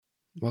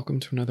Welcome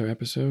to another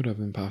episode of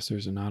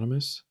Imposters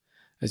Anonymous.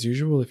 As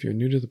usual, if you're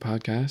new to the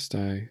podcast,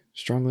 I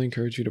strongly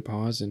encourage you to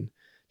pause and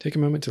take a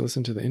moment to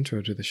listen to the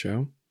intro to the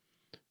show.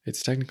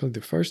 It's technically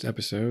the first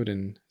episode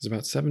and is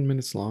about 7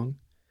 minutes long.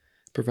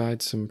 It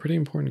provides some pretty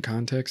important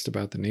context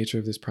about the nature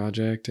of this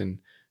project and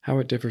how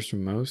it differs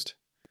from most.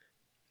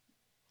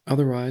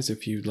 Otherwise,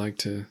 if you'd like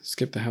to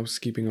skip the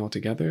housekeeping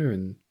altogether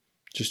and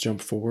just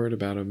jump forward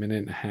about a minute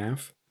and a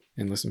half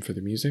and listen for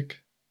the music,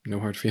 no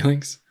hard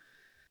feelings.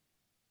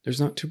 There's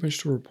not too much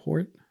to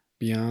report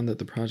beyond that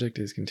the project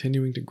is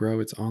continuing to grow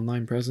its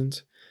online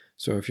presence,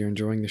 so if you're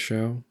enjoying the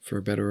show,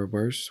 for better or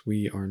worse,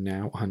 we are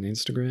now on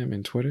Instagram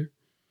and Twitter,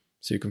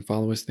 so you can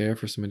follow us there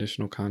for some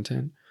additional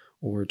content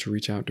or to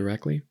reach out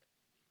directly.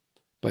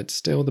 But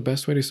still, the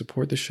best way to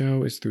support the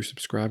show is through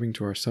subscribing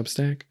to our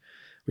Substack,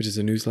 which is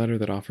a newsletter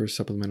that offers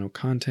supplemental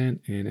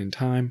content and in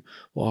time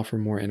will offer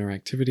more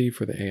interactivity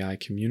for the AI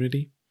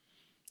community.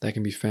 That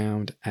can be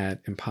found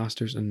at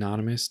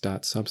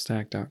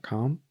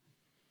impostersanonymous.substack.com.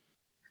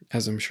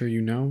 As I'm sure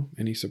you know,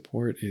 any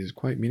support is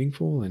quite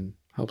meaningful and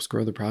helps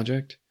grow the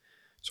project.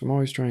 So I'm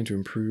always trying to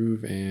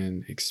improve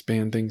and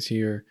expand things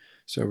here.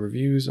 So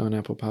reviews on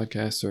Apple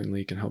Podcasts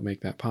certainly can help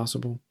make that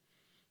possible.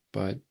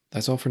 But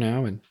that's all for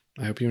now, and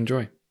I hope you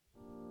enjoy.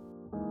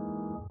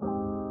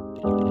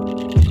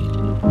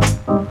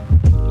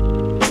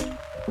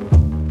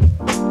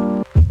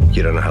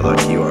 You don't know how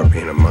lucky you are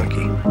being a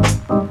monkey.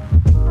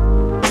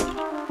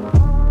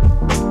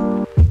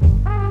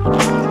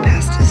 The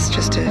past is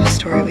just a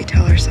story we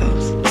tell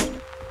ourselves.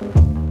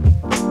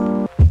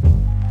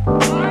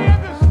 I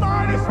am the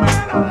smartest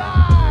man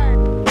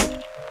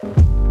alive!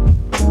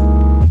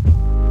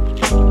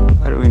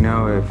 How do we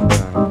know if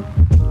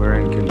we're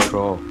in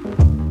control?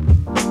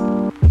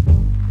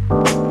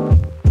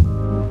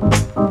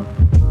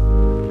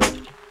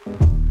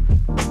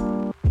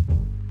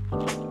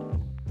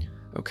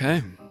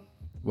 Okay,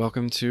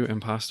 welcome to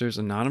Imposters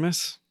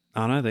Anonymous.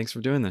 Anna, thanks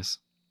for doing this.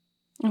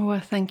 Well,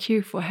 thank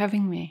you for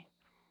having me.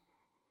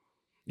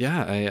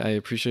 Yeah, I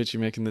appreciate you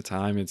making the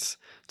time. It's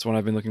one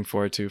I've been looking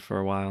forward to for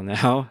a while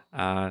now,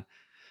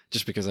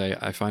 just because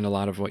I find a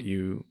lot of what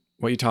you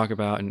talk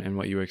about and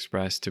what you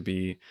express to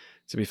be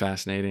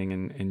fascinating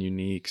and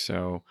unique.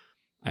 So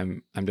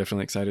I'm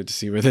definitely excited to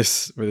see where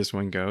this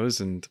one goes.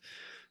 And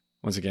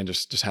once again,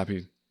 just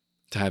happy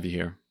to have you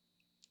here.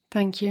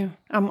 Thank you.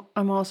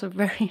 I'm also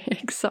very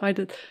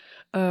excited.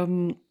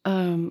 And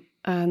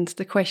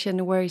the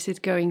question, where is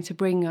it going to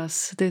bring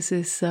us? This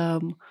is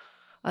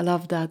I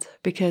love that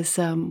because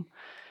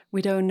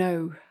we don't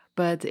know,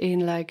 but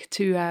in like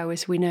 2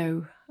 hours we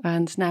know,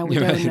 and now we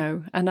don't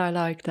know, and I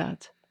like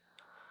that.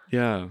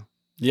 Yeah.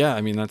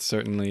 I mean, that's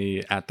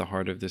certainly at the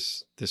heart of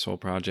this whole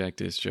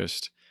project, is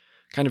just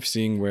kind of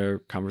seeing where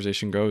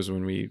conversation goes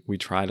when we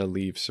try to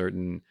leave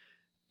certain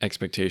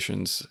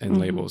expectations and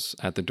labels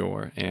at the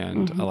door,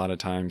 and a lot of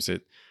times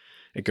it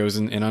goes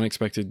in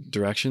unexpected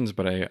directions.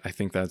 But I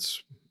think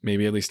that's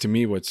maybe, at least to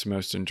me, what's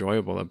most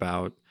enjoyable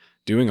about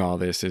doing all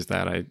this is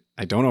that I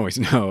don't always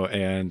know,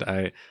 and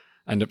I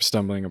end up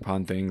stumbling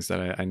upon things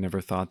that I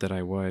never thought that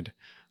I would.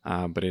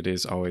 But it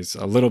is always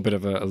a little bit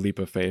of a leap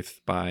of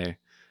faith by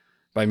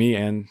me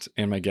and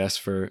my guests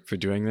for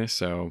doing this.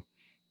 So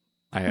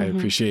I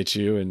appreciate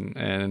you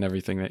and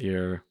everything that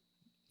you're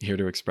here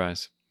to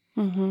express.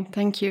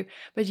 Thank you.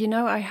 But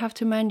I have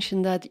to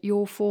mention that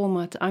your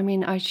format, I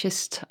mean,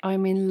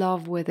 I'm in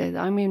love with it.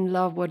 I'm in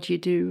love what you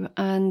do.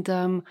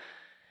 And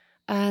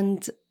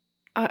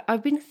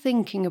I've been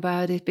thinking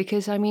about it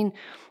because, I mean,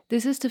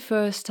 this is the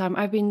first time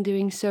I've been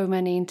doing so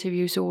many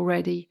interviews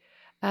already.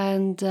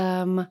 And,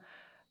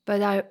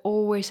 but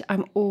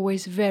I'm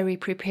always very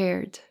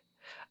prepared.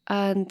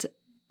 And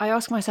I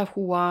ask myself,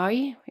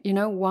 why?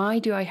 Why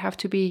do I have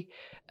to be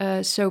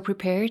so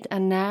prepared?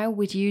 And now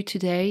with you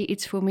today,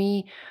 it's for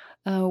me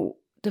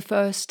the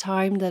first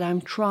time that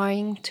I'm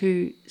trying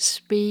to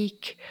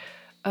speak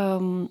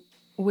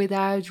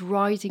without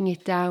writing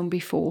it down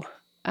before.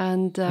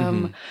 And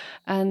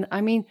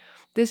I mean,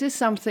 this is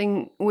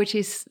something which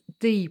is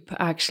deep,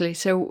 actually.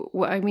 So,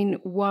 I mean,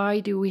 why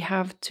do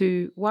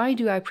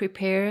I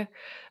prepare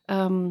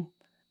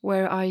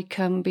where I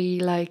can be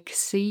like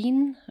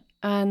seen?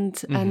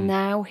 And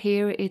now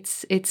here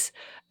it's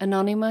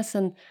anonymous,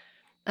 and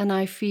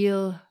I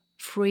feel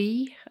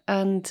free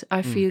and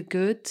I feel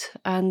good.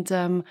 And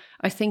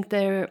I think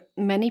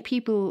many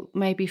people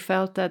maybe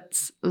felt that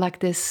like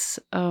this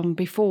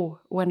before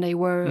when they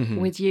were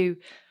with you.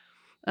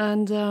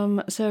 And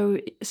so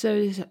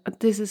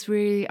this is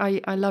really,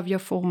 I love your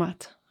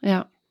format.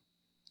 Yeah.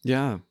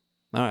 Yeah.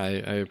 No,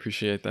 I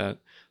appreciate that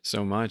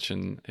so much.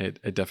 And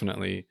it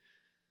definitely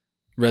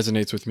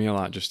resonates with me a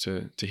lot just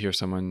to hear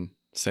someone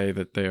say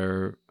that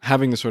they're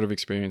having the sort of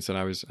experience that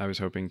I was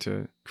hoping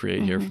to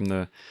create here from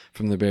the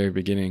very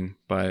beginning.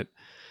 But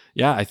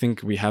yeah, I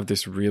think we have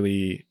this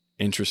really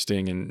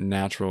interesting and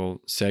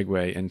natural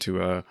segue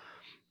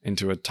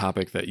into a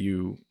topic that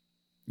you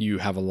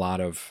have a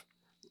lot of,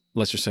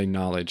 let's just say,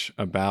 knowledge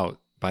about,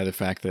 by the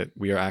fact that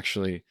we are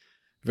actually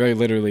very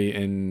literally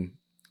in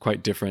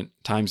quite different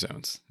time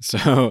zones.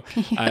 So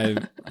I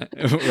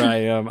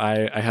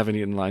haven't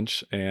eaten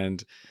lunch,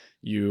 and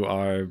you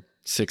are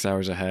 6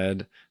 hours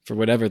ahead, for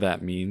whatever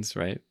that means,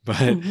 right?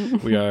 But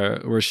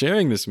we're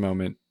sharing this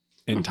moment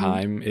in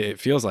time. It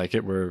feels like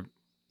it. We're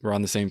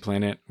on the same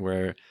planet.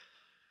 We're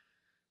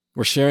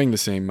sharing the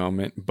same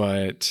moment,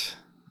 but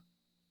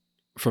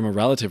from a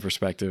relative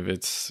perspective,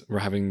 we're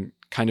having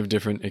kind of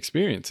different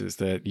experiences.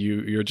 That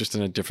you're just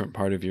in a different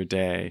part of your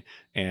day,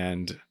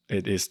 and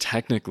it is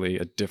technically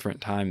a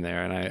different time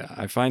there. And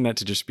I find that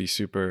to just be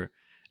super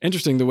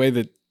interesting, the way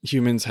that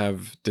humans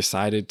have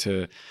decided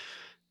to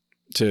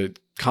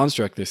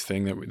construct this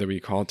thing that we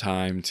call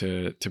time,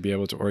 to be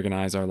able to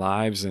organize our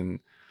lives.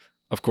 And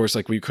of course,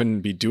 like, we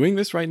couldn't be doing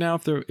this right now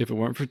if it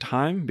weren't for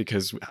time,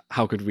 because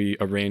how could we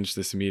arrange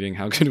this meeting?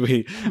 How could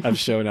we have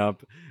shown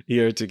up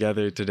here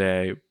together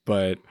today?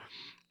 But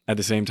at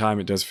the same time,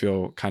 it does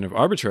feel kind of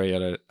arbitrary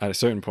at a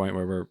certain point,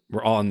 where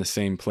we're all in the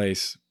same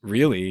place,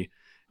 really,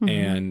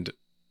 and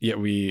yet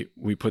we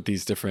put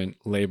these different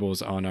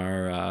labels on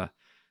our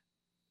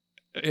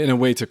in a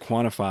way to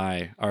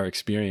quantify our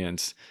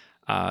experience,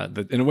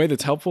 in a way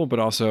that's helpful, but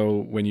also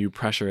when you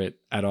pressure it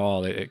at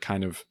all, it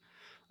kind of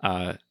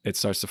it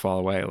starts to fall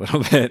away a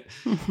little bit.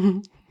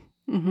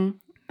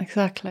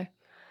 Exactly.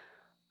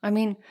 I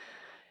mean,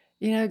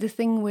 the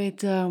thing with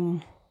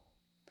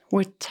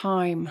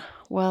time,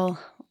 well,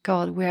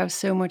 God, we have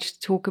so much to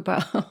talk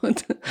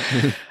about.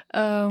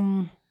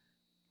 I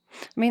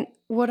mean,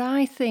 what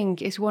I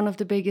think is one of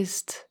the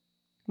biggest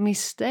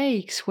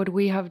mistakes what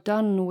we have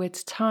done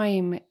with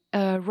time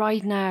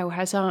right now,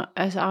 as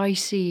I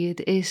see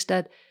it, is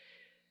that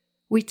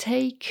we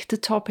take the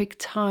topic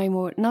time,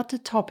 or not the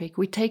topic,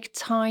 we take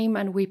time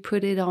and we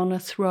put it on a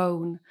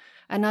throne,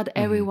 and not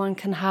everyone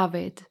can have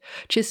it.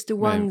 Just the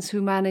ones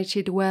who manage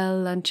it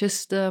well, and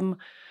just some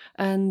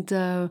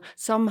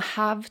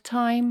have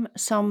time,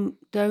 some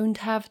don't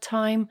have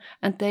time,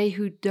 and they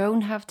who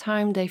don't have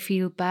time, they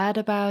feel bad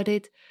about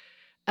it.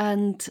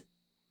 And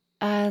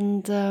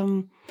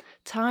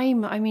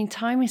time, I mean,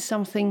 time is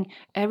something,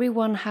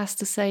 everyone has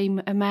the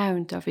same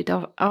amount of it.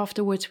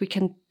 Afterwards, we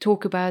can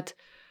talk about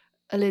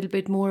a little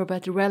bit more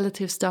about the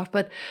relative stuff,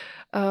 but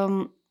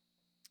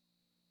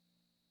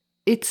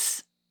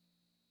it's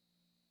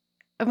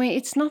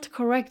not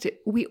correct.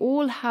 We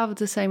all have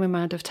the same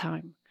amount of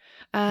time.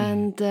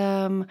 And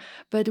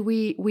but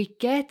we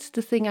get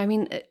the thing. I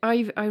mean,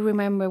 I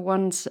remember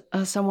once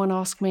someone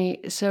asked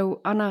me,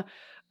 so Anna,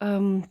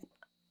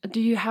 do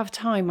you have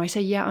time? I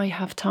say, yeah, I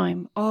have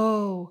time.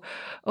 Oh,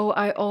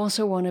 I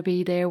also want to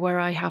be there where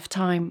I have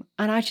time.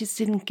 And I just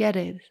didn't get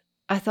it.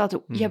 I thought,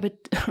 yeah,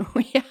 but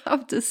we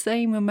have the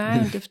same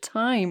amount of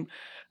time.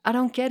 I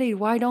don't get it.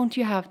 Why don't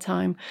you have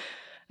time?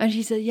 And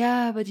she said,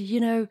 yeah, but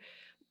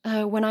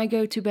when I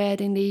go to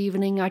bed in the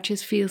evening, I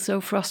just feel so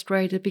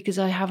frustrated because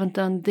I haven't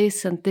done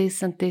this and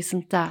this and this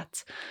and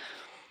that.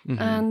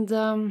 And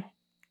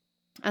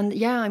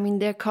yeah, I mean,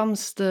 there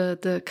comes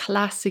the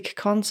classic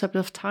concept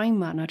of time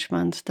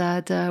management,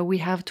 that we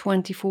have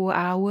 24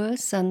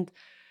 hours, and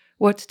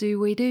what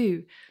do we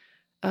do?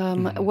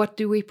 What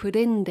do we put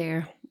in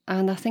there?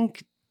 And I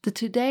think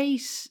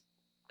today's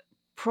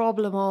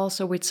problem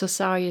also with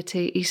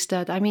society is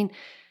that, I mean,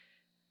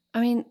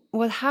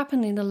 what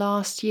happened in the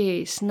last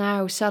years,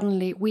 now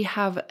suddenly we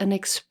have an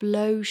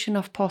explosion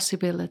of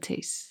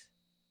possibilities.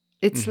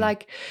 It's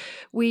like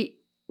we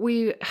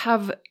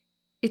have,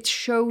 it's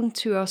shown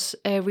to us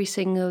every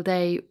single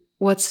day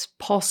what's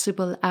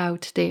possible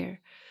out there.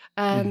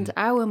 And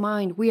our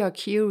mind, we are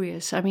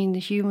curious. I mean, the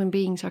human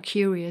beings are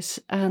curious,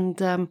 and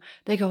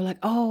they go like,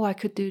 oh, I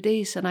could do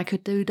this and I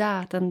could do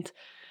that.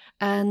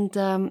 And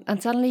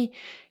suddenly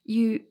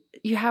you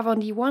have, on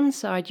the one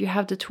side, you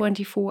have the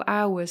 24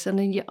 hours, and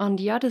then on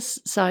the other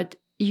side,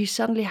 you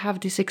suddenly have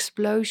this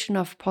explosion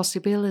of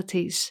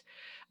possibilities.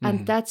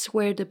 And that's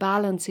where the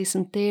balance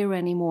isn't there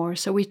anymore.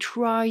 So we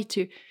try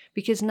to,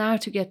 because now,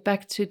 to get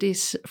back to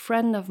this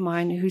friend of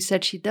mine who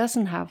said she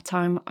doesn't have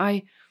time,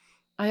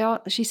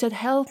 she said,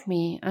 help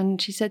me. And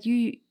she said,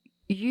 you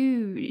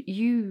do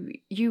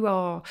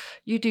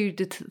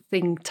the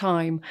thing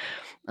time.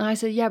 And I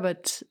said, yeah,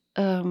 but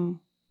I'm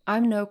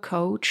no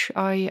coach.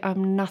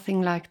 I'm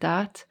nothing like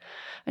that.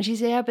 And she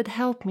said, yeah, but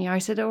help me. I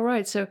said, all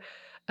right, so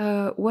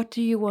what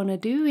do you want to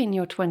do in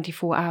your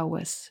 24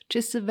 hours?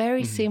 Just a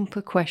very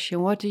simple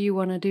question. What do you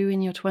want to do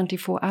in your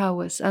 24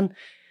 hours? And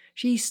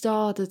she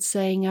started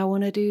saying, I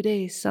want to do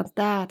this and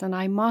that, and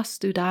I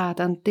must do that,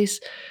 and this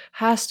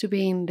has to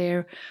be in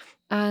there.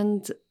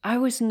 And I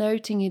was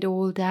noting it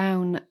all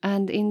down.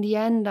 And in the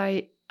end,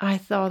 I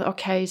thought,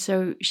 okay,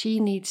 so she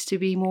needs to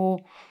be more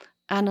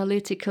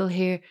analytical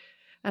here.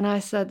 And I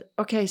said,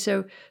 okay,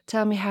 so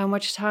tell me, how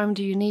much time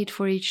do you need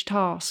for each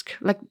task?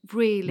 Like,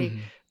 really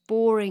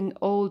boring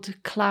old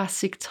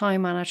classic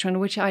time management,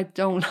 which I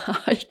don't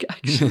like,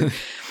 actually.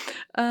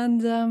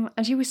 And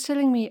she was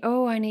telling me,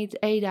 oh, I need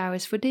 8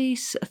 hours for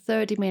this,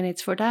 30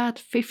 minutes for that,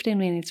 15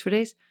 minutes for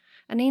this.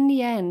 And in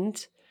the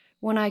end,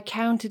 when I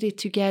counted it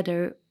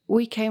together,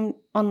 we came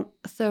on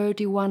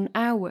 31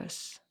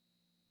 hours.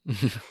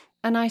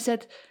 And I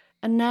said,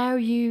 And now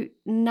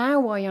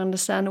I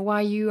understand why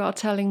you are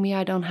telling me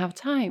I don't have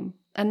time.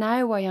 And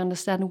now I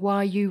understand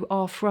why you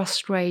are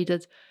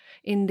frustrated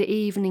in the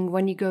evening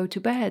when you go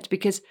to bed,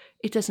 because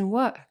it doesn't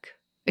work.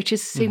 It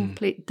just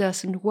simply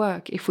doesn't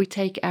work if we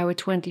take our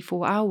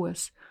 24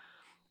 hours.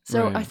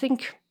 So Right. I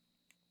think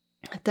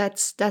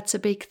that's a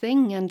big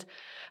thing. And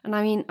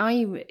I mean,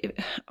 I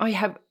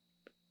have,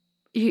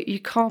 you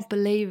can't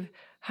believe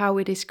how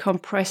it is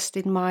compressed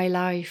in my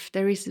life.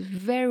 There is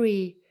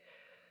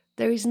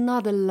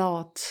not a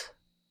lot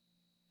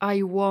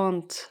I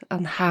want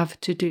and have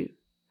to do.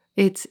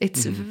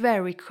 It's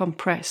very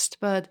compressed,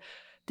 but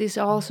this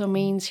also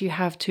means you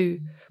have to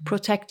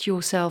protect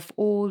yourself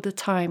all the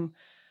time,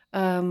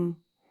 by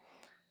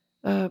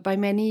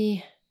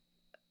many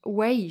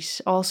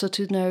ways. Also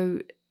to know,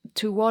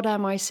 to what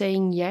am I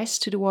saying yes,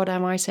 to what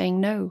am I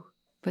saying no.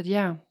 But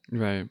yeah,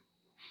 Right.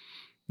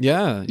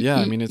 Yeah.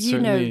 I mean, it's you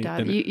know certainly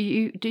that.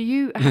 You do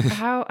you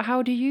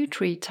how do you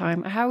treat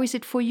time? How is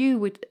it for you?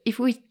 With, if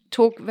we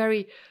talk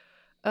very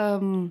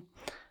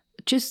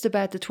just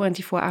about the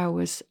 24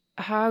 hours,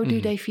 how do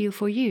they feel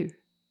for you?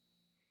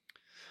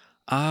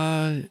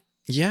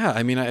 Yeah,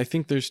 I mean, I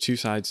think there's two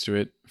sides to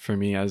it for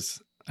me,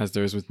 as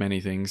there's with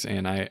many things,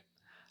 and I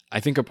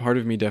think a part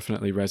of me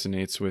definitely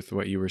resonates with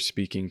what you were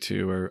speaking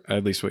to, or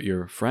at least what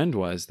your friend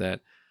was, that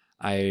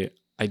I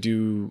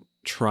do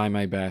try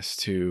my best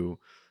to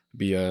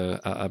be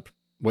a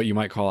what you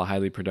might call a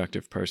highly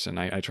productive person.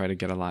 I try to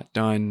get a lot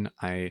done.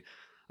 I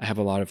have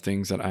a lot of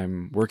things that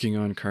I'm working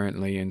on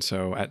currently, and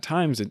so at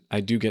times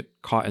I do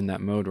get caught in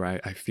that mode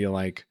where I feel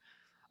like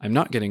I'm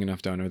not getting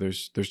enough done, or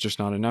there's just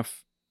not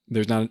enough.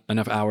 There's not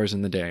enough hours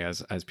in the day,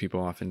 as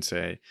people often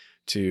say,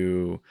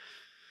 to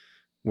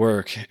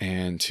work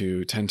and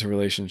to tend to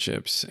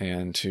relationships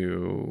and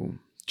to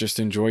just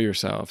enjoy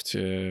yourself,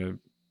 to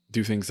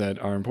do things that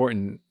are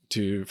important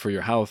for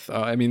your health.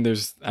 I mean,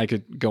 I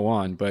could go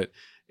on, but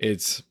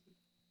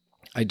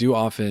I do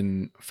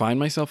often find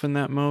myself in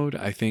that mode.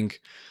 I think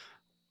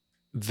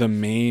the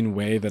main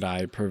way that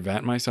I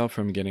prevent myself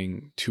from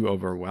getting too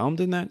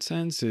overwhelmed in that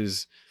sense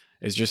is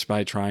just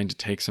by trying to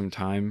take some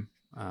time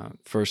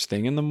first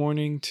thing in the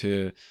morning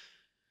to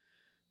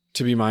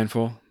be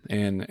mindful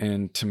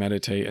and to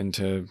meditate, and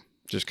to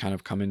just kind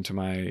of come into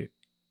my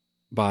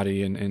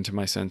body and into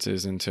my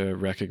senses, and to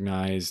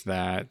recognize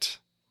that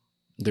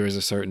there is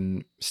a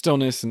certain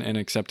stillness and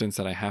acceptance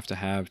that I have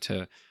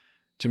to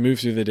move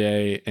through the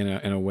day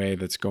in a way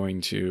that's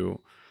going to,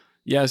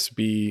 yes,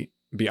 be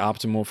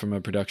optimal from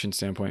a production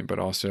standpoint, but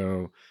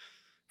also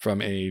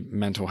from a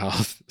mental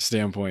health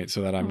standpoint,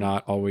 so that I'm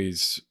not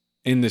always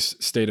in this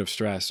state of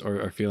stress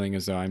or feeling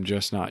as though I'm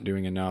just not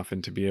doing enough,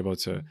 and to be able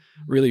to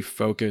really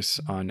focus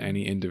on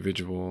any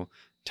individual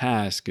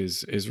task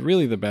is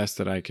really the best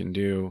that I can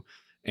do.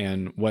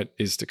 And what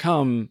is to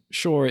come,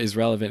 sure, is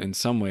relevant in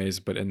some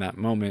ways, but in that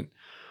moment,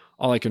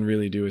 all I can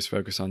really do is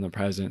focus on the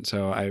present.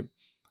 So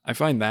I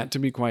find that to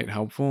be quite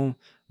helpful,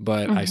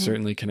 but I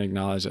certainly can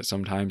acknowledge that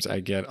sometimes I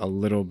get a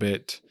little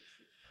bit,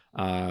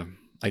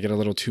 I get a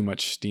little too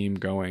much steam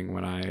going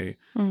when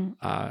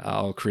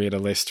I'll create a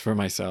list for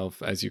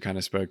myself, as you kind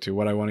of spoke to,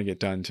 what I want to get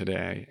done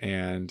today.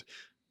 And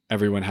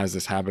everyone has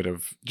this habit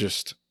of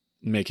just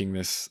making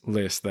this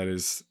list that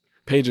is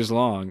pages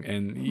long,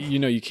 and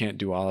you can't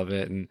do all of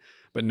it,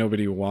 but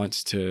nobody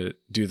wants to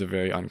do the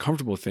very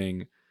uncomfortable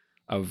thing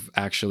of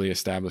actually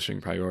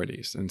establishing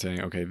priorities and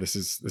saying, okay, this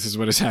is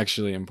what is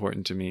actually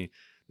important to me.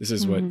 This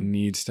is what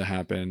needs to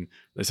happen.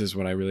 This is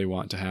what I really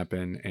want to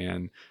happen.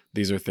 And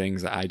these are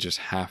things that I just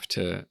have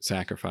to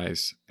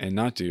sacrifice and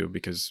not do,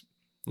 because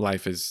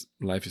life is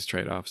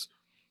trade-offs.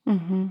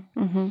 Do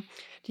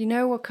you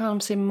know what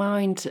comes in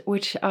mind,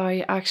 which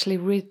I actually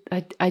read?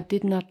 I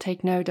did not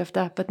take note of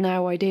that, but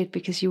now I did,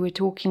 because you were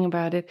talking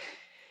about it.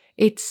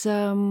 It's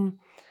I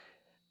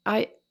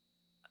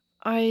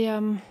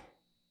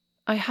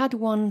had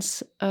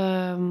once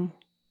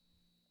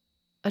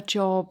a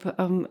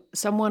job.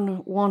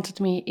 Someone wanted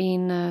me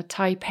in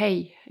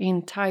Taipei,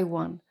 in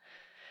Taiwan,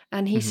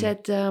 and he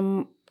said,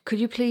 "Could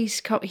you please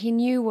come?" He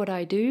knew what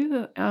I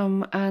do,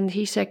 and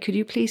he said, "Could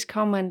you please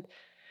come and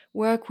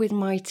work with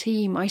my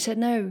team?" I said,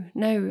 "No,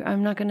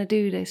 I'm not going to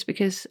do this,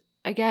 because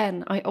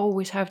again, I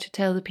always have to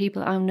tell the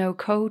people I'm no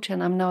coach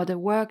and I'm not a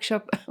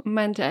workshop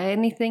mentor,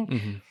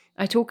 anything.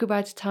 I talk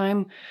about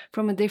time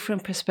from a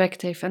different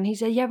perspective." And he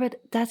said, "Yeah, but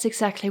that's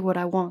exactly what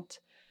I want."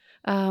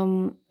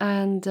 And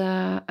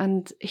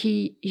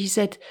he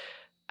said,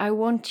 "I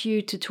want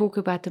you to talk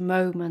about the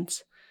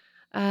moments."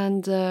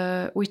 And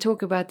we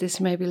talk about this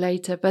maybe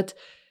later. But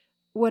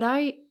what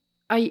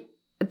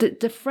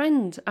the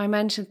friend I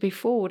mentioned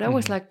before, that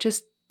was like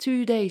just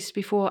 2 days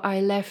before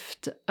I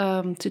left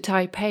to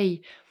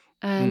Taipei.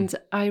 And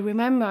I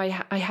remember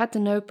I had the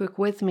notebook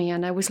with me,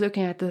 and I was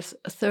looking at this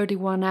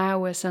 31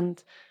 hours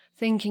and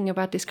thinking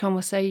about this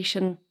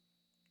conversation.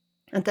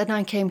 And then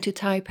I came to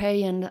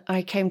Taipei, and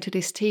I came to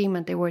this team,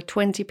 and there were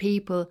 20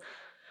 people.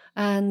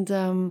 And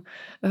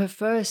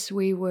first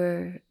we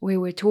were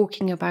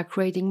talking about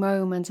creating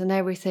moments and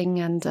everything,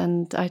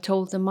 and I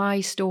told them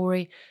my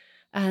story.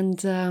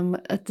 And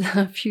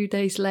a few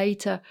days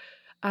later,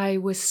 I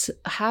was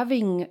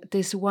having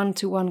this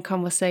one-to-one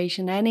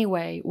conversation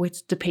anyway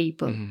with the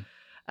people.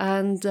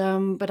 And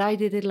but I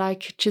did it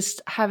like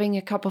just having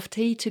a cup of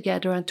tea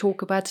together and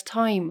talk about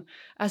time,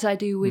 as I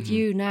do with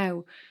you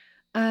now.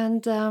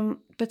 And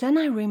but then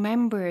I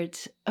remembered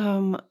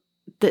her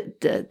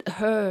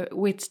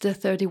with the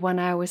 31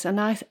 hours, and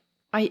I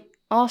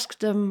asked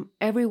them,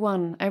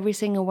 every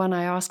single one.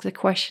 I asked the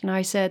question.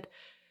 I said,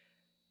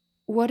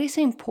 "What is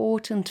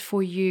important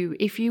for you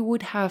if you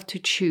would have to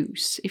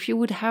choose? If you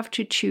would have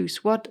to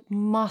choose, what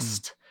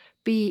must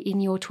be in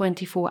your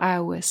 24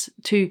 hours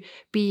to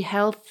be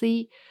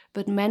healthy,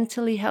 but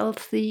mentally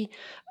healthy,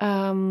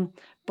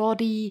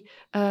 body,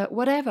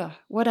 whatever."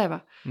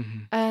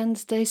 And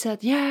they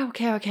said, "Yeah,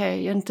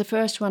 okay." And the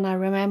first one I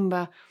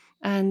remember,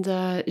 and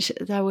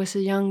there was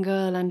a young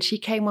girl, and she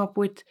came up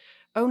with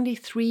only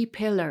 3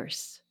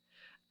 pillars.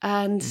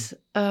 And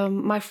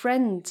my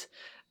friend,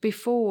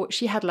 before,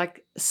 she had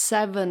like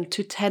 7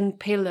 to 10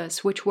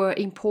 pillars, which were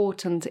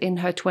important in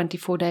her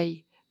 24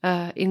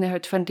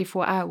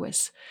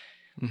 hours.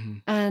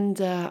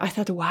 And I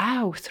thought,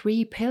 wow,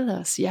 3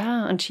 pillars,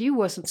 yeah. And she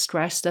wasn't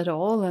stressed at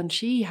all, and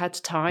she had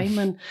time,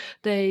 and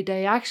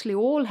they actually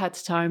all had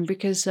time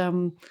because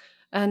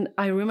and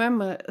I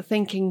remember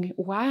thinking,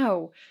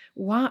 wow,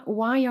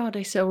 why are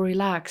they so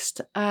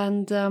relaxed?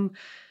 And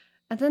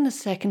then the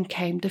second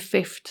came, the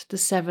 5th, the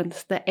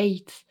 7th, the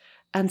 8th,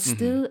 and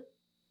still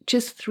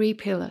just 3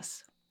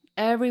 pillars.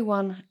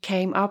 Everyone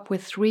came up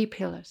with 3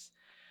 pillars.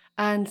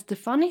 And the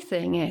funny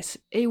thing is,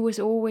 it was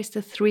always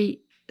the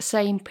 3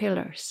 same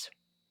pillars.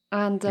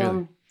 And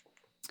Really?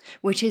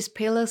 which is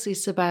pillars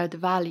is about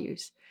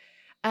values.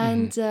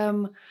 And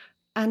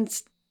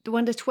and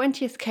when the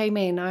 20th came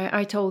in,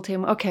 I told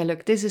him, okay,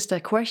 look, this is the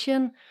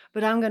question,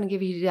 but I'm going to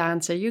give you the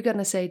answer. You're going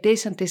to say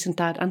this and this and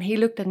that. And he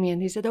looked at me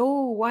and he said,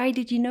 "Oh, why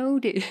did you know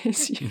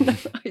this?"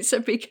 I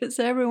said, "Because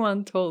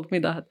everyone told me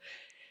that."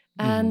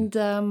 And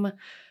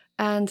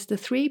the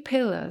 3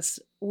 pillars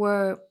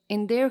were,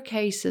 in their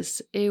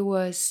cases, it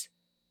was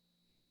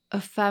a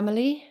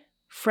family,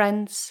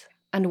 friends,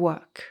 and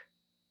work.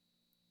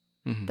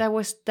 That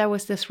was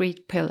the 3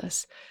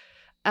 pillars.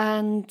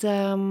 And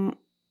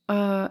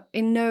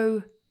in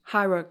no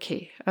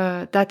hierarchy.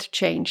 That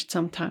changed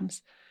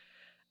sometimes.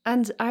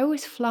 And I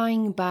was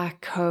flying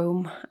back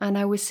home, and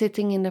I was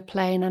sitting in the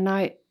plane, and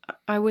I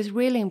was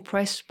really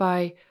impressed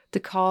by the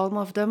calm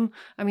of them.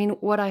 I mean,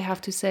 what I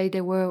have to say,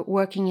 they were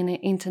working in an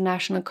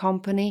international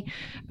company,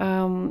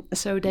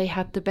 so they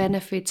had the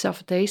benefits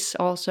of this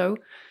also.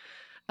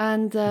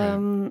 And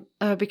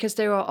because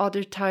there are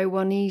other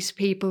Taiwanese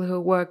people who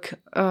work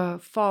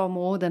far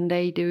more than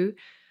they do.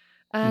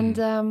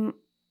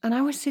 And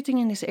I was sitting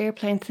in this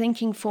airplane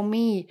thinking, for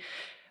me,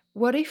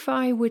 what if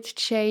I would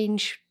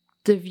change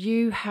the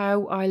view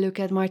how I look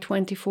at my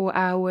 24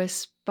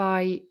 hours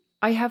by,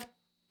 I have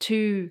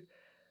 2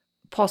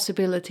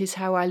 possibilities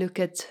how I look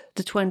at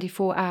the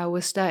 24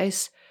 hours. That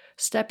is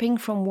stepping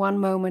from one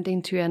moment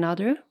into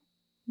another.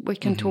 We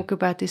can talk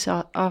about this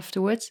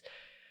afterwards.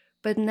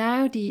 But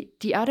now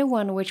the other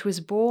one, which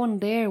was born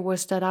there,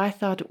 was that I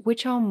thought,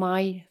 which are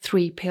my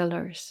 3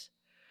 pillars?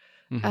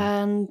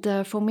 And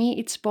for me,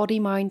 it's body,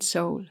 mind,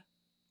 soul.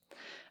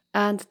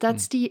 And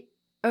that's the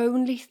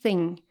only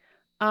thing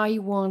I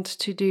want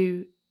to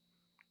do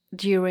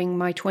during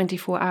my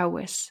 24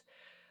 hours.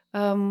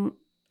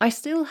 I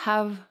still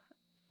have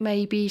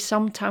maybe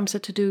sometimes a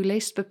to-do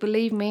list, but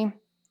believe me,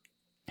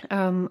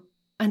 and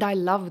I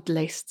loved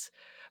lists,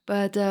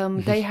 but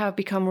they have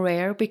become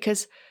rare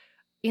because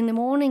in the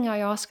morning I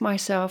ask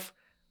myself,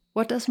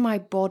 what does my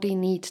body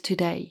need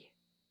today?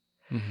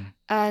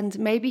 And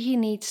maybe he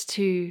needs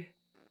to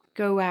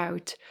go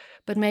out,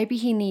 but maybe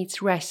he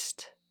needs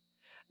rest.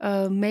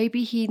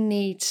 Maybe he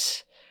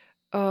needs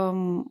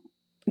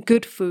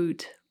good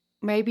food.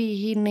 Maybe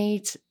he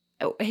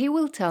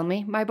will tell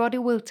me, my body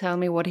will tell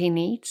me what he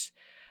needs.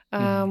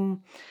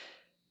 And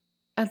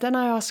then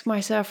I ask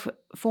myself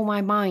for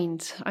my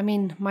mind. I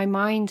mean, my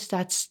mind,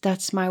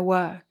 that's my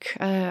work.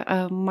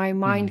 My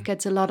mind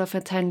gets a lot of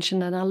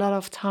attention and a lot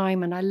of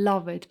time, and I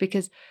love it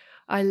because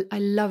I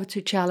love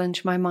to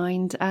challenge my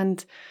mind.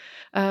 And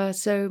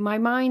so my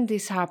mind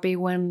is happy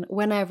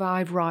whenever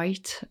I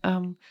write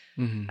and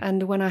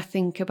when I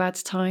think about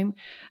time.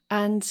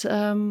 And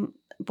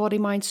body,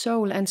 mind,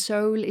 soul. And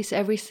soul is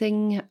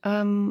everything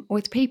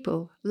with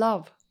people.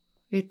 Love.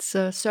 It's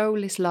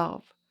soul is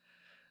love.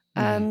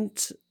 And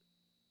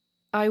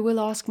I will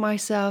ask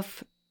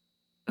myself,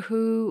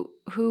 with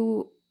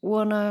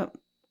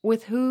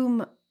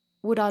whom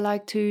would I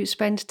like to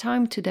spend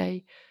time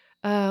today?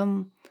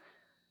 And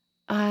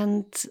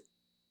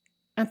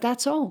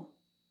that's all.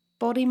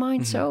 Body,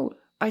 mind, soul.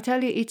 I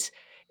tell you,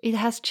 it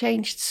has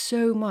changed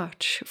so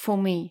much for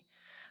me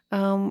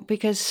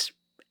because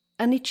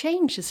it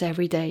changes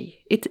every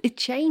day. It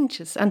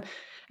changes, and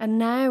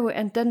now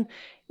and then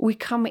we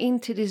come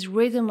into this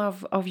rhythm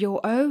of your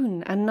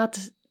own, and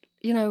not.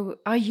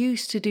 I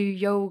used to do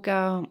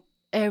yoga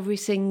every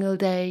single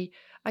day.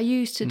 I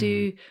used to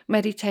do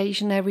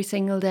meditation every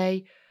single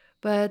day.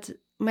 But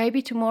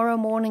maybe tomorrow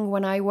morning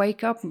when I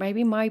wake up,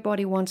 maybe my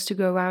body wants to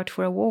go out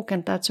for a walk,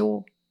 and that's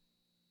all.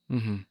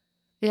 Mm-hmm.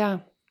 Yeah.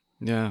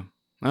 Yeah.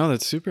 Oh,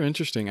 that's super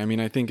interesting. I mean,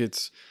 I think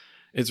it's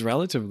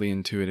relatively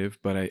intuitive,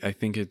 but I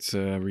think it's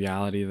a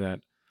reality that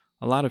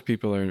a lot of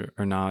people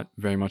are not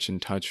very much in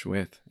touch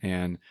with.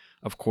 And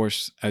of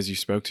course, as you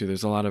spoke to,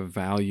 there's a lot of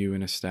value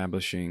in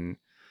establishing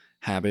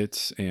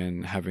habits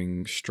and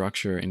having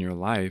structure in your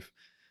life.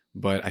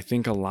 But I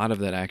think a lot of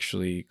that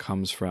actually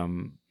comes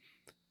from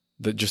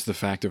just the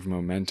fact of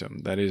momentum.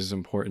 That is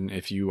important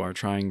if you are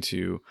trying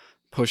to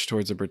push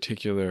towards a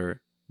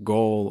particular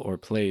goal or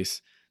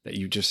place, that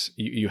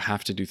you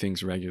have to do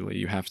things regularly.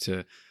 You have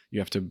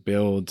to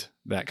build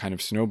that kind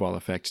of snowball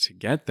effect to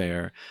get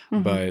there.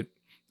 Mm-hmm. But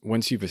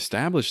once you've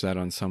established that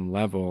on some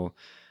level,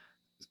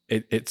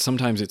 it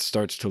sometimes it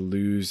starts to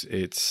lose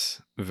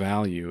its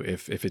value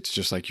if it's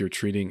just like you're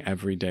treating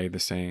every day the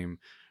same,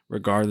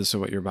 regardless of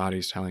what your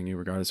body's telling you,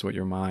 regardless of what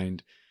your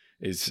mind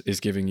is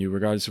giving you,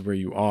 regardless of where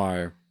you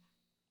are.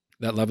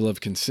 That level of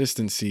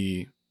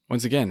consistency,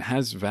 once again,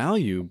 has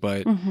value,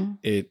 but Mm-hmm.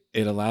 it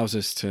allows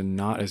us to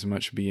not as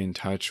much be in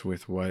touch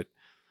with what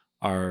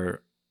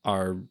our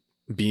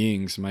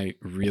beings might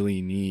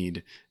really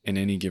need in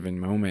any given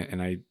moment.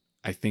 And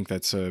I think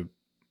it's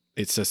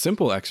a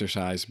simple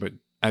exercise, but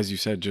as you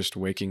said, just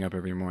waking up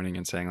every morning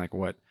and saying like,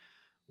 what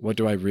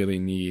do I really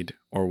need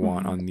or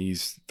want Mm-hmm. on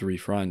these three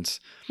fronts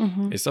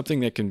Mm-hmm. is something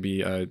that can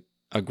be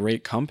a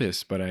great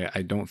compass. But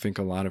I don't think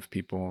a lot of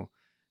people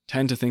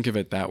tend to think of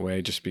it that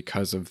way, just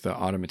because of the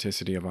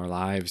automaticity of our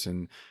lives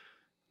and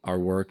our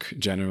work.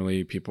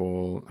 Generally,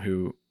 people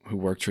who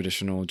work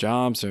traditional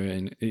jobs,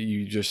 and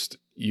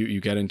you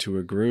get into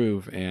a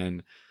groove,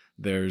 and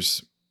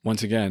there's,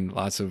 once again,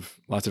 lots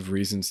of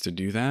reasons to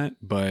do that,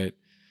 but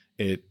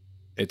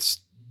it's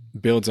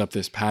builds up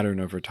this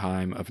pattern over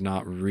time of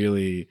not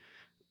really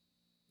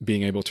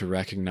being able to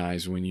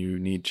recognize when you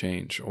need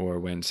change, or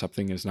when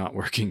something is not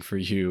working for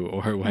you,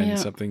 or when Yeah.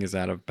 something is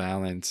out of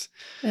balance.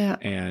 Yeah.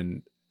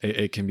 And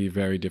it can be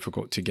very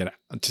difficult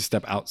to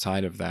step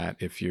outside of that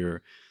if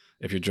you're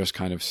just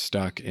kind of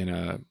stuck in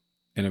a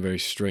very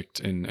strict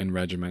and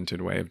regimented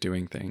way of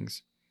doing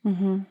things.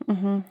 Mm-hmm.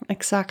 Mm-hmm.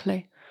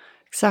 Exactly.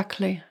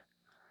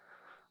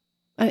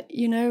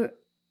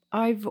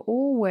 I've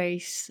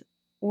always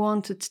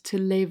wanted to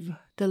live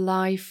the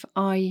life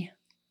I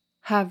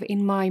have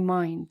in my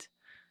mind.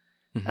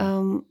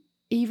 Mm-hmm.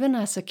 Even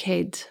as a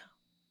kid,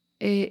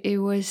 it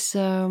was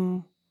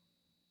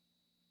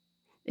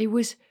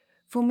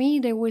for me,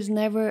 there was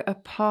never a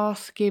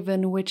path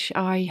given which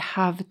I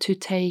have to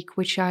take,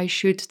 which I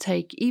should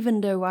take,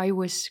 even though I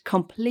was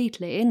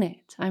completely in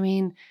it. I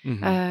mean,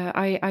 Mm-hmm.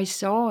 I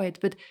saw it,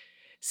 but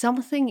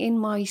something in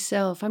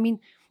myself. I mean,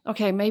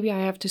 okay, maybe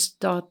I have to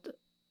start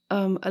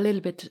a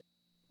little bit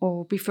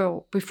or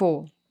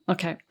before.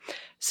 Okay,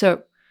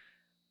 so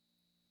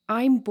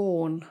I'm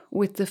born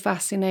with the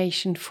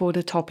fascination for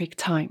the topic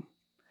time.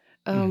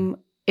 Mm-hmm.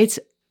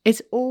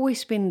 It's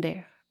always been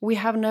there. We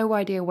have no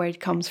idea where it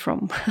comes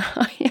from.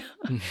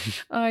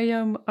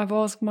 I've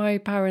asked my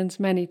parents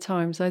many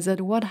times. I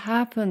said, "What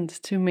happened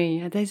to me?"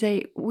 And they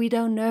say, "We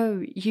don't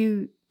know.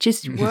 You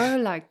just were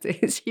like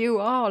this. You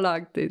are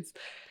like this."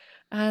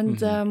 And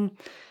Mm-hmm.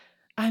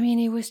 I mean,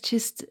 it was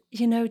just,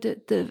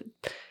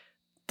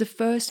 the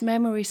first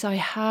memories I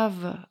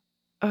have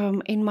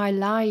in my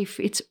life.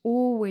 It's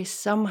always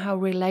somehow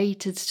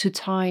related to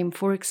time.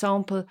 For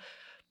example,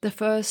 the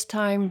first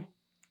time.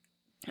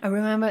 I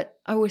remember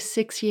I was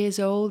 6 years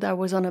old. I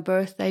was on a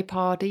birthday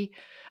party,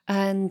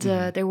 and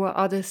there were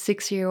other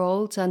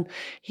 6-year-olds. And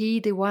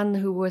the one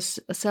who was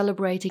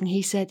celebrating,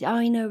 he said,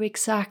 "I know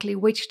exactly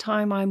which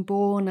time I'm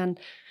born."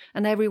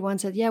 And everyone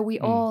said, "Yeah, we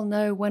all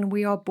know when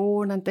we are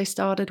born." And they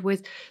started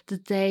with the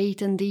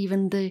date and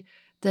even the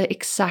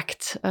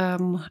exact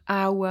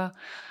hour.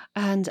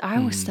 And I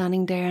was Mm-hmm.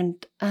 standing there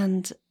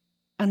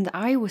and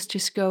I was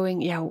just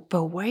going, "Yeah,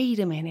 but wait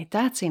a minute,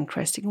 that's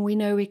interesting. We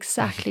know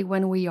exactly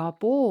when we are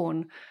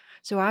born."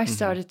 So I Mm-hmm.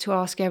 started to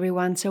ask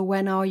everyone, "So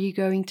when are you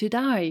going to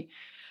die?"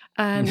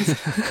 And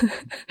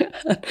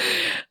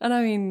and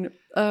I mean,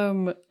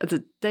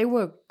 they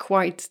were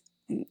quite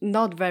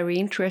not very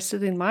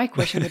interested in my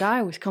question, but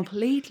I was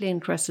completely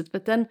interested.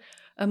 But then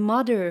a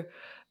mother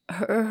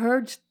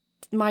heard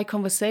my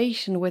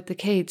conversation with the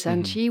kids,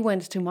 and Mm-hmm. she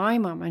went to my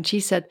mom and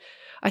she said,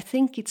 "I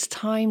think it's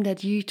time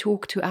that you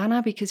talk to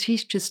Anna because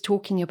she's just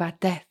talking about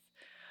death."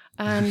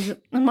 And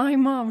my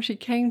mom, she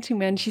came to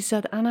me and she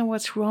said, "Anna,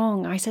 what's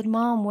wrong?" I said,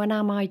 "Mom, when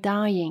am I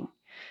dying?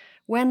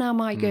 When am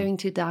I going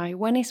to die?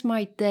 When is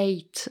my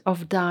date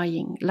of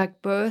dying?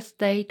 Like birth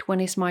date, when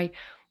is my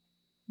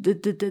the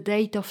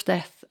date of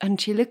death?"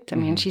 And she looked at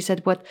me and Mm-hmm. she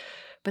said, but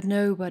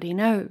nobody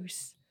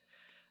knows."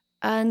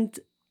 And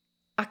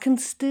I can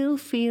still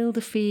feel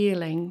the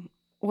feeling,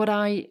 what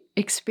I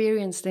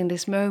experienced in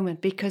this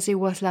moment, because it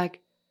was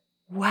like,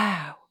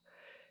 wow,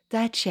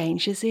 that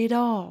changes it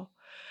all.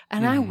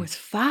 And I Mm-hmm. was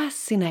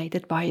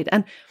fascinated by it.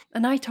 And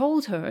I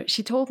told her,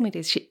 she told me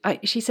this.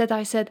 She said,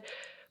 I said,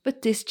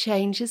 "But this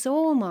changes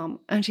all, Mom."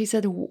 And she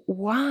said,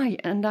 "Why?"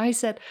 And I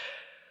said,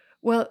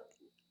 "Well,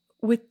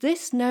 with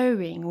this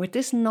knowing, with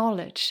this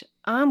knowledge,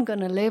 I'm going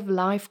to live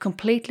life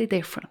completely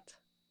different.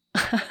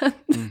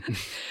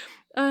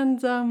 And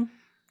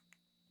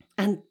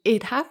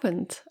it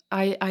happened.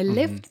 I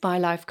lived my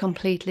life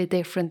completely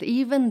different,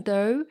 even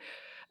though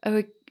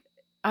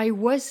I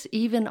was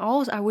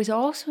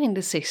also in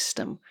the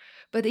system.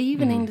 But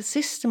even in the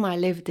system, I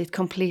lived it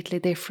completely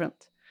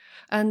different.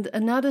 And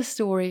another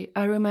story,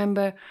 I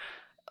remember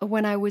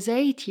when I was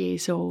 8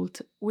 years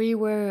old, we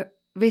were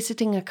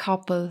visiting a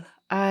couple,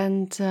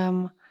 and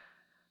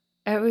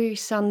every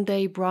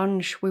Sunday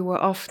brunch, we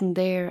were often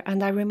there.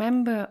 And I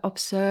remember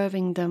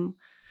observing them,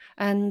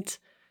 and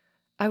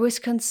I was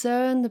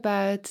concerned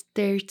about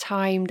their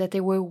time, that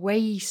they were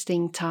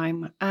wasting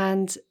time.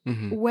 And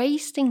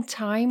wasting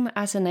time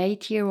as an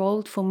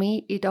 8-year-old, for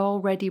me, it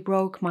already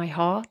broke my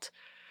heart.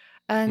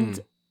 And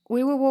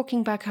we were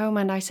walking back home,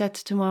 and I said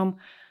to Mom,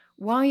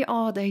 why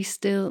are they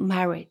still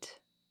married?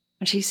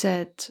 And she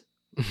said,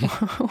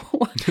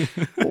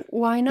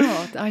 why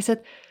not? I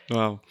said,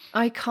 Wow.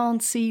 I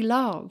can't see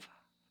love.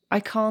 I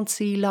can't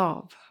see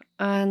love.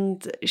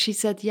 And she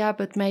said, yeah,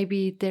 but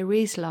maybe there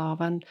is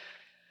love. And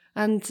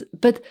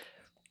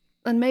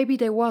maybe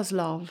there was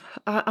love.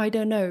 I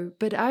don't know.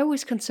 But I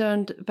was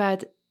concerned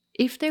about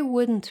if there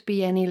wouldn't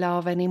be any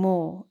love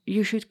anymore,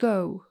 you should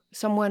go.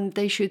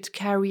 They should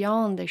carry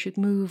on. They should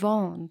move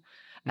on.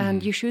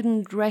 And you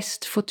shouldn't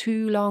rest for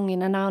too long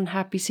in an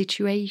unhappy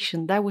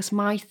situation. That was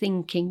my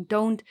thinking.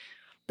 Don't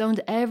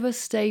ever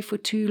stay for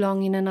too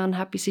long in an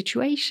unhappy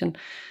situation.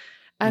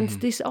 And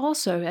this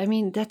also, I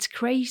mean, that's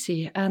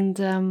crazy. And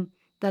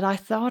that I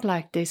thought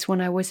like this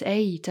when I was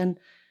 8. I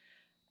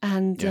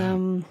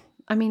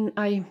mean,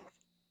 I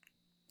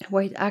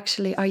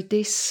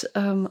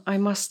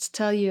must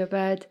tell you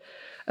about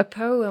a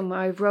poem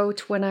I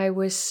wrote when I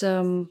was,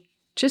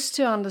 just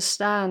to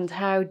understand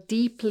how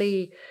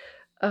deeply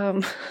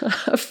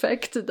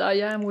affected I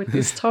am with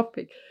this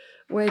topic.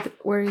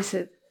 Where is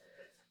it?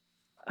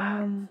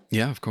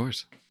 Yeah, of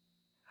course.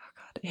 Oh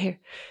God, here.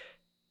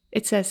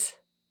 It says,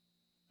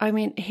 I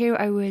mean, here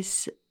I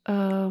was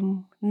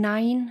 9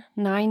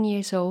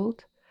 years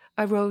old.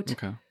 I wrote,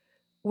 Okay.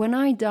 when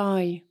I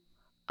die,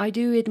 I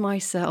do it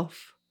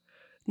myself.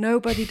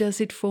 Nobody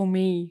does it for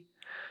me.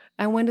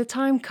 And when the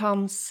time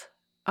comes,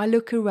 I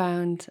look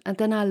around and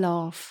then I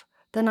laugh.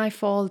 Then I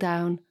fall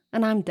down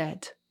and I'm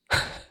dead.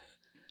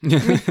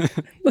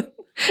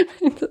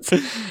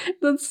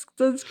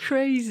 That's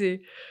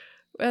crazy.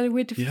 And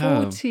with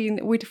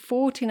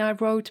 14, I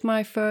wrote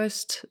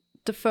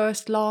the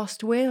first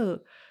last will.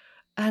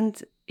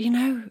 And,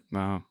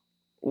 Wow.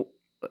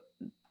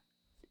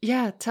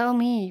 Yeah, tell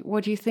me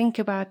what you think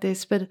about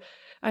this. But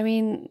I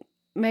mean,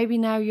 maybe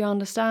now you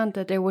understand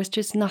that there was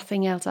just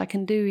nothing else I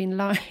can do in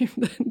life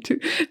than to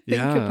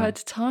think about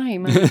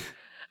time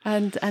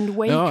and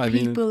wake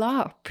people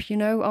up,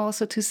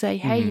 also to say,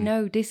 hey,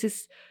 no, this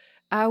is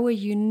our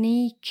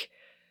unique,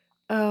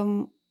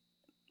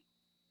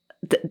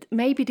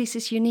 maybe this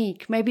is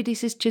unique. Maybe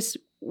this is just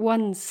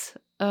once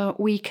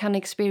we can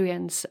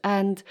experience.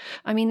 And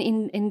I mean,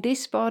 in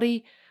this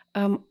body,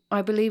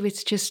 I believe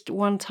it's just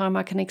one time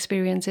I can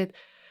experience it.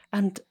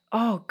 And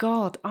oh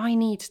God, I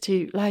need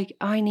to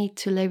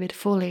live it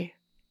fully.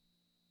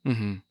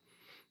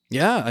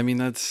 Yeah, I mean,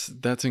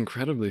 that's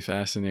incredibly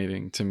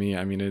fascinating to me.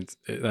 I mean,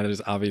 that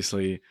is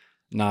obviously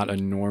not a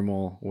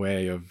normal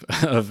way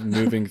of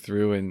moving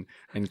through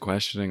and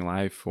questioning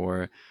life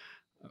for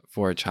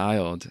a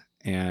child.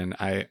 And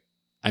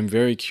I'm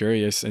very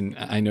curious, and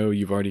I know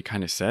you've already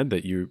kind of said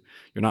that you're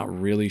not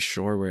really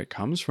sure where it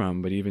comes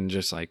from, but even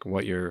just like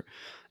what your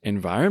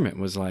environment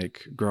was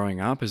like growing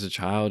up as a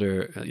child,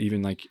 or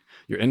even like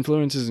your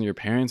influences and your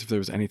parents, if there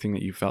was anything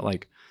that you felt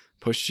like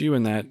pushed you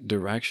in that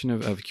direction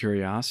of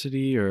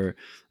curiosity, or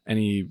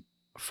any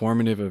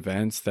formative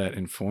events that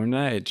informed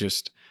that.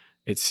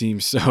 It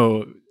seems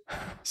so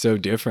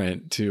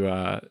different to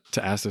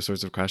ask those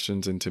sorts of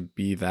questions and to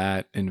be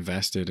that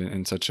invested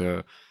in such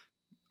a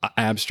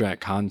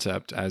abstract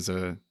concept as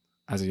a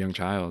young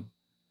child.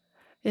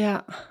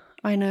 Yeah,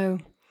 I know.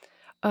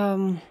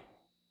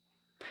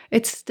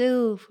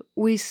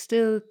 We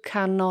still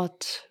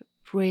cannot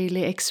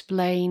really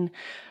explain.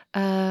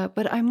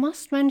 But I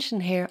must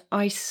mention here,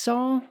 I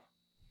saw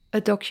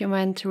a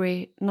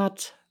documentary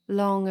not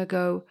long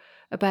ago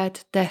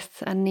about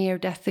death and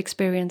near-death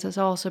experiences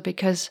also,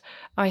 because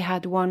I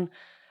had one.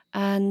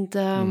 And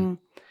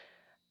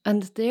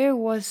there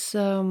was,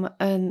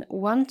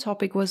 one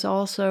topic was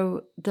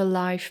also the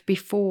life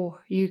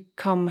before you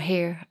come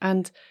here.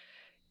 And,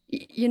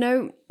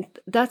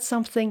 that's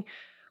something,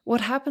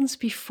 what happens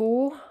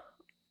before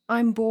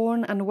I'm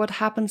born and what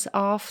happens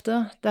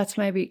after, that's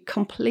maybe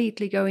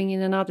completely going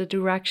in another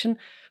direction.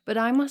 But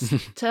I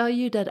must tell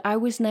you that I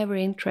was never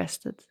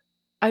interested.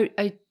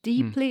 I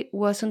deeply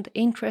wasn't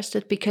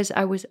interested, because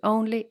I was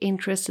only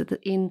interested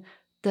in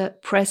the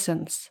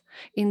presence,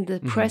 in the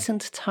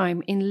present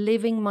time, in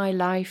living my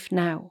life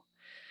now.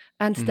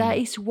 And that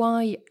is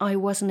why I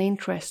wasn't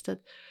interested.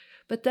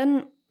 But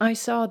then I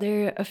saw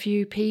there a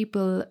few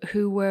people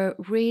who were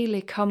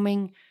really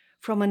coming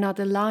from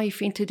another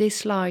life into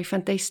this life,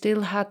 and they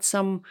still had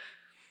some,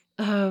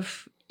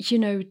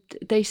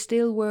 they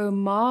still were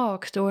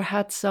marked or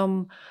had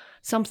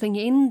something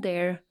in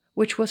there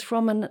which was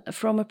from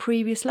a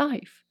previous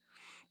life.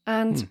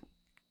 And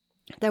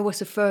that was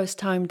the first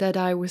time that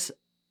I was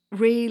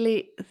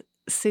really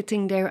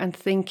sitting there and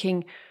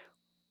thinking,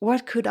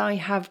 what could I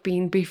have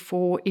been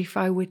before if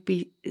I would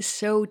be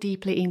so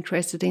deeply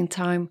interested in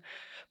time?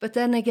 But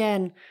then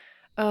again,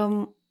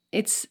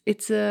 it's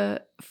a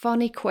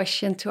funny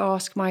question to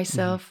ask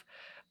myself,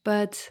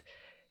 but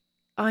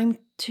I'm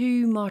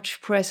too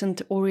much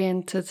present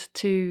oriented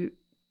to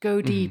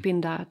go deep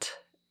in that.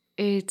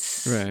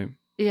 It's right.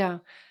 Yeah.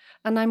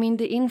 And I mean,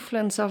 the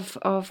influence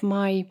of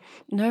my,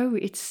 no,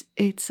 it's,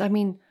 I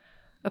mean,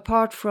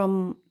 apart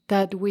from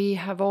that, we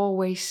have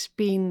always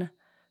been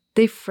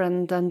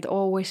different and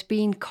always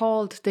been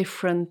called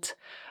different,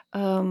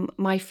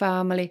 my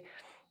family.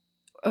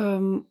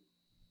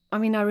 I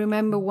mean, I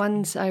remember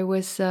once I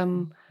was,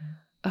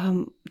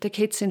 the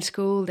kids in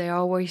school,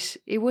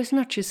 it was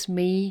not just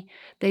me,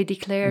 they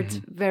declared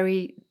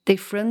very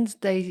different.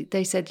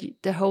 They said,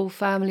 the whole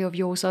family of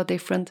yours are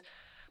different.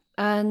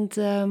 And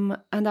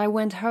I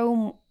went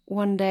home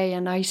one day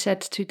and I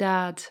said to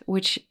Dad,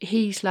 which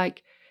he's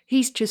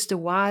just a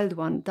wild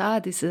one.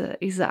 Dad is an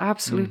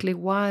absolutely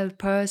wild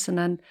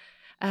person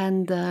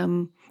and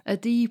a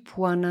deep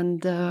one,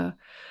 and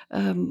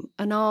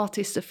an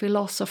artist, a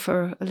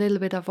philosopher, a little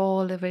bit of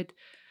all of it.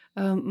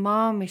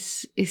 Mom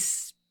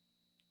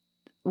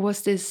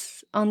was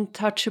this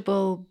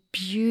untouchable,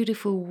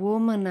 beautiful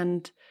woman,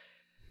 and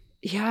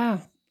yeah,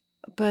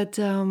 but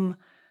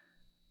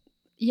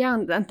yeah,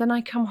 and then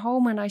I come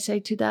home and I say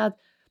to Dad,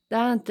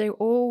 they're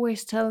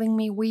always telling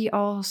me we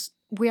are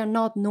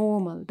not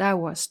normal. That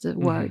was the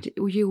word.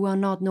 You are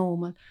not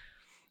normal.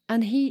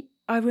 And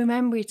I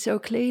remember it so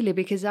clearly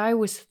because I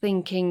was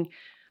thinking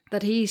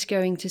that he's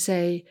going to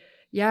say,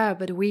 yeah,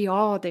 but we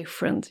are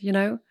different,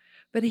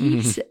 But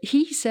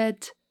he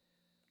said,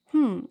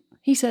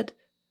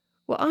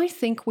 well, I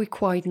think we're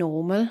quite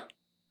normal.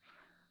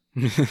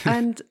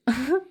 and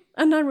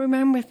I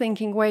remember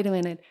thinking, wait a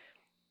minute.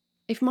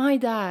 If my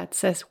dad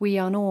says we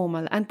are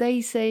normal and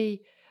they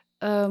say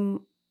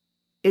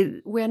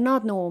we're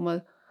not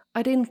normal,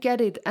 I didn't get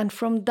it. And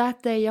from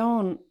that day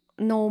on,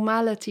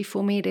 normality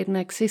for me didn't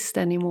exist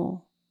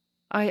anymore.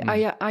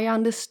 I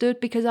understood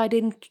because I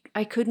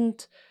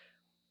couldn't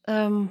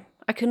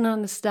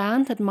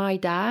understand that my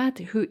dad,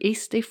 who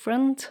is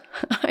different,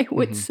 I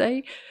would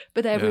say,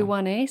 but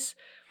everyone is.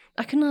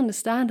 I can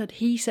understand that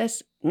he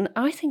says,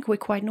 I think we're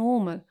quite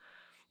normal.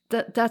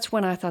 That's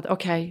when I thought,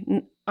 okay,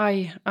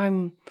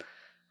 I'm.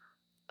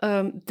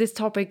 This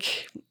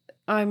topic,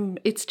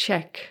 it's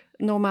check.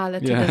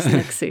 Normality doesn't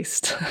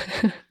exist.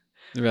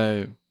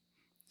 Right.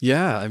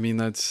 Yeah, I mean,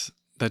 that's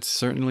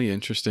certainly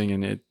interesting,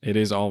 and it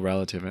is all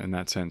relative in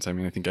that sense. I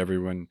mean, I think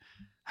everyone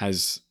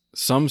has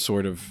some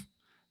sort of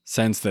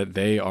sense that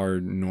they are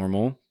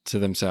normal to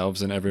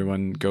themselves, and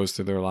everyone goes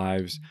through their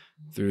lives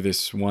through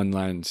this one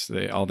lens.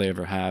 All they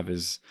ever have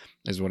is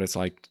what it's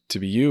like to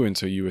be you, and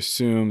so you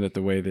assume that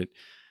the way that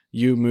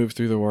you move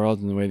through the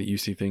world and the way that you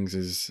see things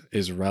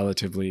is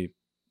relatively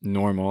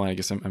normal. I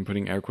guess I'm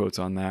putting air quotes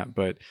on that,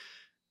 but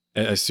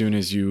as soon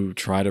as you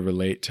try to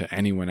relate to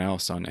anyone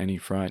else on any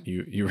front,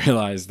 you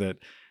realize that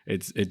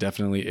it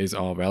definitely is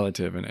all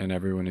relative, and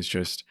everyone is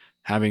just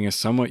having a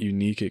somewhat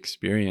unique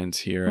experience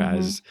here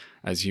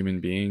as human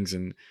beings.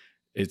 And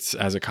it's,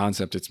 as a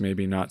concept, it's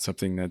maybe not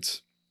something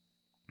that's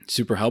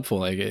super helpful.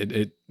 Like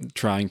it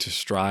trying to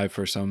strive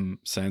for some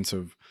sense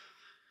of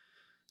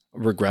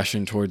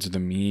regression towards the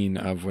mean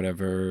of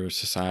whatever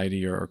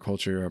society or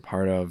culture you're a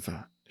part of,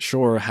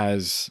 sure,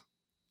 has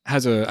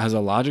a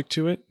logic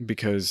to it,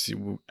 because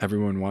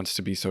everyone wants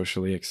to be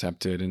socially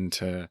accepted and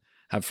to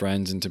have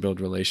friends and to build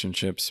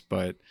relationships.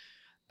 But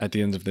at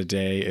the end of the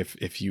day,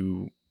 if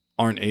you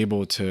aren't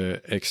able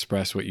to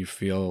express what you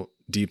feel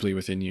deeply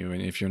within you,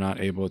 and if you're not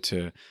able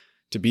to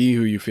be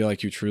who you feel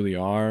like you truly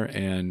are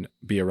and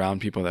be around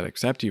people that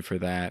accept you for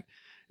that,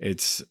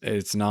 it's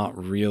not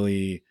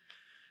really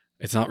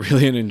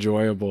an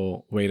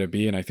enjoyable way to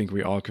be. And I think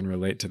we all can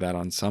relate to that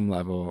on some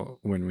level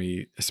when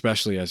we,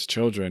 especially as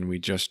children, we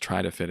just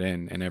try to fit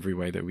in every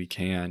way that we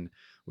can.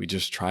 We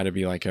just try to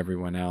be like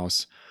everyone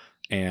else.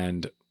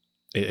 And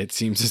it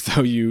seems as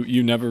though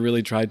you never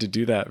really tried to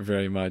do that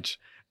very much,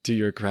 to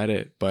your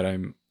credit. But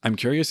I'm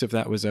curious if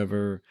that was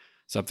ever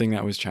something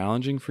that was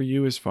challenging for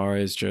you, as far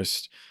as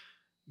just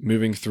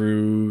moving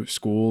through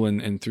school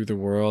and through the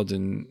world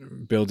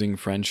and building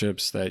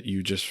friendships that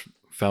you just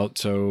felt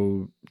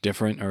so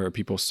different, or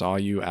people saw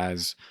you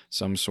as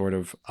some sort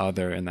of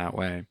other in that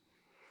way.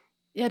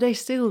 Yeah, they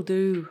still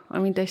do. I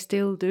mean, they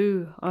still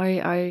do.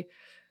 I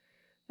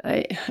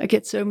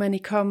get so many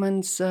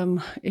comments,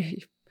 and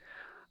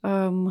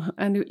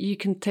you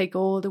can take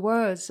all the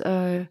words.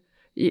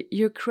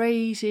 You're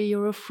crazy.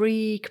 You're a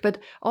freak, but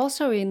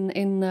also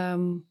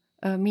in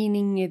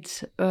meaning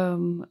it's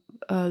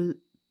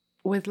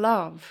with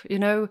love,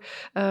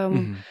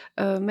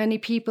 many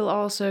people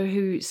also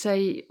who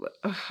say,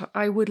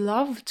 I would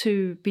love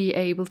to be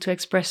able to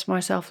express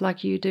myself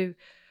like you do.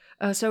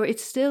 So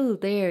it's still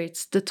there.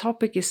 The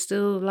topic is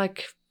still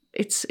like,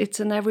 it's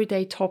an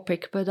everyday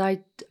topic, but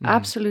I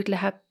absolutely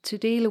had to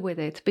deal with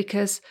it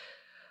because,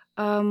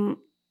 I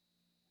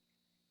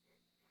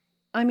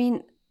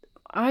mean,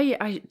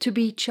 I to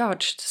be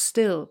judged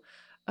still,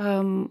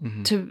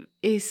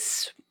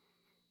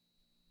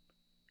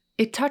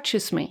 it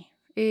touches me.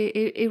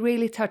 It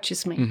really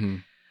touches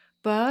me.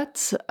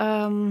 But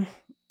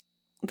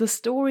the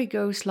story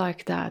goes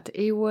like that.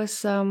 It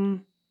was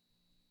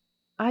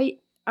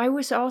I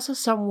was also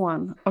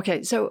someone.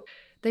 Okay, so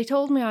they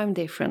told me I'm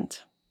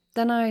different.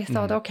 Then I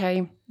thought,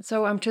 okay,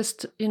 so I'm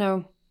just,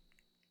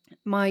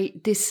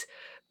 this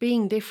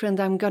being different,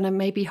 I'm gonna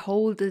maybe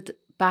hold it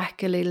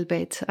back a little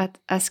bit.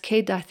 As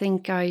kid, I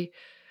think I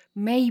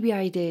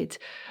did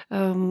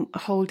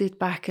hold it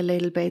back a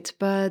little bit,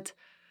 but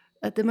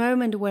at the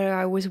moment where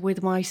I was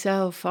with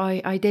myself,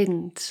 I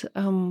didn't.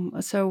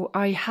 So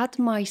I had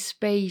my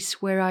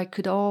space where I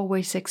could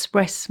always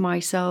express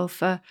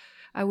myself.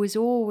 I was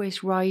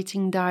always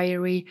writing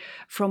diary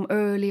from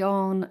early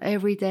on.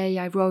 Every day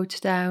I wrote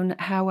down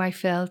how I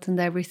felt and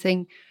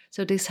everything.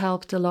 So this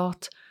helped a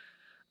lot.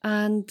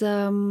 And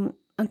then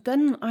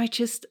I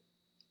just,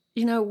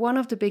 one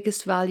of the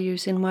biggest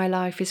values in my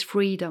life is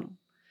freedom.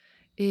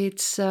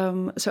 It's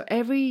so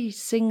every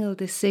single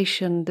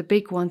decision, the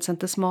big ones and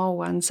the small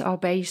ones, are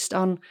based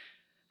on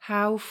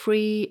how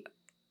free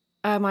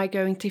am I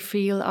going to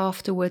feel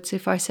afterwards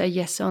if I say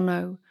yes or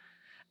no.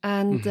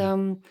 And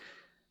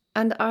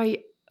and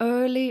I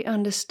early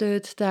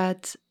understood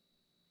that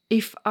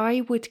if I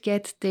would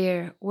get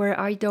there where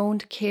I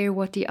don't care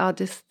what the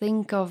others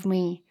think of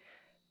me,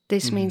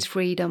 this means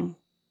freedom.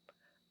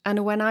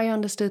 And when I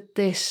understood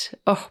this,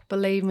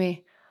 believe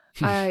me,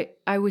 I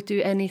would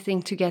do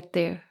anything to get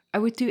there. I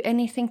would do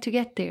anything to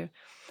get there.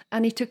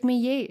 And it took me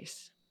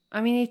years.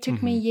 I mean, it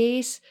took me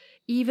years,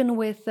 even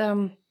with,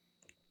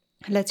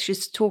 let's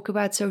just talk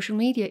about social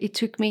media. It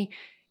took me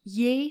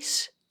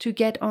years to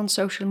get on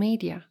social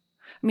media.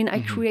 I mean,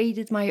 I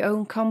created my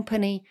own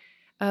company.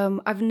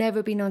 I've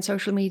never been on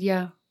social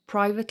media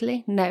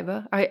privately,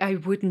 never. I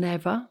would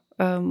never.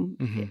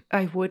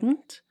 I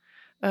wouldn't.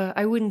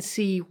 I wouldn't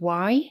see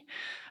why.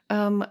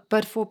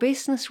 But for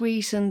business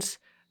reasons,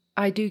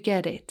 I do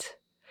get it.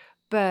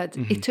 But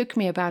it took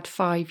me about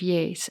 5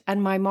 years.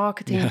 And my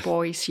marketing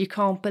boys, you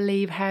can't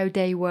believe how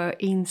they were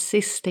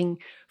insisting.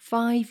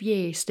 5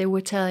 years, they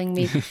were telling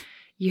me,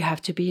 you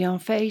have to be on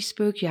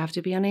Facebook, you have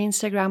to be on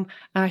Instagram.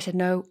 And I said,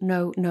 no,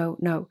 no, no,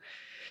 no.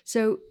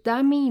 So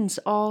that means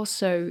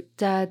also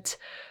that,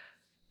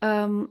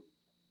 why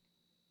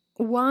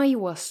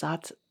was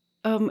that?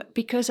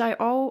 Because I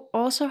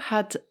also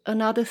had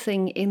another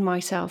thing in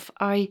myself.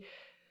 I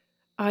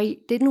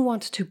didn't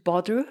want to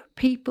bother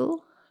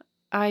people.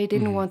 I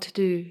didn't want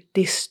to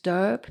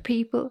disturb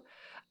people.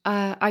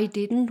 I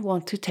didn't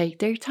want to take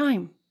their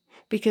time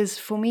because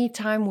for me,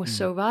 time was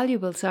so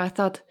valuable. So I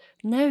thought,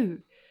 no,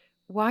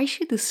 why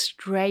should a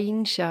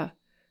stranger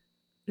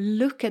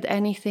look at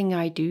anything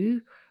I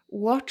do,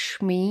 watch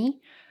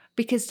me?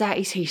 Because that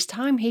is his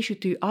time. He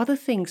should do other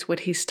things with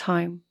his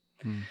time.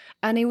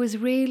 And it was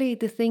really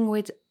the thing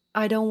with,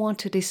 I don't want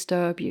to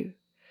disturb you.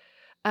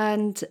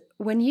 And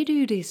when you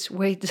do this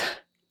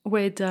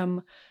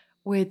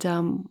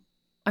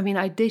I mean,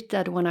 I did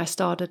that when I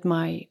started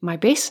my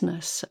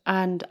business,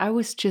 and I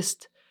was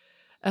just,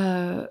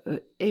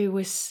 it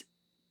was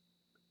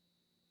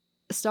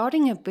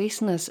starting a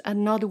business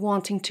and not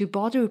wanting to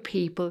bother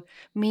people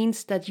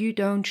means that you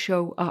don't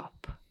show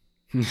up.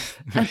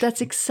 And that's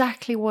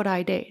exactly what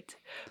I did.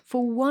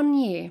 For 1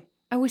 year,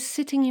 I was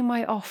sitting in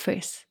my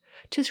office,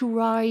 just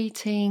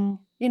writing,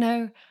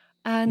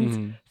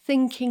 and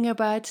thinking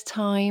about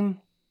time.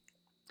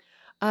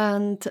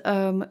 And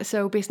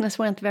so business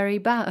went very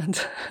bad,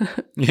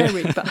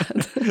 very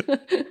bad.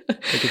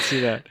 I could see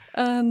that.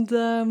 And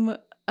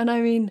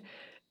I mean,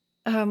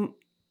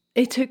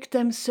 it took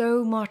them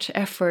so much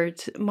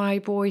effort. My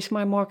boys,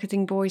 my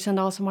marketing boys, and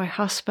also my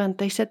husband.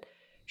 They said,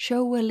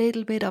 "Show a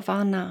little bit of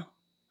Anna,"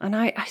 and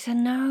I said,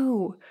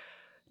 "No,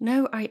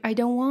 I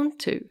don't want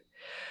to."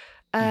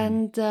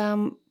 And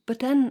but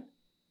then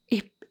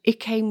it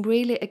came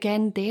really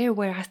again there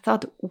where I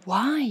thought,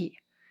 why?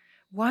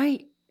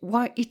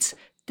 It's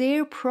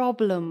their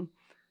problem,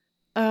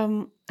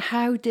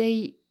 how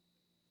they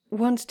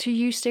want to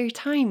use their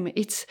time.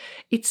 It's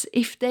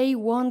if they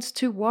want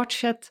to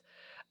watch at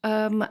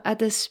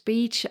a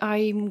speech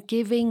I'm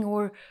giving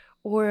or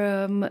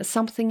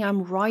something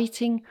I'm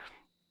writing,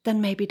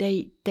 then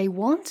maybe they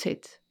want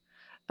it.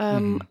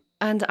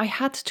 And I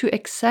had to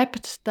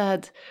accept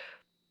that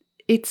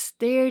it's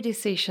their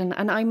decision,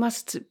 and I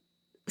must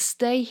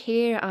stay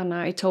here. And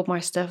I told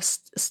myself,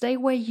 stay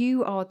where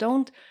you are.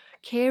 Don't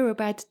care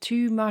about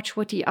too much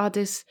what the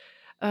others,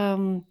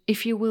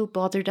 if you will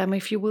bother them,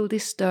 if you will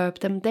disturb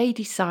them. They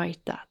decide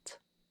that.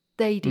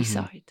 They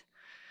decide.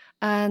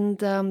 And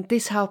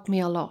this helped me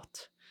a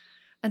lot.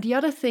 And the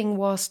other thing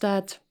was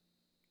that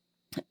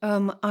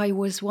I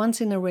was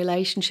once in a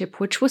relationship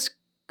which was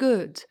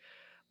good,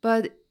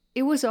 but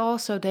it was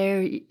also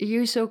there,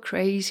 you're so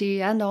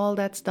crazy and all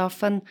that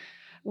stuff. And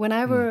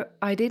whenever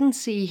I didn't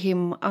see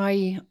him,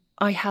 I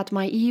had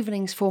my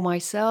evenings for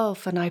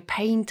myself, and I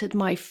painted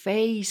my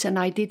face, and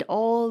I did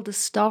all the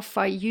stuff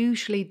I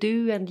usually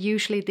do and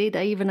usually did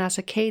even as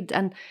a kid.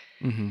 And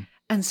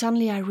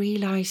suddenly I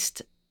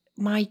realized,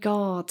 my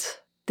God,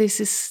 this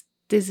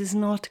is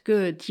not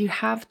good. You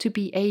have to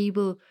be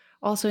able,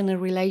 also in a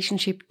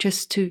relationship,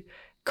 just to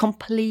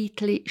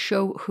completely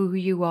show who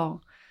you are.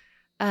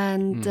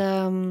 And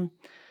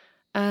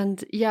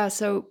yeah,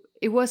 so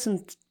it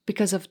wasn't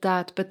because of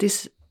that, but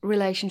this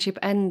relationship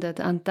ended,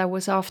 and that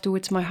was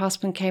afterwards my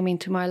husband came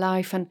into my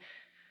life. And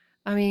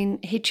I mean,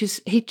 he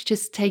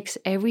just takes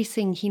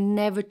everything. He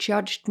never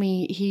judged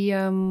me.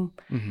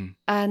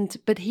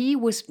 But he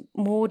was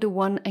more the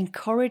one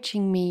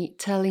encouraging me,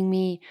 telling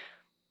me,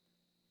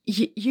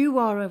 you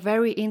are a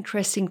very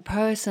interesting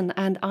person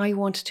and I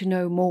want to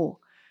know more.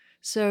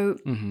 So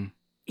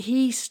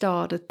he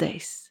started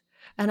this,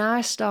 and I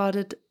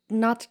started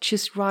not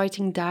just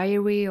writing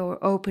diary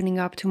or opening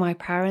up to my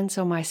parents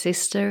or my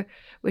sister,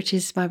 which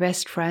is my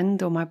best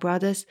friend, or my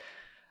brothers,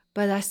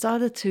 but I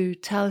started to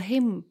tell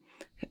him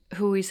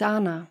who is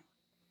Anna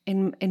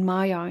in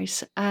my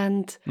eyes.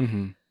 And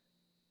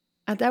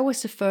that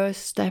was the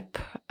first step.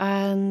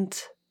 And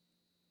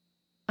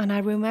I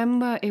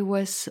remember it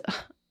was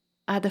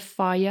at a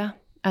fire,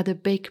 at a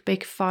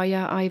big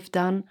fire I've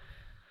done.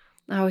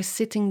 I was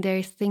sitting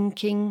there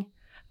thinking,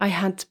 I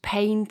had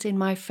paint in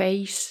my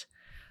face,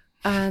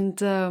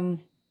 and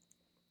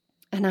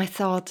I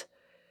thought,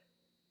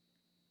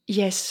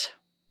 yes,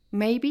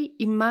 maybe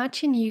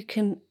imagine you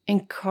can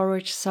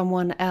encourage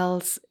someone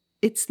else.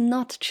 It's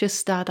not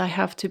just that. I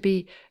have to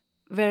be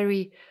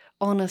very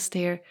honest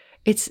here.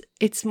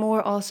 It's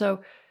more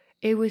also,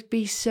 I would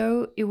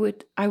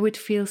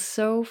feel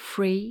so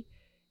free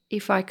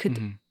if I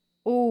could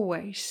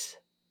always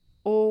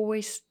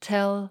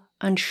tell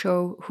and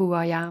show who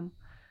I am.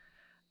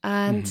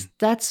 And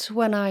that's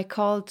when I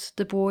called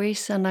the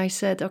boys and I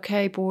said,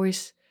 okay,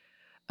 boys,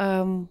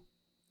 I'm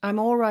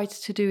all right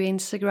to do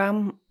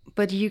Instagram,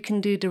 but you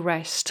can do the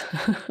rest.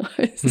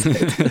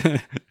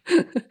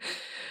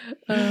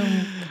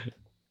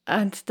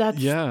 And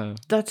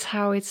that's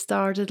how it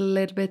started a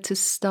little bit to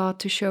start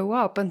to show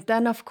up. And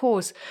then, of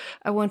course,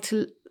 I want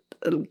to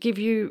give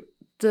you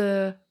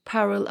the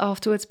parallel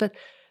afterwards, but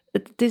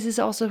this is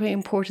also very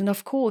important.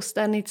 Of course,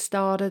 then it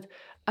started.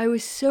 I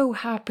was so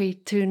happy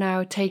to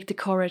now take the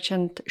courage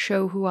and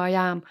show who I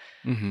am.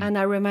 And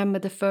I remember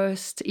the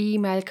first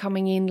email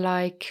coming in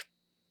like,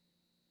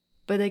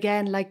 but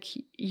again, like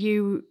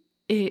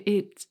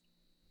it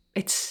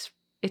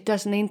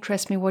doesn't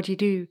interest me what you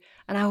do.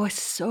 And I was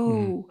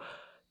so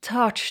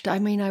touched. I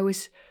mean, I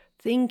was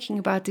thinking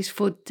about this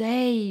for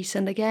days.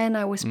 And again,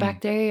 I was back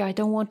there. I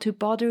don't want to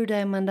bother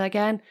them. And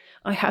again,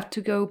 I have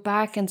to go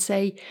back and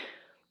say,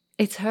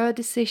 it's her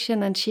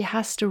decision and she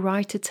has the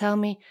right to tell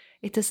me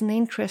it doesn't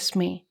interest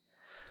me.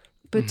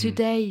 But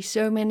today,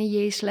 so many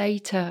years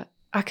later,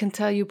 I can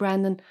tell you,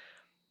 Brandon,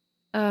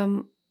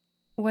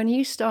 when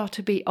you start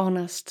to be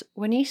honest,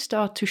 when you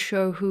start to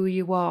show who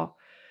you are,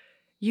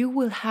 you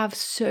will have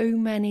so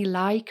many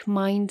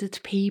like-minded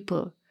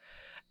people.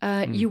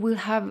 You will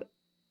have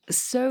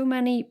so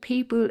many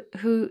people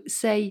who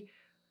say,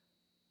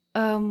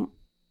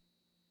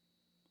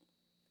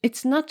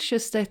 it's not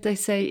just that they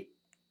say,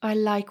 I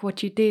like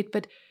what you did,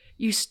 but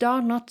you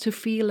start not to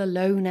feel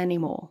alone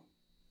anymore.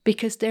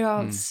 Because there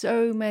are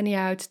so many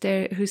out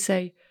there who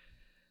say,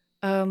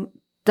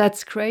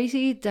 that's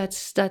crazy,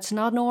 that's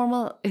not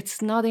normal,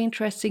 it's not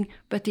interesting,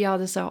 but the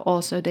others are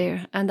also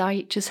there. And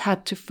I just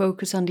had to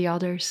focus on the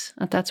others.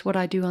 And that's what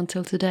I do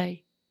until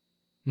today.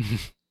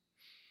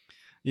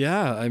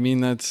 Yeah, I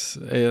mean, that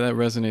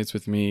resonates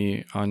with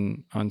me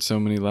on so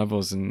many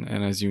levels. And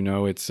as you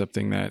know, it's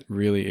something that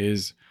really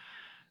is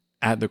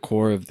at the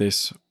core of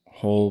this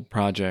whole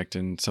project,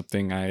 and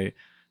something I,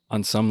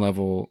 on some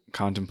level,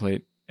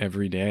 contemplate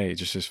every day,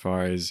 just as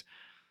far as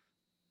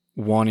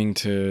wanting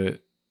to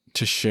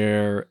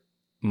share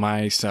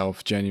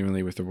myself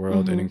genuinely with the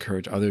world and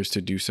encourage others to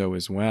do so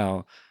as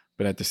well.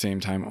 But at the same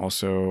time,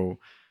 also,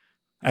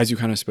 as you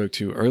kind of spoke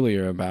to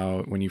earlier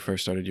about when you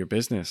first started your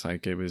business,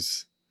 like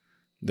there's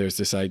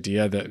this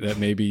idea that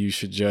maybe you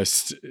should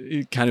just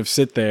kind of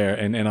sit there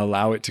and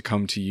allow it to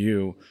come to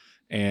you,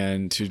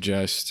 and to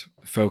just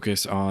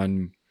focus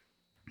on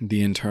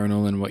the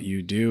internal and what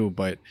you do.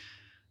 But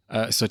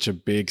such a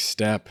big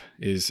step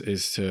is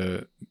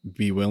to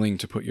be willing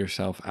to put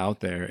yourself out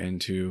there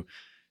and to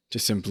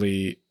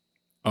simply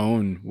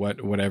own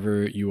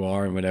whatever you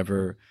are and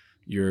whatever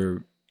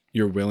you're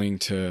willing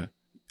to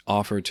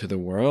offer to the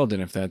world.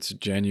 And if that's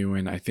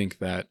genuine, I think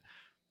that,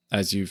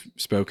 as you've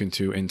spoken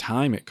to, in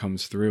time it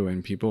comes through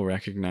and people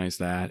recognize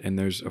that. And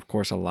there's, of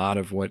course, a lot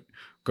of what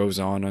goes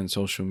on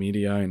social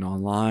media and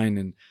online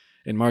and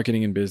in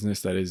marketing and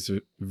business that is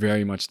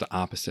very much the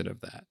opposite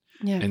of that.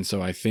 Yeah. And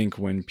so I think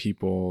when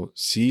people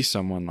see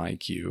someone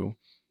like you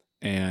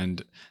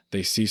and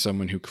they see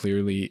someone who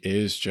clearly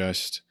is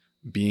just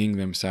being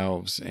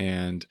themselves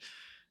and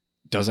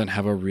doesn't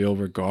have a real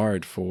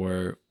regard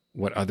for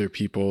what other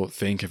people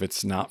think if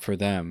it's not for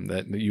them.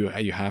 That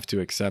you have to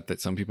accept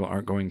that some people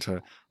aren't going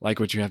to like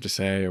what you have to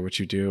say or what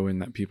you do,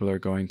 and that people are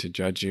going to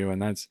judge you,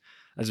 and that's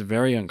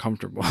very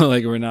uncomfortable.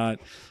 Like we're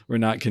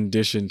not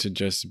conditioned to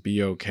just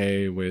be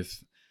okay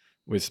with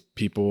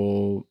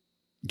people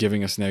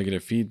giving us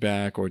negative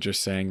feedback or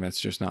just saying that's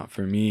just not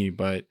for me.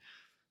 But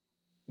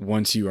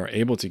once you are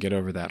able to get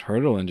over that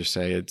hurdle and just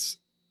say it's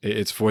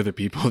for the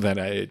people that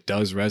it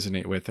does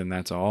resonate with, and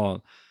that's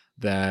all,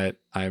 that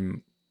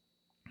I'm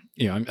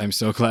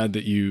so glad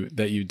that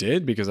you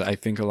did, because I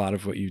think a lot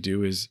of what you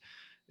do is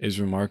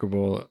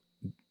remarkable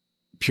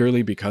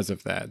purely because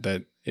of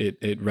that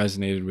it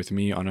resonated with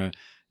me on a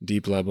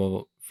deep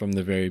level from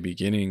the very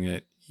beginning,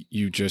 that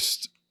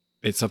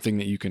it's something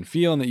that you can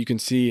feel and that you can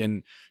see.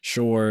 And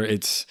sure,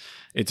 it's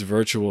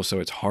virtual, so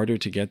it's harder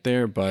to get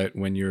there, but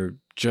when you're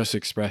just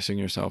expressing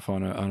yourself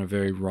on a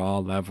very raw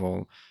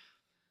level,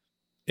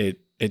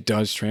 it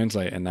does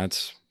translate. And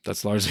that's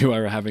largely why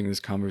we're having this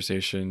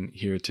conversation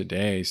here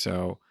today.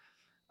 So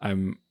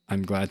I'm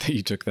glad that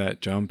you took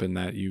that jump and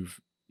that you've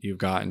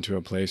gotten to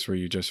a place where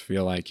you just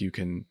feel like you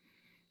can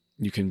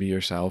be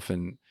yourself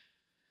and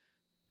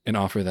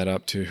offer that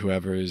up to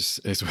whoever is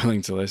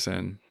willing to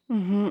listen.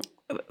 Mm-hmm.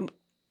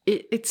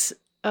 It's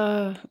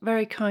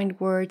very kind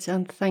words,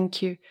 and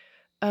thank you.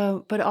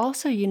 But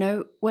also,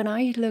 when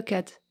I look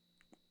at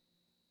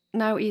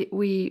now,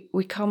 we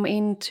come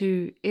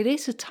into, it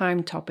is a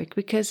time topic,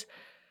 because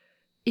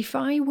if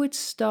I would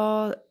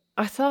start,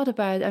 I thought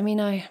about,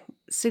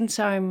 since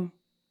I'm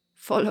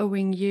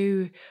following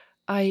you,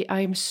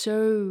 I've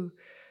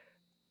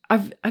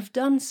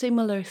done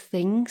similar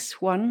things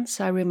once.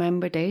 I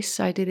remember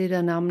this. I did it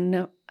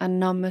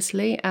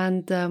anonymously,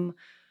 and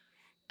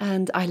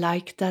I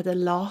like that a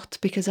lot,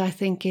 because I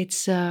think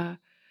it's there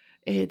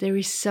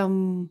is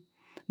some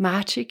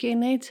magic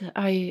in it.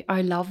 I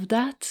love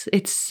that.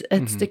 It's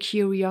the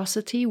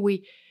curiosity.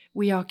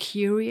 We are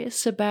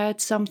curious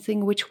about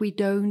something which we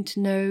don't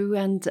know,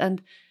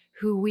 and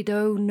who we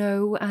don't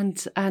know,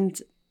 and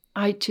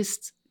I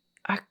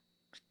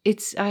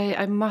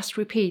must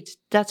repeat,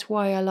 that's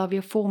why I love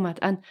your format.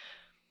 And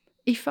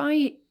if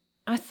I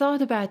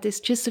thought about this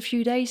just a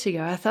few days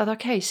ago, I thought,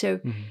 okay, so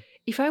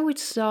if I would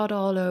start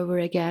all over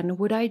again,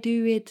 would I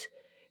do it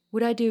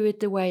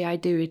the way I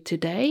do it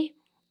today?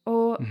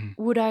 Or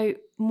would I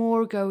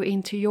more go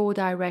into your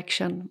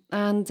direction?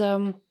 And,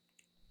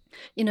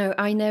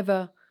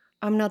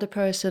 I'm not a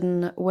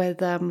person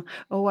with,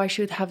 I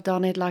should have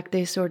done it like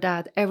this or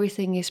that.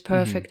 Everything is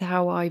perfect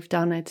how I've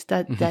done it.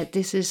 That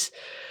this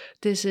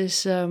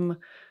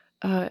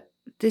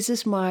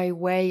is my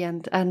way,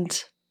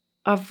 and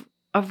I've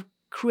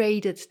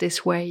created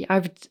this way.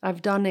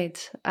 I've done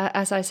it.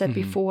 As I said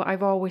before,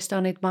 I've always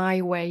done it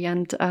my way,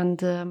 and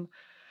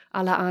alla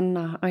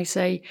Anna, I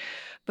say.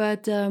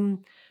 But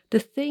the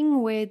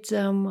thing with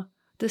the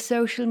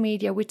social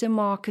media, with the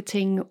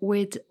marketing,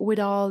 with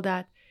all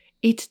that,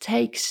 here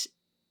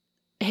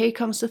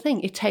comes the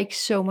thing, it takes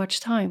so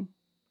much time.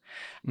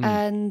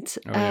 And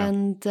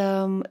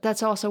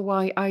that's also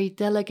why I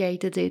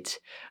delegated it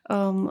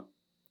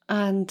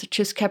and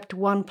just kept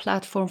one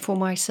platform for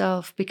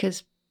myself,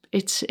 because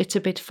it's a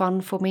bit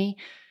fun for me.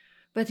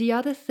 But the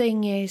other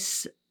thing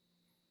is,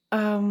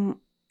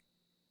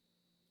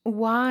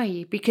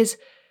 why? Because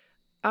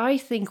I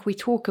think we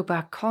talk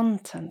about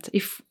content.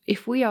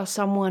 If we are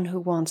someone who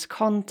wants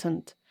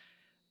content,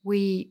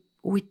 we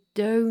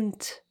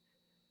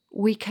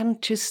can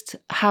just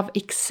have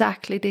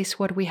exactly this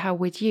what we have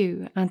with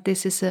you, and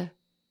this is a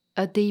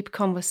deep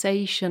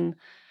conversation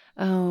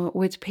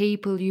with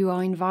people you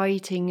are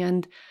inviting,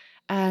 and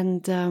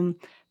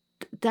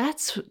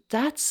that's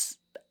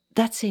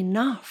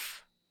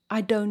enough.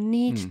 I don't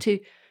need to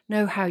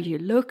know how you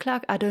look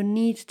like. I don't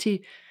need to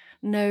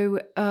know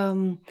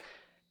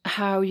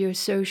how your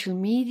social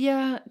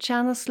media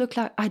channels look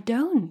like. I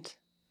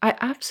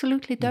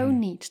absolutely don't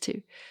need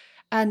to.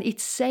 And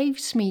it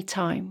saves me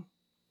time.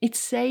 It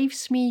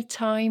saves me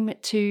time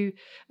to,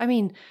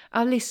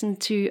 I listen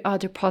to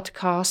other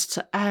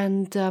podcasts,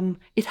 and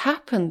it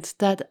happened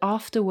that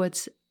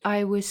afterwards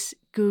I was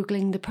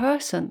Googling the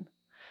person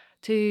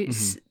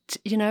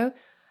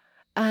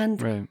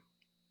and right.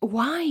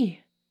 Why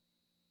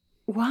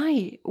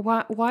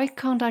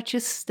can't I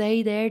just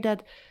stay there,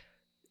 that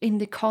in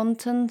the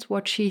content,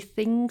 what she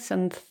thinks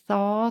and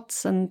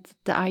thoughts and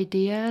the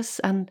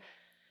ideas? And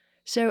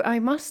so I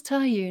must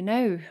tell you,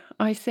 no,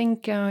 I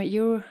think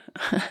you're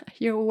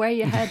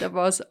way ahead of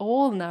us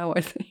all now,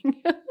 I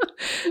think.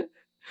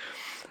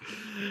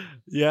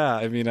 Yeah,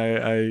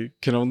 I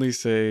can only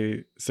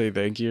say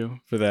thank you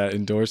for that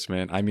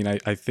endorsement.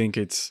 I think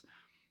it's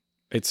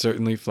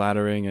certainly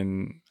flattering,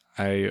 and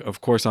I,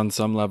 of course, on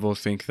some level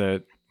think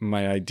that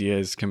my idea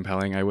is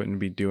compelling. I wouldn't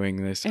be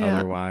doing this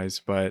otherwise,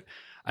 but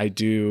I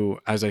do,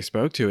 as I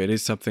spoke to, it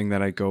is something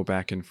that I go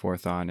back and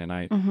forth on. And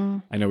I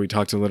know we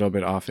talked a little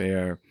bit off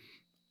air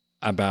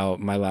about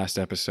my last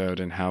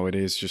episode and how it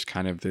is just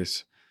kind of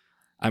this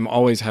I'm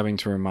always having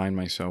to remind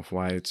myself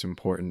why it's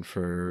important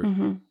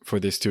for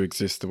this to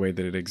exist the way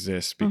that it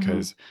exists,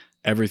 because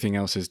everything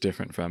else is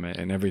different from it,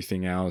 and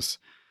everything else,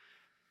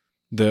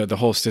 the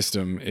whole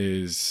system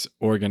is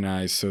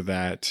organized so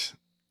that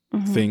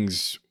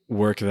things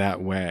work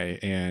that way.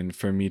 And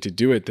for me to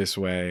do it this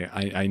way,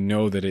 I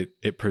know that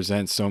it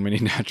presents so many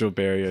natural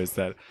barriers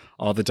that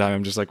all the time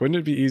I'm just like, wouldn't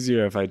it be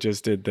easier if I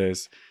just did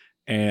this?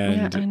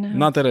 And I know.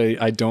 not that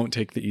I don't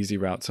take the easy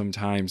route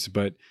sometimes,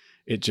 but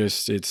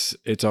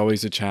it's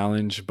always a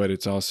challenge. But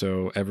it's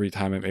also, every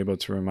time I'm able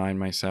to remind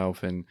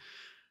myself, and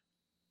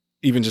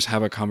even just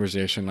have a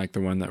conversation like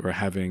the one that we're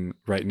having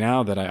right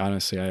now, that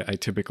I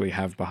typically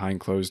have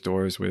behind closed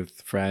doors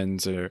with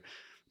friends or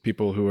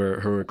people who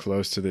are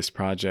close to this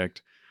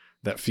project,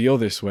 that feel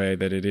this way,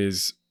 that it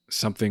is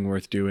something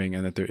worth doing,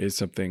 and that there is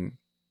something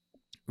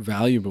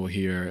valuable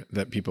here,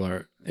 that people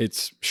are,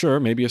 it's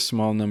sure maybe a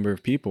small number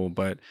of people,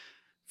 but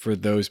for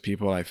those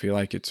people, I feel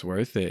like it's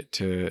worth it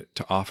to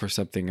offer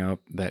something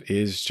up that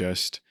is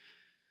just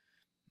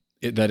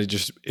that it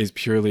just is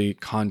purely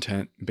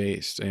content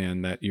based,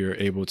 and that you're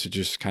able to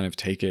just kind of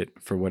take it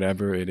for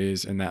whatever it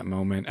is in that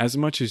moment, as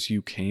much as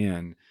you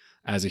can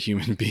as a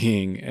human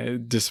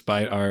being,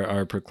 despite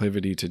our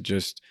proclivity to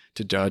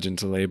judge and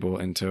to label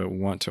and to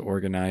want to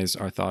organize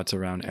our thoughts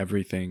around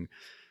everything.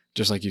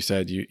 Just like you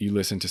said, you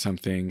listen to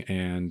something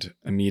and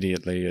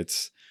immediately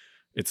it's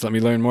let me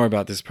learn more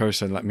about this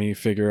person. Let me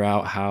figure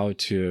out how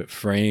to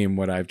frame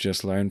what I've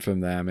just learned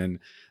from them. And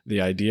the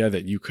idea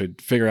that you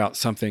could figure out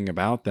something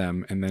about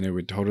them and then it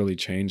would totally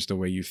change the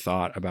way you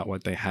thought about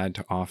what they had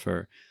to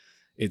offer.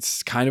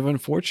 It's kind of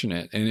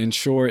unfortunate. And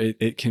sure,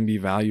 it can be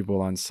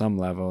valuable on some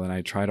level. And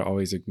I try to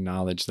always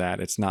acknowledge that.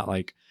 It's not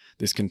like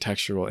this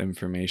contextual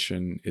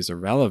information is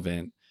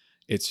irrelevant.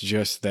 It's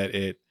just that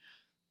it,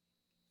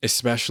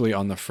 especially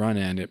on the front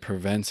end, it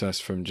prevents us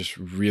from just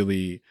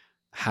really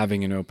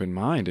having an open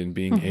mind and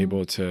being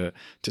able to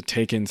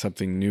take in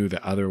something new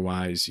that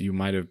otherwise you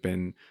might have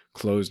been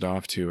closed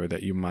off to, or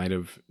that you might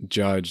have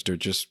judged or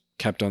just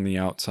kept on the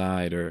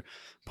outside or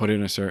put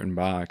in a certain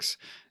box.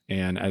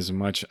 And as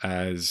much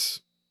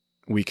as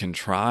we can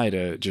try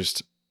to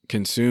just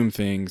consume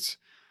things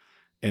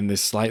in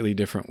this slightly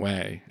different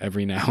way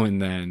every now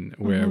and then,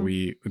 where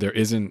there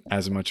isn't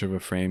as much of a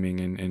framing,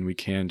 and we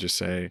can just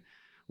say,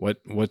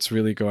 what's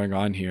really going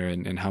on here,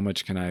 and how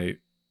much can I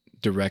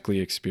directly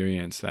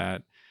experience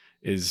that,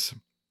 is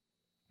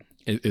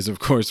of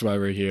course why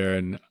we're here.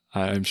 And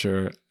I'm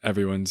sure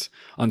everyone's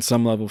on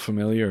some level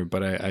familiar,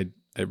 but I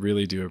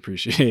really do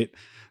appreciate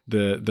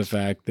the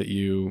fact that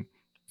you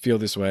feel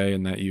this way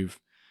and that you've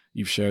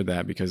shared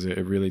that, because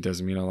it really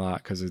does mean a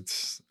lot, because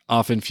it's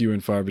often few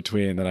and far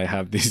between that I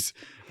have these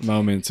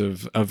moments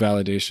of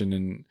validation,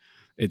 and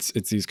it's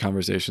these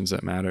conversations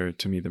that matter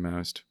to me the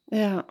most.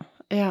 Yeah.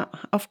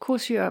 Of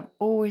course, you have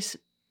always,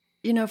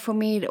 for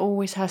me, it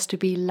always has to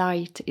be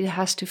light. It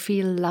has to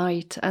feel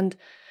light. And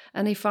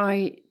if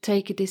I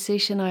take a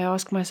decision, I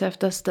ask myself,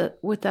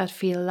 would that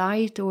feel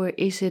light or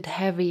is it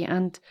heavy?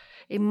 And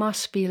it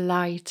must be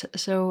light.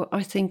 So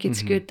I think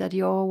it's good that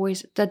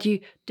you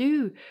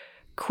do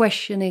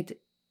question it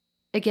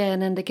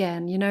again and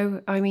again.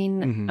 I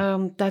mean,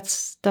 I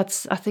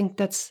think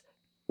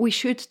we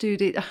should do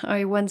that.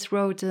 I once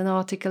wrote an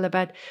article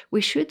about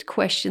we should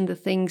question the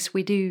things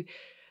we do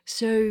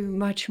so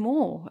much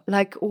more,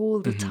 like all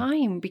the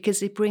time,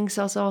 because it brings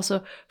us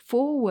also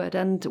forward,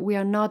 and we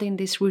are not in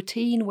this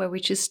routine where we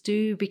just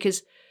do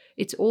because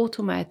it's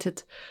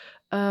automated.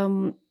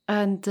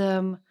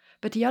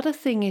 But the other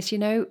thing is,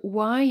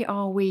 why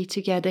are we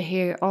together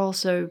here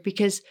also?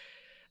 Because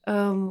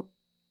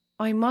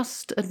I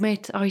must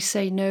admit I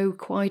say no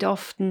quite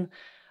often,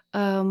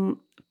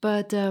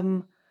 but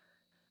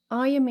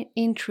I am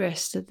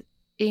interested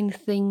in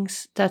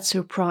things that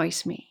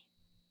surprise me.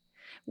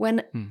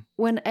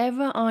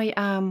 Whenever I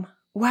am,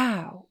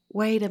 wow,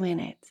 wait a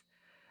minute,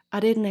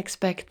 I didn't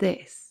expect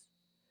this.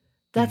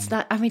 That's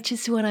that. I mean,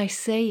 just when I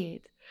say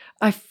it,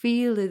 I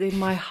feel it in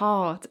my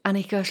heart, and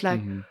it goes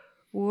like,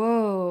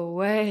 whoa,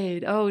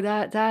 wait, oh,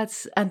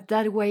 and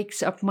that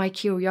wakes up my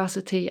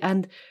curiosity,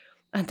 and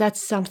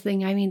that's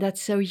something. I mean,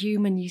 that's so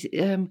human.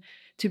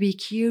 To be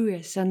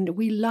curious, and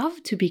we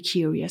love to be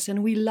curious,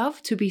 and we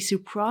love to be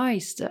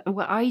surprised.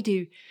 What I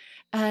do,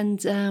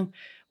 and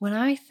when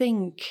I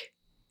think,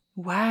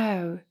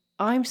 wow,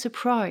 I'm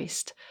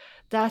surprised.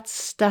 Then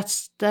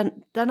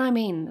I'm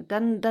in.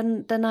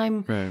 Then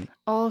I'm Right.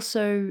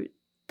 also.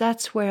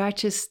 That's where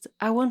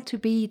I want to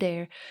be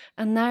there.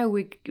 And now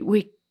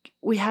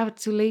we have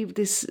to leave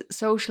this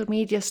social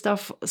media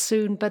stuff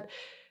soon. But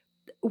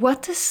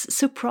what does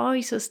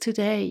surprise us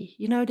today?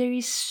 There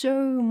is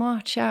so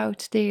much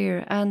out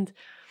there, and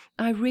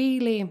I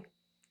really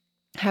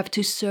have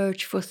to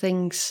search for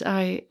things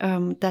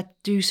that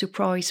do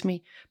surprise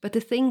me. But the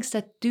things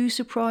that do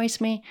surprise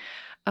me,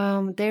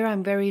 there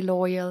I'm very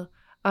loyal.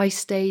 I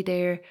stay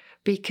there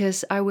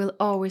because I will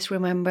always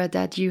remember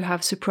that you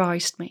have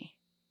surprised me.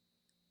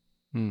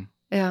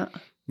 Yeah.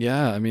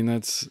 Yeah, I mean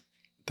that's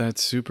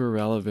super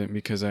relevant,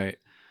 because I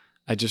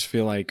I just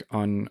feel like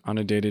on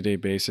a day-to-day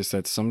basis,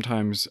 that's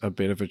sometimes a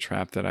bit of a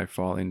trap that I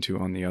fall into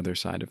on the other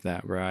side of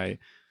that, where I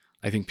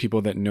think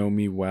people that know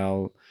me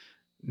well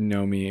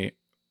know me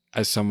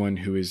as someone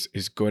who is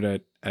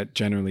good at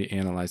generally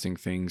analyzing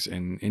things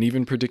and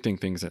even predicting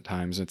things at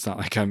times. It's not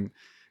like I'm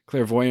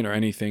clairvoyant or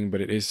anything,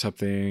 but it is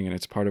something, and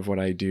it's part of what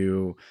I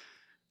do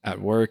at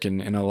work,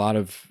 and a lot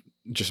of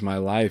just my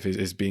life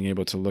is being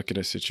able to look at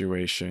a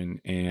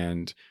situation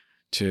and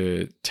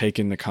to take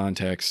in the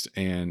context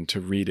and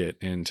to read it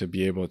and to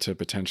be able to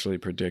potentially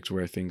predict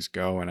where things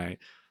go. And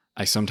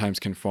I sometimes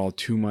can fall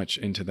too much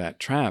into that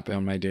trap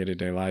on my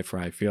day-to-day life,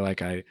 where I feel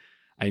like I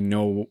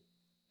know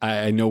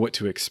what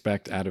to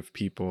expect out of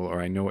people,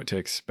 or I know what to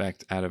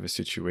expect out of a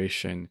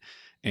situation.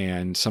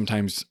 And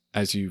sometimes,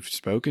 as you've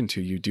spoken to,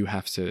 you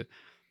have to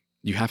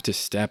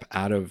step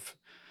out of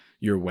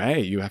your way.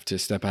 You have to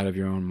step out of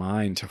your own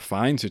mind to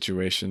find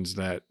situations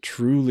that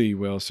truly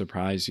will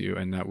surprise you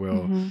and that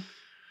will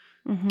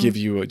give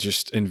you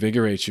just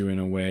invigorate you in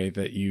a way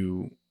that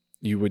you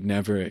would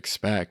never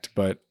expect.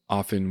 But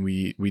often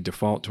we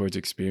default towards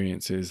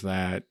experiences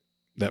that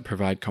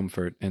provide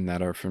comfort and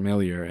that are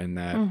familiar and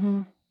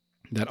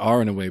that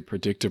are in a way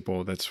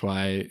predictable. That's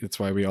why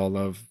we all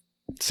love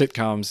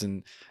sitcoms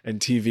and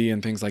TV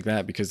and things like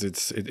that, because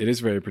it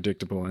is very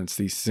predictable, and it's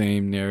these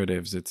same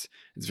narratives. It's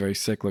very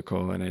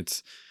cyclical, and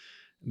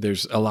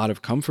there's a lot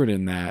of comfort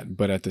in that,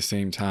 but at the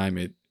same time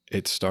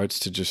it starts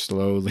to just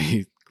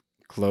slowly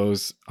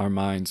close our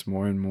minds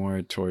more and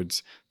more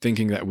towards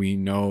thinking that we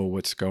know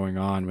what's going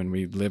on when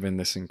we live in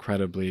this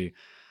incredibly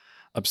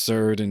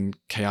absurd and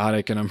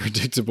chaotic and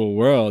unpredictable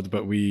world.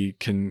 But we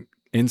can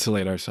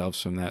insulate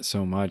ourselves from that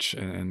so much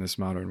in this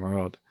modern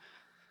world.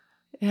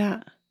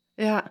 Yeah.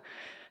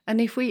 And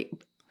if we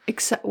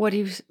accept what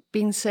you've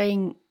been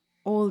saying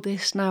all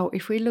this now,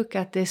 if we look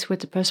at this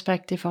with the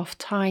perspective of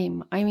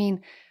time, I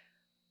mean,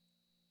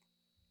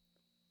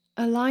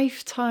 a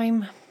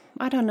lifetime,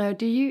 I don't know,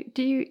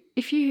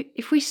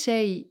 if we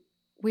say,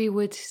 we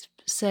would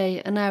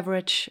say an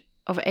average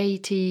of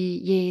 80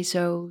 years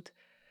old,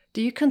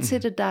 do you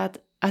consider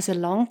that as a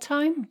long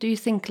time? Do you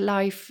think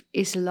life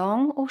is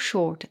long or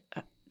short?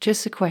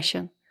 Just a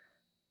question.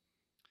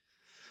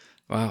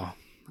 Wow.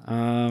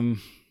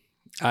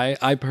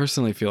 I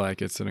personally feel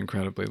like it's an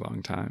incredibly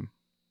long time.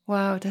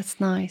 Wow, that's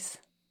nice.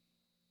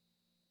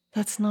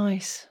 That's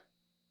nice.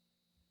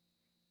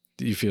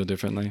 Do you feel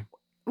differently?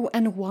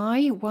 And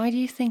why? Why do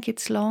you think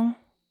it's long?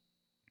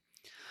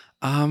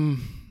 That's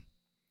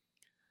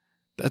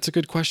a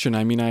good question.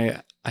 I mean,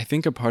 I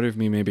think a part of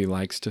me maybe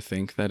likes to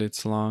think that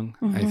it's long.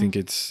 I think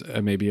it's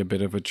maybe a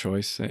bit of a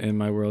choice in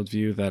my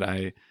worldview that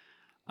I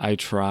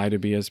try to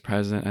be as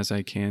present as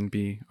I can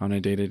be on a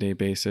day-to-day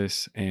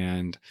basis,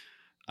 and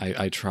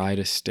I try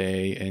to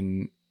stay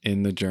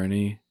in the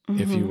journey,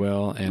 if you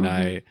will.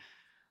 And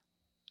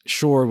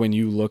sure, when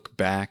you look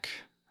back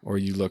or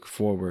you look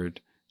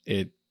forward,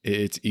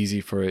 it's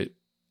easy for it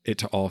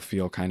to all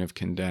feel kind of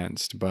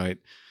condensed, but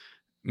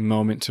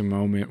moment to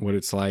moment, what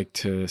it's like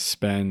to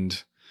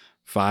spend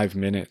 5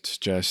 minutes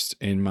just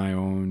in my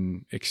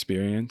own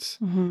experience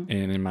and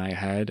in my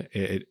head,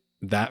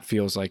 that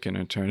feels like an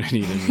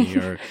eternity to me.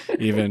 Or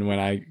even when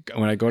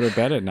I go to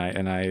bed at night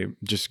and I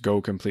just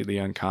go completely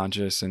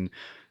unconscious and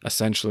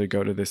essentially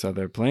go to this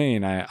other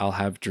plane, I'll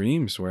have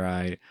dreams where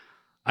I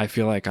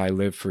feel like I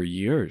live for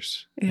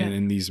years. Yeah. And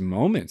in these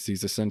moments,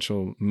 these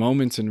essential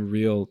moments in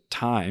real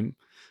time,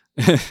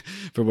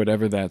 for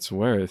whatever that's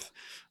worth,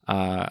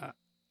 I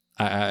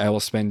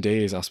will spend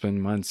days, I'll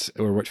spend months,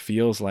 or what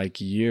feels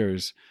like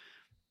years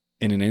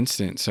in an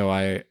instant. So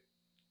I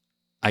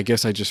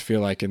guess I just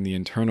feel like in the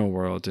internal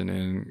world and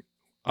in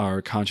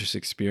our conscious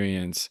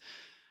experience,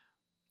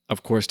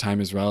 of course,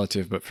 time is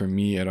relative, but for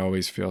me, it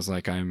always feels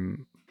like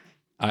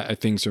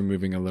things are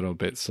moving a little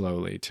bit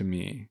slowly to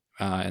me.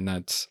 And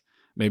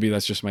maybe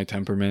that's just my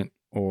temperament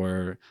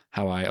or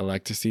how I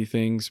elect to see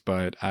things,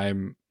 but I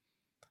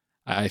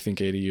think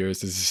 80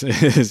 years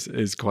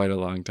is quite a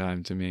long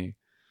time to me.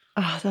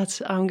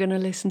 I'm going to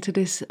listen to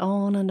this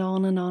on and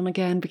on and on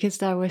again, because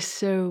that was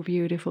so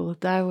beautiful.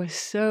 That was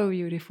so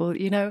beautiful,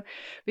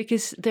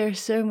 because there are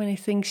so many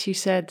things you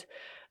said.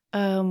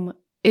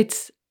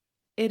 It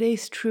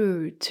is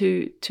true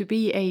to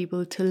be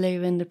able to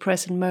live in the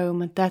present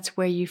moment. That's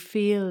where you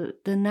feel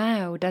the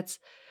now.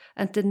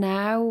 And the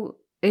now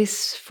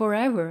is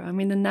forever. I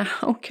mean, the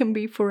now can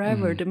be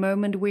forever. The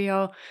moment we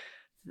are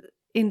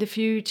in the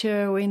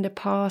future or in the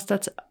past,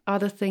 that's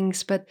other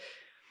things.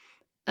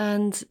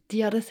 And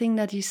the other thing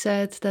that you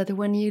said, that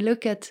when you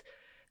look at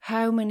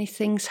how many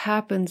things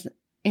happen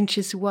in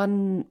just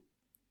in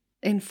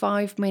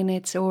 5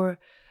 minutes, or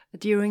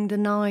during the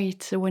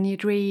night, or when you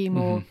dream,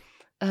 or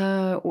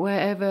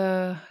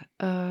wherever,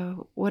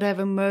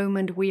 whatever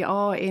moment we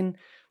are in,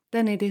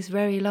 then it is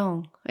very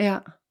long.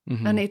 Yeah.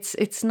 And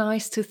it's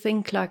nice to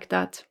think like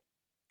that.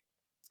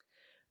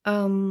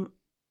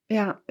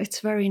 Yeah,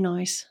 it's very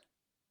nice.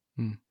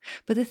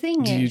 But the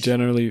thing is, do you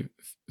generally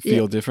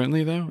feel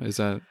differently though? Is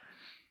that?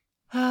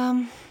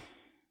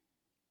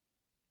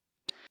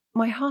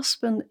 My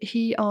husband,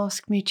 he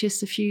asked me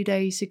just a few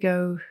days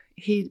ago,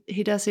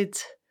 he does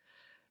it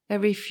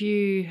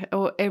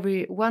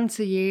every once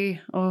a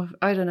year, or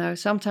I don't know.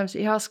 Sometimes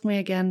he asks me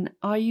again,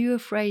 "Are you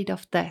afraid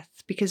of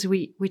death?" Because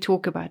we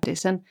talk about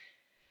this, and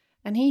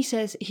he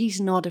says he's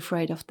not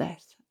afraid of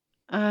death,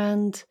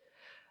 and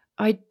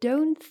I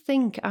don't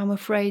think I'm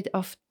afraid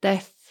of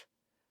death,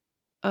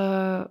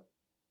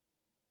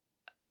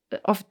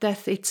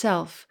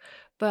 itself,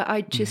 but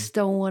I just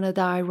don't want to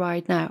die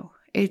right now.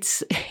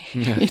 It's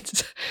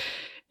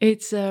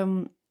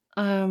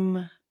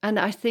and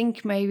I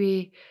think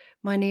maybe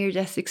my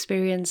near-death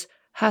experience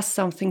has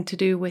something to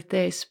do with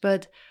this,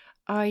 but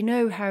I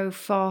know how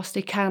fast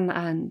it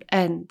can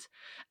end,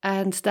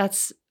 and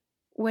that's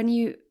when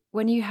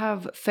you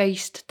have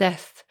faced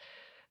death.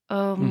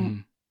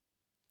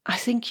 I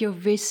think your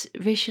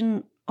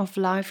vision of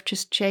life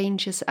just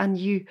changes, and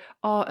you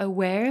are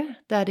aware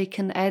that it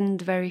can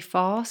end very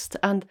fast,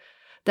 and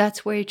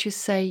that's where you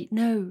just say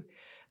no.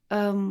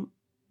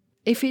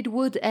 If it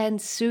would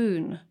end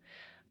soon,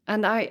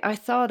 and I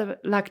thought of it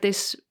like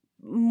this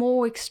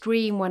more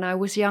extreme when I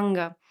was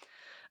younger.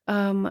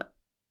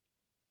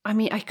 I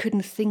mean, I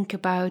couldn't think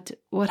about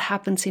what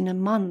happens in a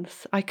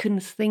month. I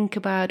couldn't think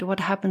about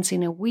what happens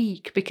in a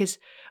week, because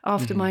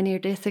after my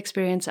near-death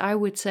experience, I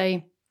would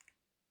say,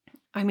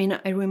 I mean,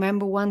 I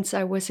remember once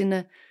I was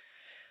in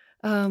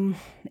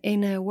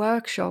a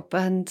workshop,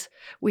 and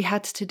we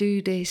had to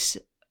do this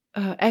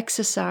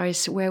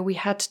exercise where we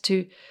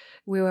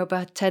were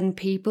about 10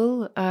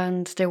 people,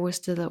 and there was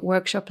the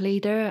workshop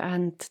leader,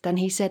 and then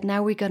he said,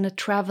 now we're going to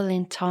travel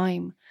in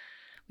time.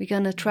 We're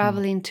going to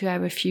travel into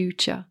our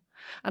future.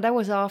 And that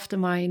was after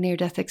my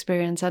near-death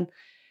experience, and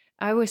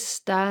I was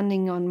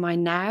standing on my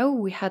now.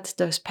 We had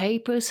those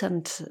papers,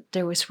 and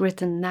there was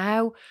written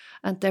now,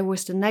 and there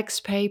was the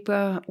next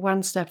paper.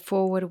 One step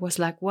forward was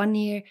like 1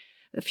 year,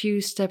 a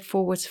few steps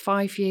forwards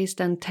 5 years,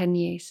 then 10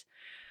 years.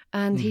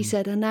 And he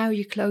said, and now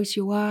you close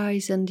your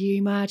eyes and you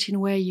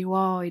imagine where you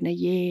are in a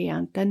year,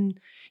 and then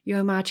you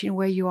imagine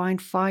where you are in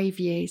 5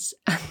 years.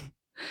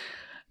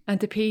 And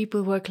the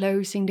people were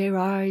closing their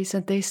eyes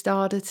and they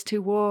started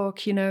to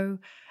walk,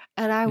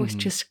 and I was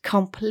just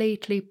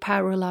completely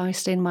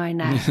paralyzed in my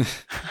now.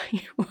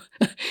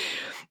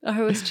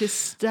 I was just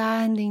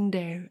standing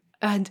there,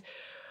 and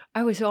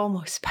I was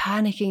almost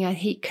panicking, and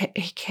he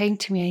came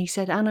to me and he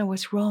said, Anna,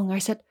 what's wrong? I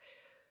said,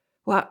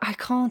 well, I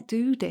can't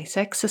do this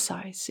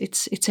exercise.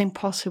 It's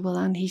impossible.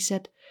 And he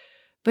said,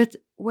 but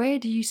where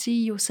do you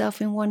see yourself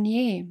in 1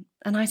 year?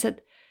 And I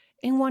said,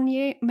 in 1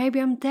 year,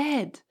 maybe I'm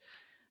dead.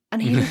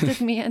 And he looked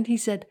at me and he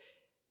said,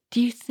 do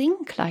you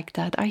think like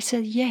that? I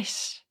said,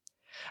 yes.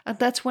 And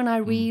that's when I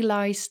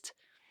realized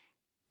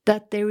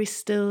that there is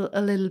still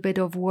a little bit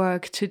of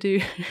work to do.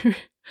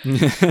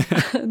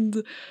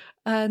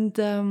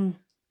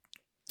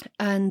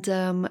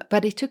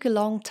 But it took a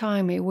long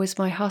time. It was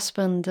my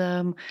husband.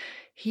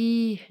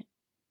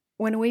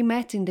 When we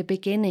met in the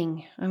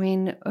beginning, I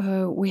mean,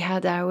 we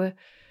had our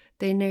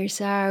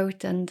dinners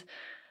out, and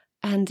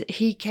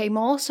he came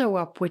also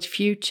up with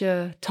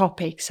future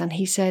topics, and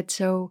he said,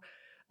 so,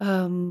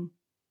 I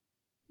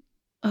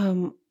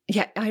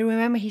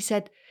remember he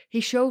said,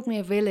 he showed me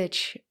a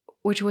village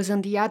which was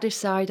on the other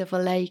side of a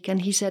lake,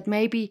 and he said,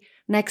 maybe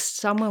next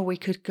summer we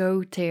could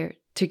go there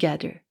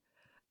together.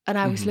 And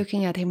I was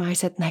looking at him, I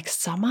said,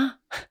 next summer?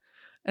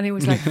 And it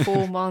was like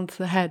 4 months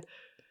ahead.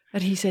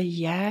 And he said,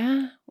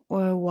 yeah,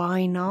 well,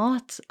 why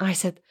not? I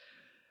said,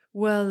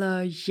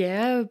 well,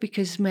 yeah,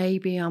 because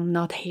maybe I'm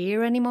not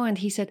here anymore. And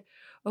he said,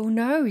 oh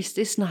no, is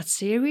this not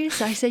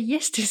serious? I said,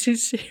 yes, this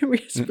is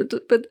serious,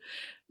 but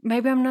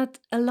maybe I'm not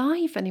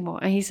alive anymore.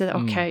 And he said,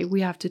 okay,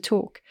 we have to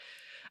talk.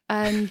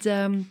 And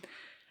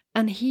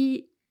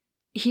he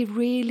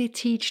really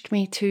taught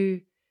me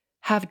to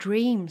have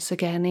dreams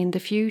again in the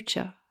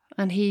future.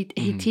 And he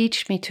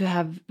taught me to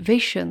have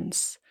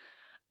visions.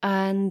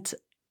 And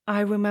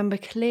I remember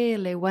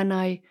clearly when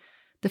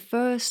the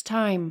first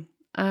time,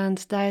 and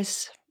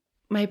that's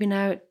maybe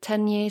now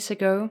 10 years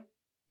ago,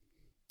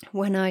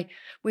 when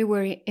we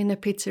were in a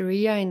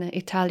pizzeria in an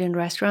Italian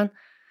restaurant,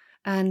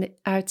 and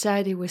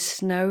outside it was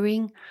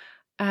snowing,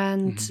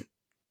 and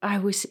I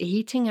was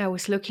eating, I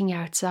was looking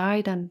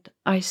outside, and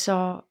I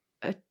saw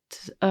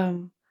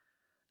a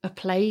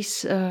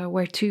place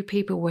where 2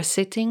 people were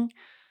sitting,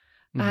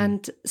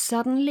 and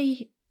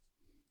suddenly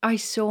I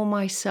saw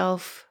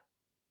myself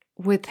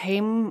with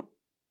him,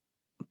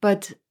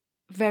 but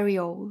very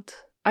old.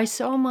 I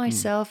saw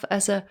myself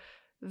as a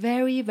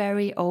very,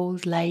 very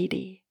old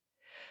lady.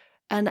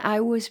 And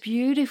I was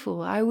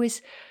beautiful. I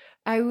was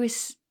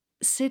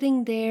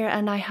sitting there,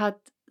 and I had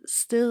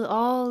still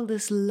all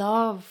this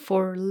love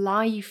for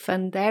life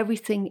and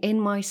everything in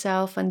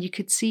myself, and you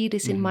could see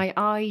this in my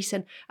eyes,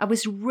 and I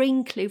was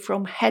wrinkly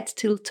from head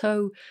till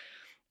toe.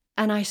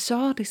 And I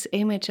saw this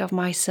image of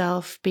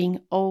myself being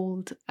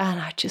old,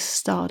 and I just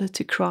started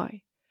to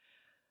cry.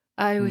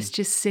 I was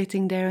just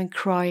sitting there and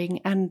crying.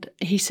 And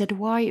he said,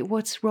 why?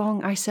 What's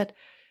wrong? I said,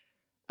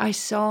 I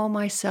saw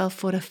myself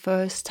for the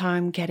first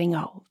time getting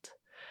old.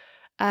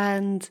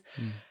 And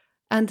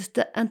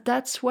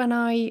that's when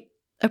I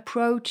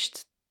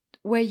approached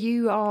where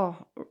you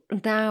are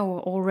now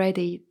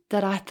already,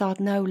 that I thought,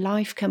 no,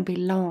 life can be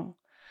long.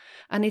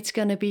 And it's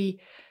going to be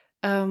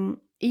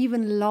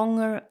even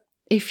longer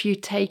if you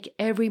take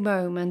every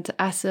moment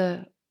as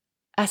a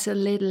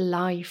little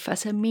life,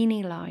 as a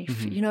mini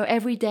life. You know,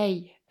 every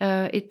day.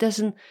 It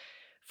doesn't.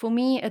 For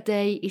me, a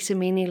day is a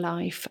mini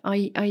life.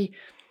 I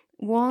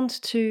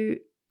want to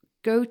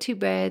go to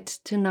bed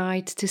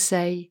tonight to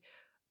say,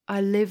 I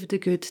lived a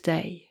good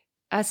day.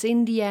 As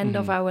in the end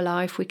of our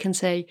life, we can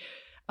say,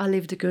 I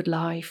lived a good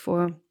life,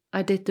 or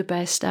I did the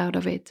best out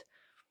of it.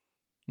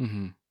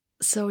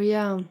 So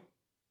yeah.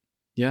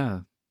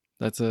 Yeah,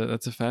 that's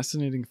a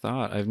fascinating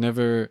thought. I've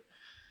never.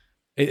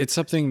 It's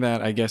something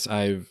that I guess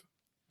I've.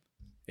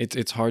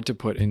 It's hard to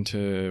put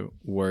into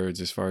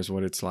words as far as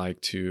what it's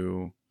like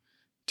to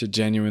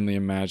genuinely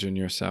imagine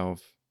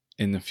yourself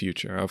in the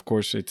future. Of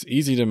course, it's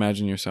easy to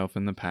imagine yourself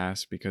in the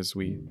past because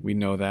we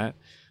know that,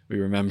 we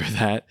remember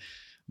that,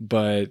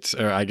 but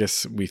or I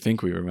guess we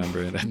think we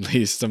remember it at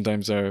least.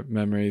 Sometimes our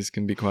memories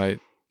can be quite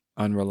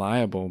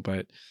unreliable,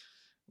 but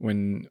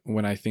when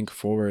I think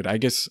forward, I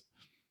guess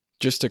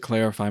just to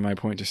clarify my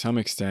point to some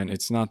extent,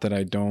 it's not that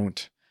I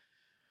don't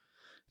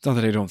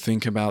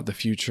think about the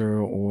future,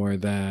 or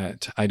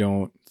that I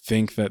don't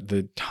think that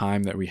the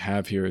time that we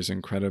have here is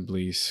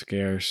incredibly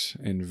scarce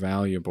and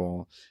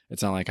valuable.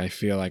 It's not like I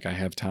feel like I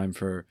have time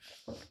for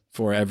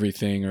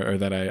everything, or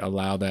that I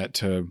allow that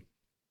to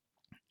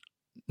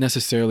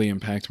necessarily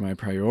impact my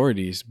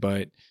priorities,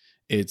 but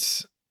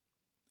it's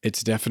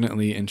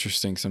definitely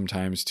interesting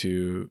sometimes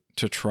to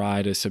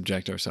try to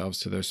subject ourselves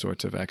to those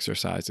sorts of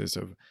exercises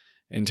of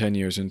in 10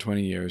 years and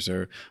 20 years,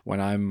 or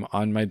when I'm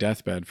on my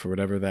deathbed, for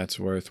whatever that's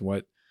worth,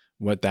 what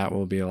that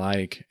will be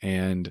like.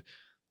 And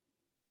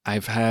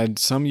I've had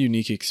some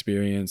unique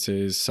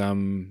experiences,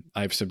 some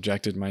I've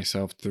subjected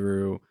myself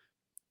to,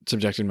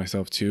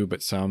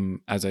 but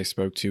some, as I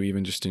spoke to,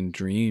 even just in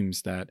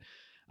dreams, that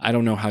I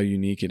don't know how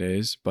unique it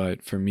is,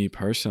 but for me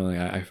personally,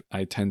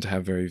 I tend to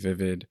have very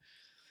vivid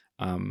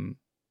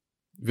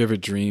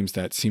dreams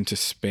that seem to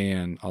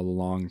span a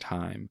long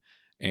time.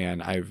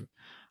 And I've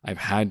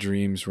had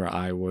dreams where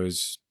I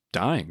was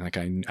dying, like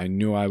I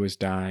knew I was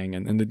dying,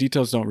 and the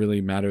details don't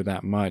really matter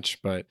that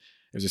much, but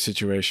it was a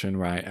situation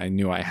where I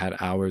knew I had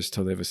hours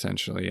to live,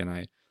 essentially, and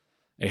I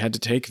had to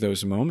take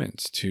those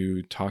moments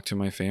to talk to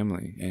my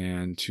family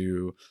and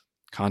to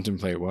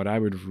contemplate what I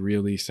would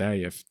really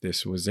say if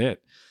this was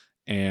it.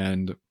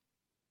 And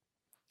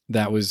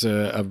that was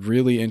a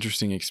really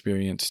interesting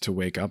experience to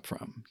wake up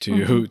from,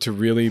 to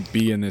really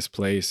be in this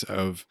place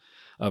of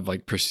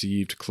like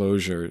perceived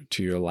closure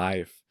to your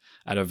life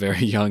at a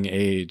very young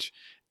age,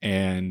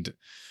 and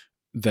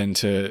then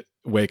to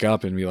wake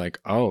up and be like,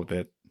 oh,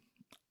 that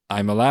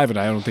I'm alive, and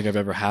I don't think I've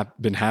ever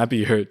been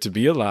happier to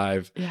be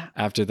alive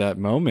after that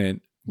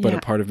moment. But a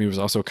part of me was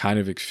also kind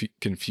of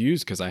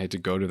confused, because I had to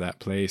go to that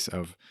place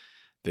of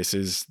this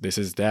is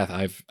death.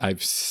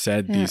 I've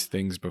said these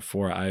things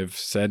before. I've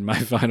said my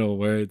final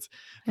words,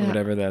 for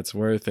whatever that's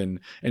worth. And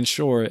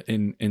sure,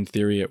 in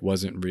theory, it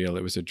wasn't real.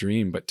 It was a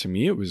dream, but to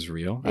me, it was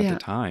real at the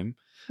time.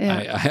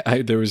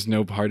 I there was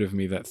no part of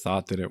me that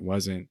thought that it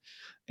wasn't.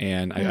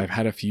 And I've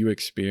had a few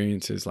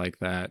experiences like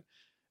that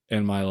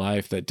in my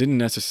life that didn't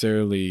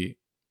necessarily,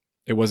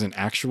 it wasn't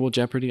actual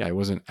jeopardy. I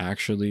wasn't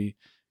actually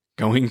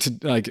going to,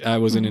 like, I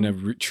wasn't in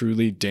a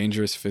truly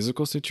dangerous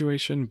physical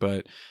situation,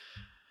 but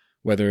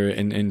whether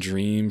in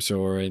dreams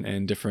or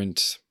in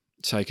different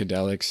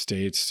psychedelic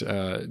states,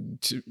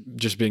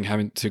 just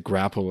having to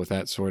grapple with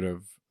that sort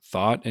of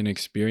thought and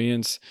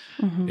experience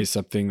is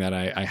something that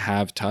I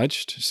have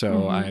touched.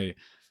 So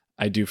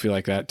I do feel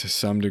like that to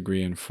some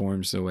degree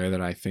informs the way that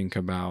I think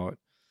about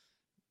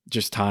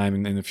just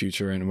time in the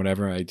future and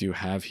whatever I do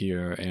have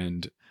here,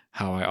 and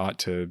how I ought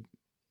to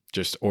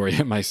just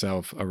orient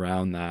myself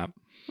around that.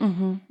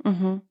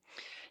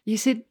 You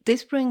see,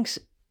 this brings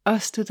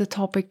us to the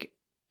topic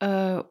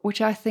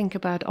which I think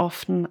about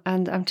often,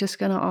 and I'm just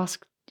going to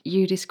ask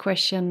you this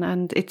question,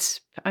 and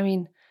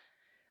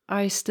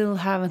I still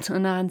haven't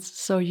an answer,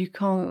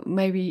 so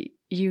maybe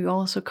you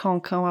also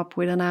can't come up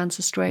with an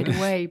answer straight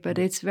away, but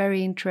it's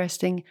very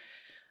interesting.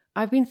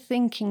 I've been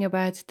thinking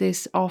about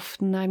this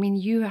often. I mean,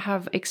 you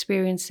have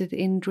experienced it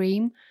in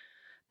dream,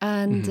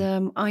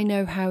 and I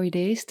know how it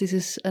is. This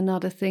is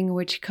another thing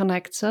which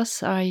connects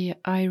us. I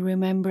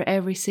remember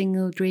every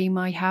single dream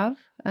I have,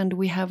 and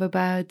we have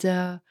about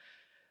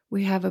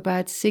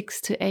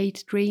 6 to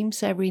 8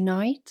 dreams every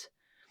night.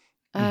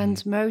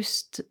 And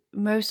most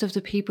of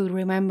the people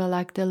remember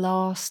like the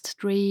last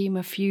dream,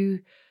 a few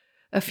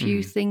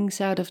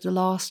things out of the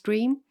last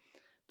dream.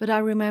 But I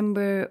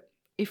remember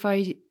if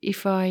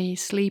I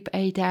sleep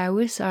 8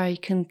 hours, I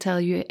can tell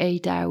you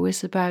 8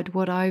 hours about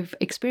what I've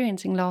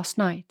experiencing last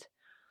night.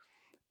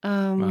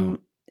 Wow.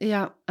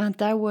 Yeah, and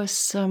that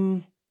was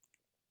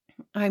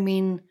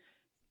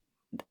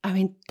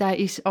that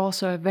is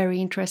also a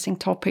very interesting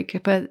topic,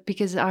 but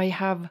because I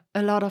have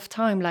a lot of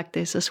time like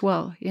this as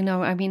well,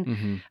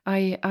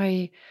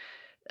 I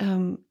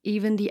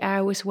even the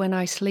hours when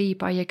I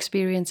sleep, I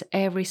experience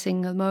every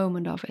single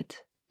moment of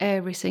it,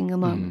 every single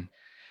moment.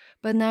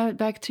 But now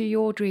back to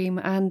your dream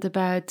and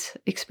about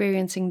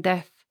experiencing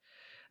death.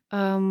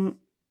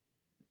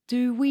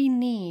 Do we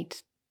need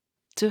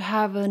to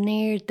have a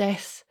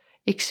near-death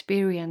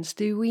experience?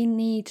 Do we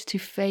need to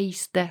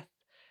face death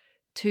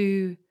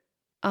to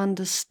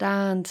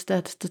understand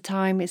that the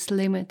time is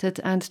limited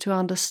and to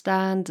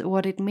understand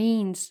what it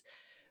means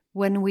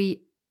when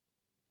we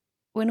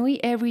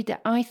every day,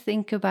 I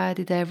think about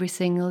it every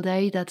single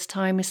day, that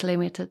time is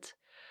limited.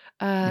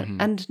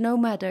 And no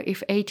matter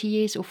if 80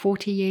 years or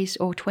 40 years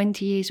or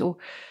 20 years or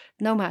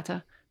no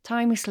matter,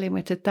 time is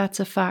limited. That's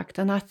a fact.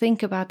 And I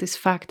think about this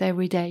fact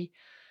every day.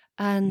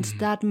 And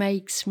that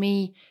makes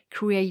me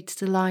create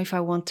the life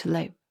I want to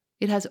live.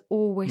 It has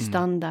always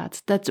done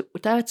that.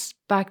 That's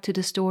back to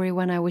the story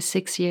when I was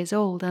 6 years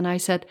old and I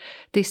said,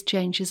 this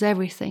changes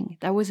everything.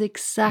 That was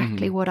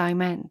exactly what I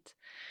meant.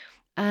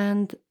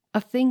 And I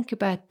think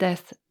about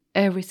death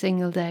every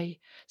single day.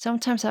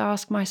 Sometimes I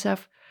ask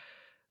myself,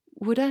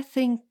 would I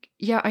think,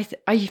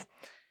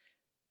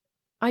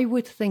 I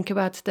would think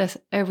about death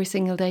every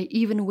single day,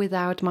 even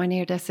without my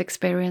near-death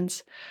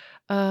experience.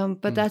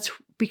 But that's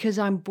because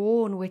I'm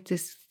born with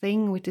this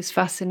thing, with this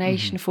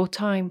fascination for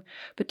time.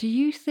 But do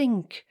you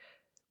think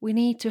we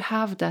need to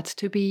have that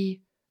to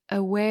be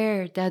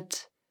aware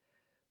that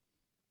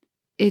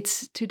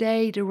it's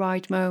today the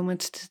right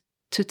moment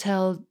to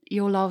tell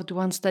your loved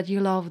ones that you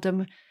love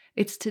them?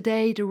 It's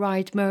today the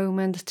right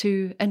moment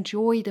to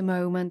enjoy the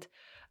moment,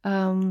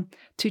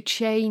 to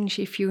change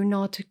if you're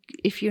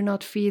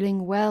not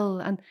feeling well,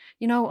 and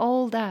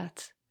all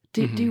that.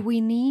 Do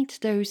we need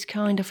those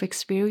kind of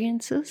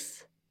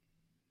experiences?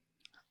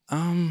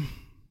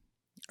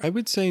 I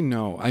would say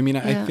no. I mean,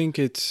 I think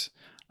it's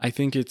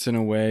in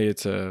a way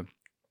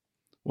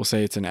we'll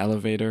say it's an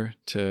elevator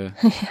to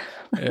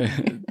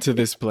to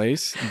this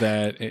place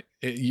that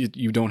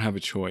you don't have a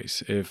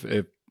choice. If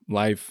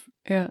life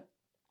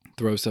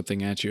throws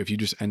something at you, if you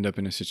just end up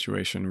in a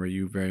situation where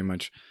you very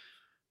much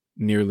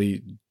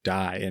nearly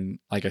die, and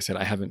like I said,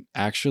 I haven't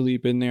actually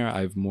been there.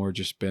 I've more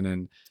just been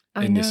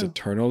in this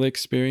eternal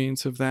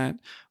experience of that.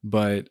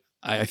 But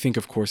I think,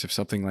 of course, if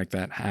something like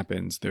that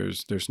happens,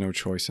 there's no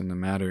choice in the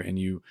matter, and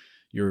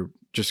you're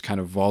just kind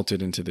of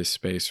vaulted into this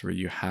space where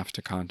you have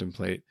to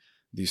contemplate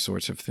these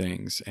sorts of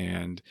things,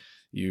 and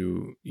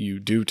you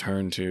do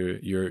turn to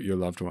your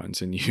loved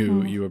ones, and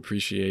you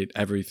appreciate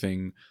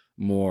everything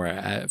more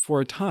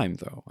for a time,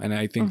 though. And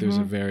I think there's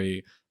a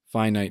very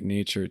finite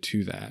nature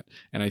to that,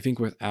 and I think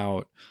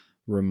without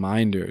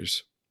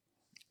reminders,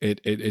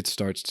 it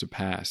starts to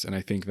pass. And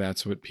I think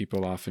that's what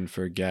people often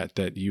forget,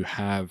 that you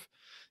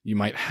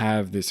might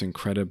have this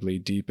incredibly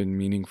deep and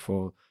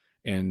meaningful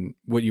and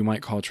what you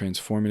might call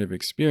transformative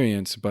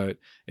experience, but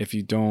if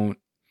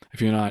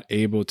you're not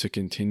able to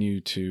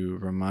continue to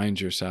remind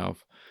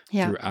yourself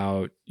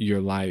throughout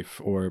your life,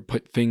 or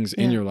put things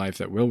in your life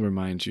that will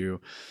remind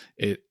you,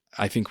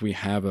 I think we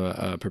have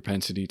a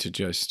propensity to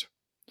just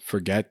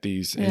forget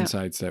these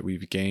insights that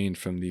we've gained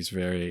from these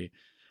very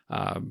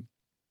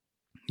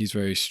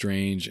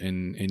strange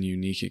and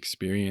unique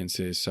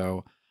experiences.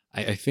 So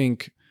I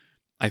think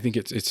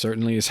it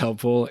certainly is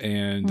helpful,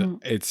 and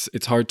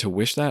it's hard to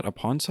wish that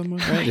upon someone,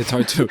 right? It's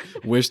hard to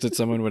wish that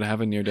someone would have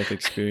a near-death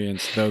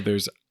experience, though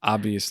there's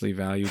obviously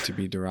value to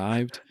be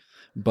derived.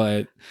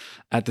 But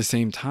at the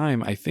same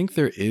time, I think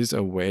there is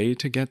a way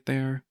to get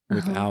there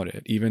without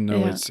it, even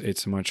though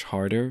it's much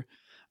harder.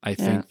 I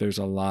think there's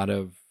a lot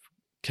of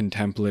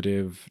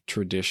contemplative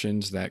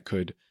traditions that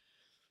could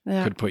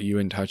put you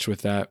in touch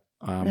with that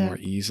more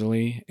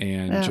easily,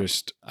 and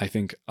just I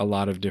think a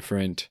lot of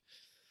different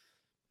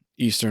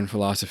Eastern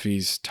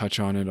philosophies touch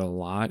on it a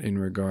lot in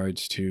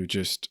regards to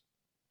just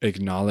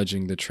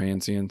acknowledging the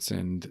transience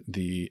and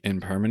the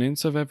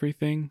impermanence of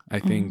everything. I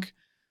think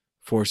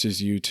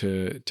forces you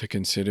to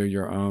consider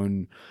your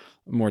own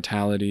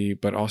mortality,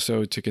 but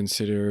also to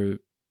consider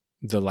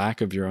the lack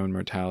of your own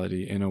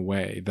mortality in a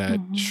way that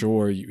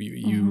sure,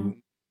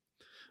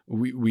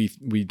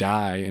 we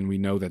die, and we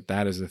know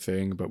that is a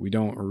thing, but we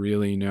don't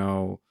really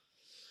know.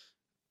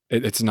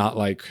 It's not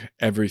like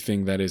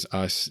everything that is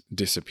us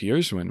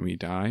disappears when we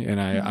die. And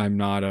I'm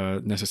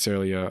not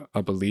necessarily a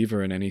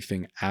believer in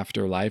anything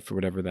after life, for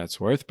whatever that's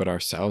worth, but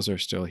our cells are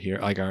still here.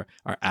 Like our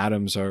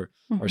atoms are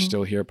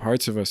still here.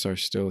 Parts of us are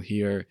still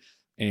here,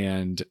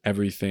 and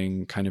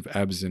everything kind of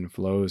ebbs and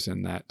flows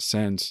in that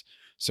sense.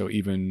 So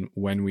even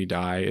when we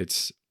die,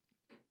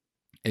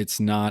 it's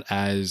not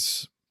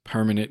as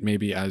permanent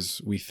maybe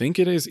as we think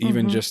it is,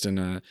 even just in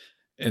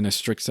a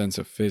strict sense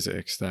of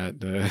physics, that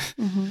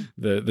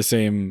the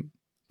same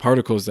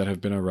particles that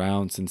have been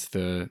around since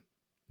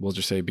we'll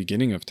just say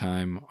beginning of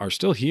time are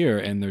still here,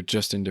 and they're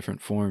just in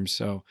different forms.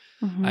 So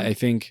I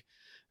think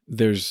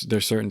there's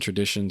certain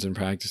traditions and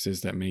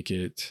practices that make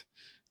it,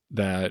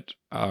 that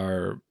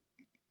are,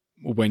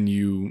 when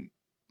you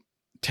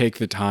take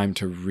the time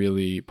to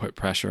really put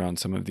pressure on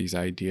some of these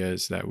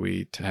ideas that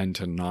we tend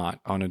to not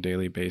on a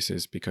daily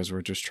basis, because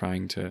we're just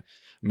trying to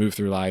move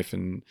through life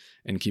and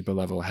keep a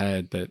level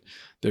head, that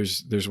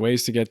there's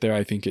ways to get there.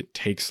 I think it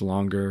takes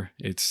longer.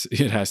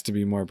 It has to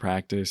be more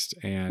practiced,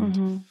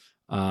 and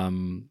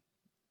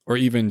or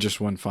even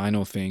just one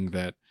final thing,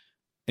 that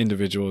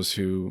individuals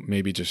who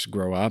maybe just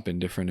grow up in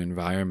different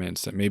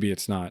environments, that maybe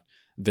it's not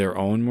their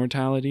own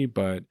mortality,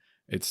 but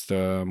it's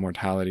the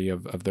mortality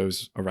of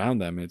those around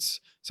them. It's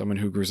someone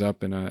who grows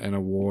up in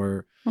a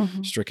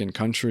war-stricken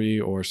country,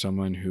 or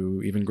someone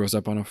who even grows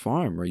up on a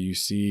farm where you're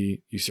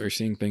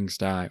seeing things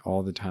die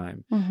all the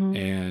time,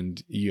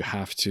 and you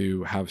have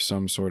to have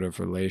some sort of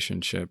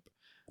relationship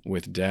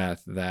with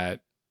death that,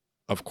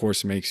 of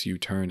course, makes you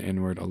turn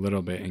inward a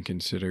little bit and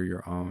consider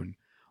your own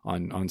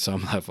on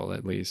some level,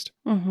 at least.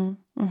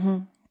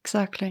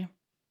 Exactly.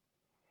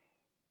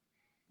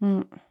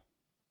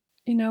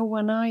 You know,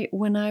 when I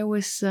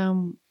was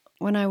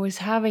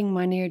having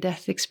my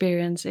near-death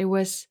experience, it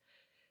was.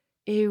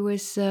 I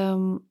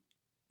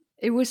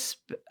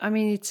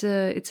mean, it's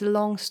a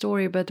long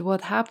story, but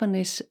what happened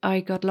is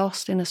I got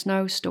lost in a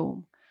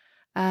snowstorm,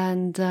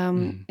 and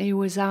it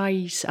was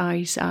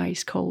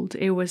ice cold.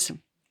 It was,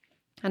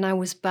 and I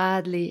was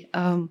badly.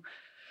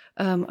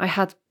 I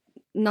had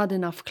not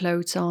enough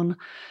clothes on,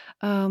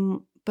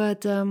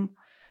 but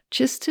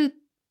just to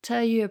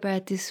tell you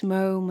about this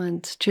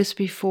moment, just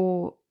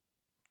before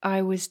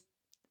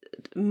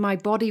my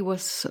body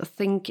was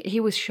he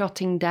was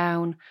shutting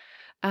down,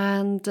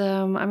 and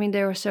I mean,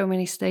 there are so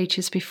many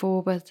stages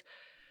before, but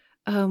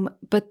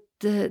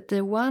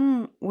the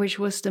one which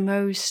was the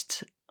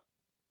most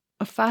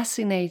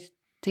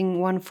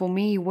fascinating one for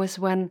me was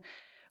when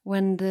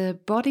the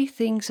body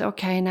thinks,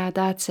 okay, now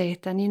that's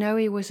it, and you know,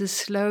 it was a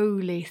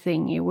slowly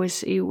thing. It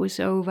was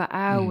over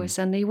hours,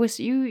 and it was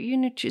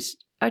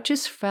I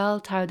just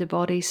felt how the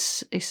body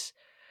is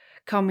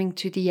coming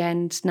to the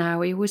end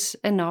now. It was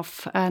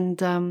enough, and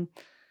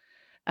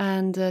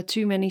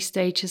too many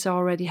stages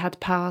already had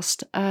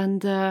passed,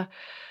 and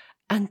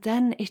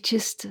then it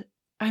just,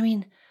 I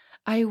mean,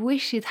 I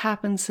wish it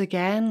happens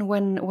again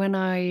when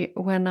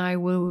I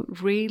will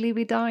really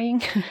be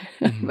dying.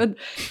 But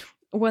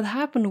what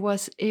happened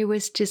was, it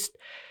was just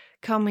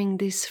coming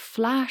this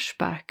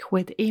flashback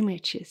with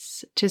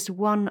images, just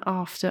one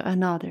after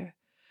another,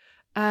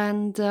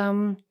 and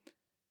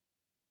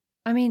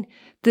I mean,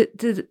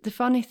 the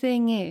funny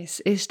thing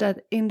is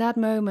that in that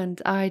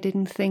moment I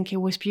didn't think it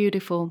was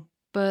beautiful,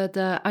 but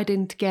I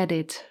didn't get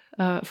it.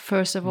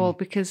 First of all,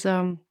 because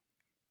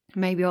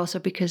maybe also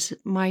because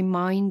my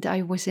mind,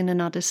 I was in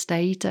another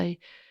state. I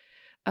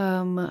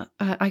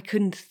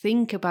couldn't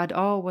think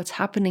about what's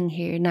happening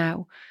here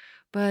now,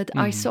 but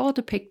I saw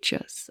the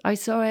pictures. I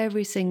saw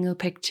every single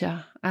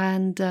picture,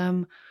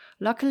 and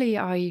luckily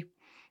I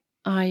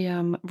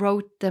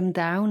wrote them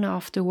down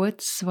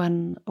afterwards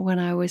when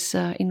I was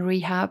in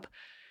rehab,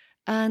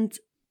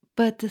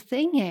 but the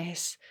thing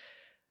is,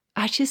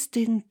 I just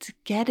didn't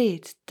get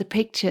it, the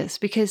pictures,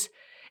 because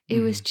it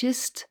was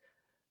just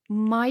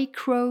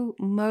micro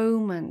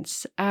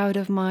moments out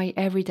of my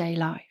everyday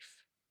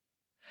life,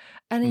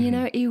 and you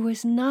know, it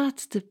was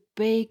not the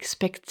big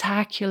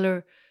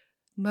spectacular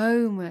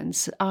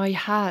moments I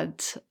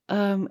had.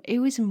 It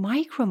was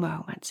micro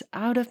moments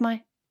out of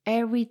my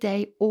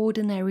everyday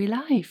ordinary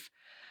life,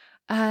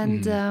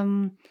 and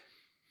and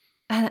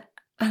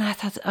I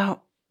thought,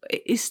 oh,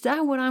 is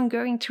that what I'm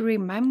going to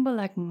remember,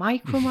 like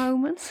micro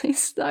moments?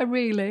 Is that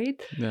really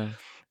it? Yeah.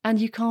 And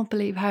you can't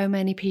believe how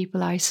many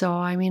people I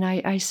saw. I mean,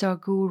 I saw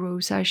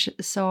gurus, I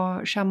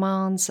saw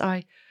shamans,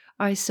 I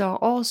saw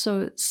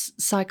also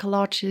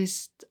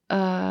psychologists,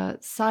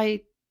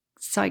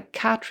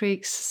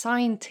 psychiatrics,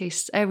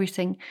 scientists,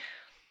 everything.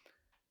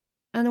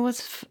 And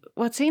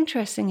what's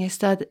interesting is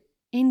that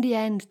in the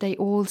end, they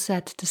all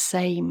said the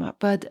same,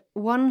 but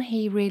one,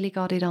 he really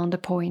got it on the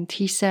point.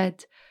 He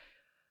said,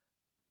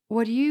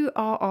 what you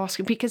are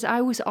asking, because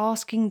I was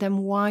asking them,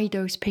 why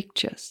those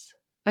pictures?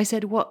 I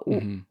said,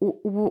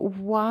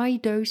 why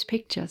those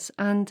pictures?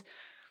 And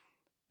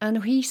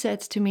he said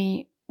to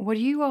me, what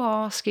you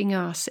are asking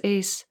us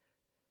is,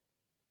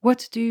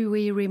 what do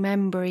we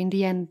remember in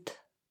the end?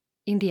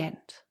 In the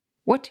end,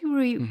 what do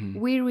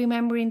we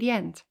remember in the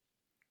end?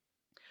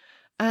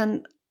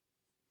 And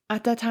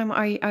at that time,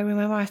 I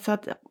remember, I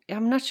thought,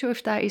 I'm not sure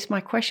if that is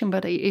my question,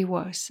 but it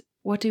was,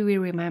 what do we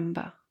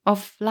remember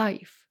of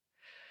life?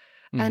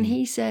 And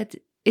he said,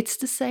 it's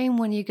the same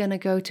when you're going to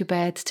go to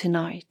bed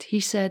tonight.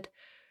 He said,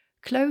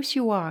 close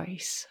your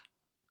eyes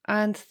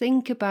and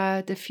think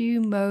about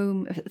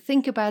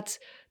think about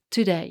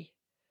today.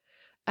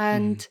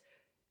 And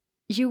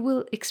you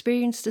will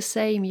experience the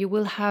same. You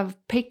will have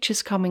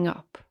pictures coming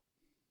up.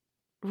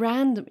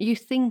 Random. You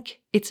think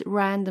it's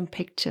random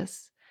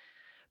pictures.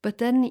 But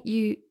then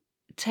you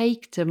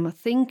take them,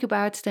 think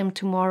about them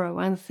tomorrow,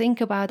 and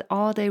think about,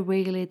 are they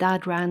really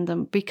that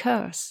random?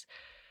 Because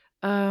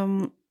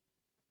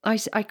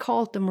I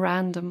called them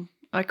random.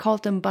 I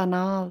called them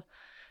banal.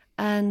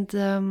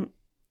 And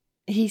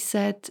he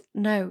said,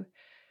 no,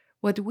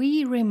 what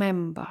we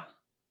remember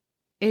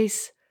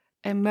is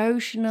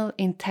emotional,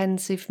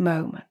 intensive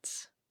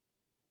moments.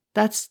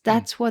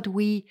 That's what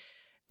we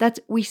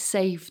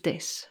saved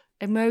this.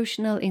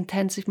 Emotional,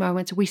 intensive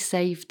moments, we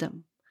saved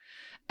them.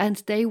 And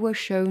they were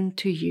shown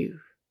to you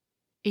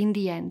in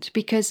the end,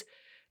 because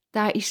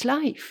that is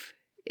life.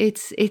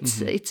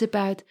 It's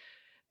about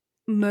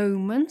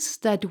moments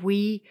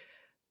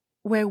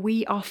where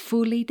we are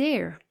fully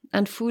there.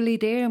 And fully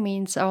there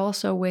means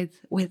also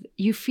with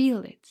you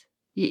feel it.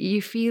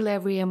 You feel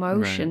every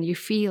emotion, Right. you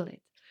feel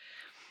it.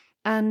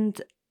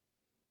 And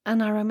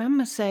I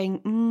remember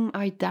saying,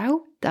 I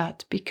doubt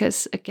that,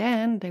 because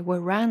again, they were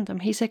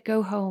random. He said,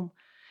 go home.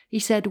 He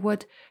said,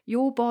 what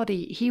your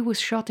body, he was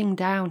shutting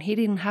down. He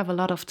didn't have a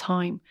lot of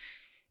time.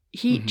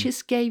 He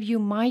just gave you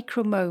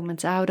micro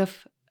moments out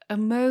of a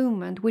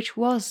moment which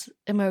was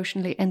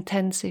emotionally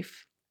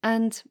intensive.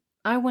 And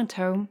I went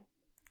home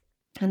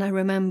and I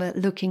remember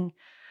looking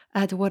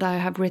at what I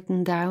have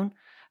written down,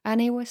 and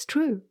it was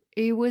true.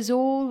 It was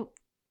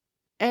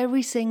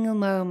every single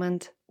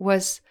moment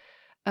was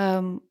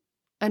an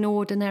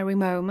ordinary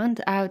moment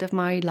out of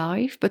my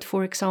life. But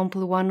for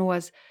example, one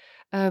was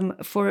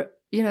for,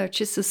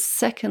 just a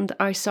second,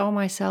 I saw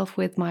myself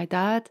with my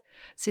dad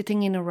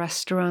sitting in a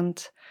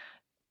restaurant,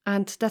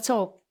 and that's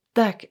all.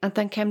 And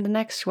then came the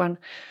next one.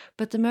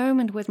 But the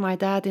moment with my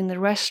dad in the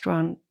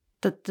restaurant,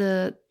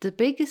 the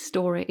biggest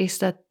story is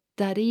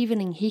that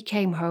evening he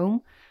came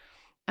home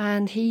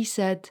and he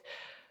said,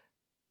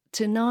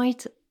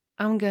 tonight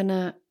I'm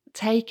gonna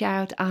take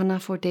out Anna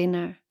for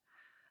dinner.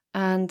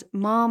 And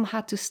Mom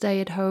had to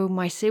stay at home,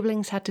 my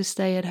siblings had to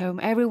stay at home,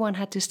 everyone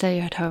had to stay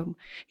at home.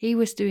 He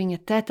was doing a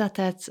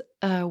tete-a-tete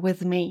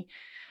with me.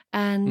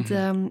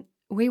 And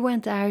we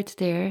went out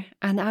there,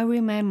 and I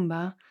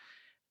remember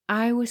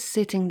I was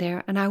sitting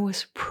there and I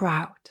was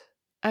proud.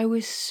 I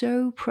was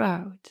so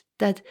proud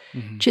that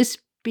just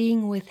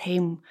being with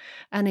him,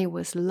 and it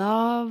was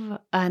love,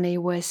 and it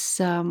was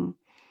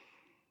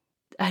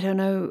I don't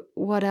know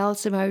what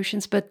else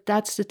emotions, but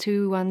that's the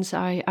two ones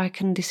I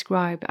can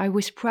describe. I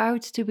was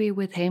proud to be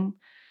with him,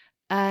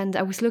 and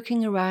I was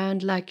looking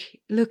around like,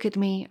 look at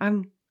me,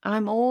 I'm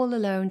all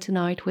alone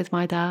tonight with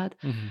my dad.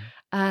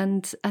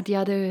 And the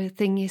other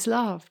thing is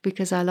love,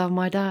 because I love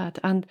my dad,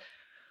 and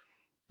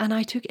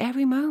I took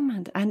every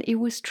moment, and it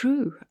was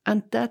true.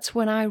 And that's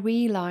when I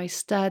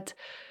realized that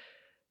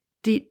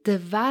the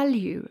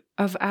value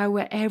of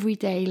our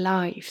everyday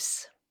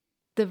lives,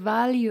 the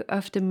value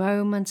of the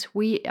moments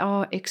we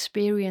are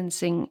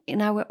experiencing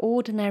in our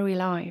ordinary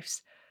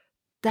lives,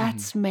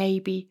 that's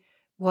maybe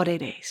what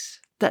it is.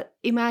 That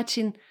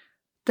imagine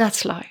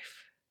that's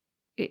life.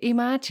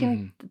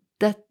 Imagine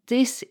that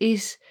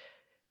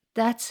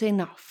that's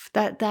enough.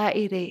 That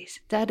it is.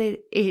 That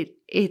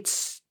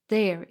it's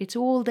there. It's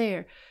all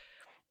there.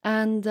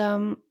 And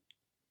I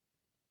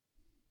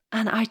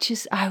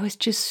was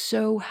just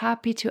so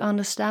happy to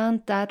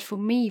understand that for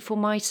me, for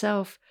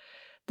myself,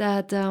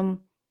 that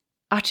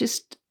I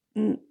just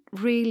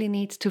really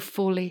need to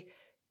fully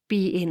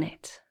be in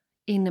it,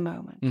 in the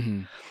moment.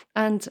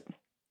 And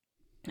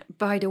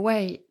by the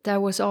way,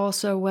 that was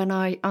also when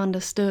I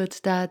understood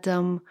that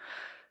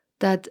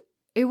that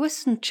it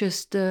wasn't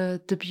just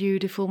the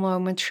beautiful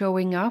moment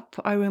showing up.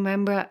 I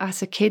remember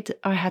as a kid,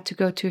 I had to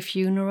go to a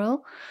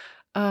funeral,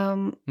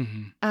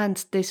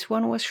 and this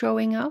one was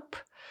showing up.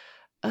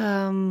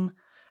 And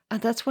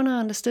that's when I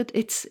understood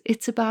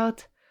it's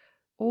about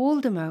all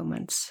the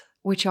moments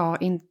which are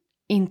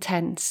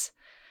intense,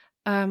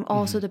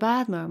 also the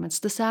bad moments,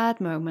 the sad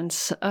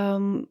moments,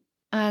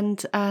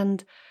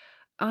 and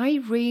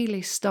I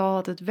really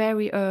started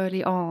very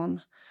early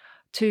on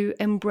to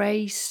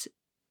embrace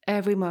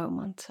every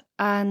moment.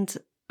 And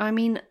I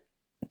mean,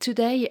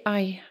 today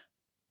I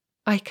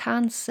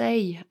can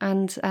say,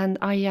 and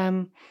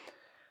I'm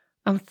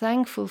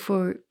thankful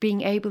for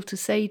being able to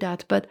say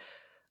that, but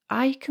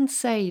I can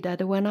say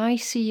that when I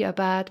see a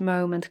bad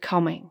moment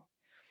coming,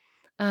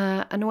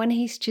 and when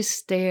he's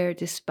just there,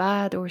 this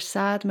bad or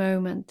sad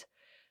moment,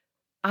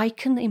 I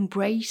can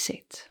embrace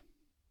it.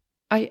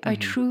 I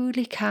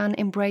truly can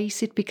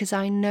embrace it, because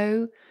I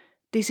know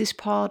this is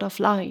part of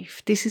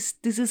life. This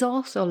is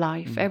also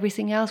life.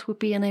 Everything else would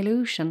be an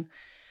illusion.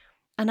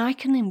 And I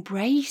can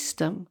embrace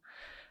them.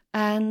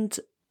 And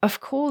of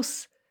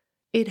course,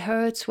 it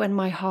hurts when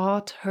my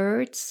heart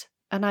hurts,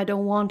 and I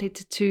don't want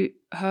it to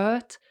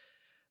hurt.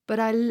 But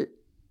I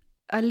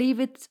leave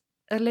it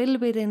a little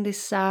bit in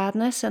this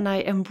sadness, and I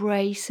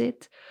embrace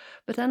it.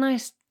 But then I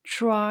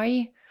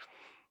try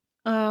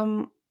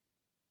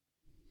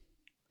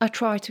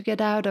to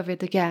get out of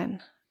it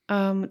again,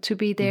 to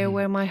be there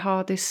where my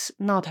heart is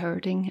not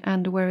hurting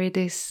and where it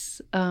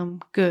is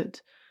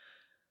good.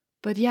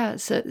 But yeah,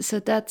 so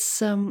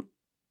that's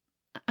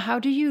how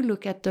do you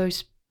look at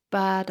those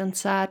bad and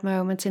sad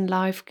moments in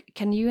life?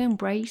 Can you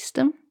embrace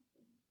them?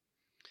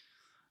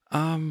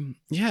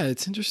 Yeah,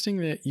 it's interesting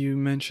that you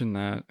mentioned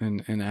that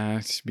and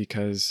asked,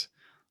 because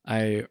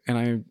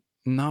I'm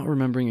not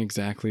remembering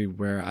exactly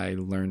where I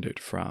learned it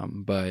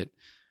from, but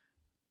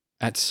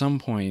at some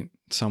point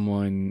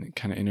someone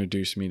kind of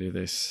introduced me to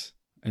this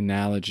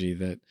analogy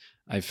that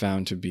I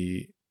found to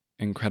be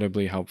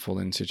incredibly helpful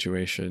in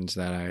situations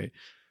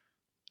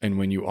and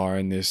when you are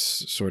in this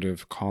sort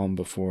of calm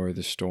before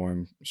the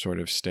storm sort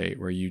of state,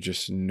 where you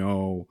just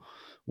know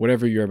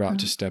whatever you're about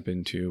to step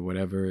into,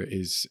 whatever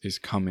is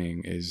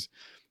coming is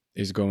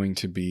going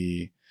to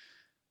be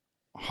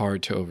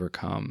hard to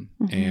overcome.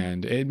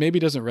 And it maybe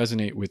doesn't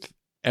resonate with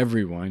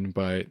everyone,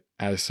 but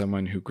as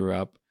someone who grew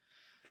up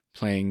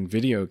playing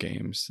video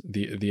games,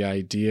 the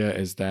idea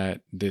is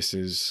that this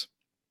is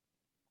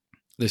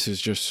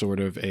just sort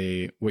of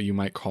what you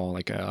might call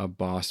like a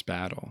boss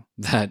battle,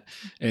 that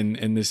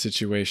in this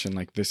situation,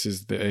 like this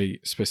is a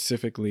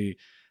specifically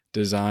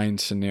designed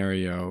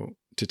scenario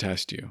to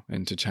test you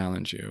and to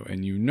challenge you,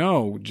 and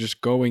just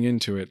going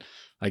into it,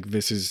 like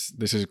this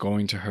is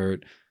going to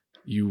hurt,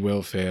 you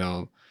will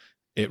fail,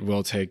 it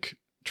will take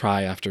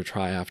try after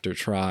try after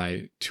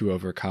try to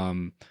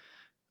overcome.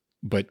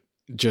 But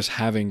just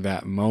having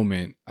that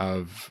moment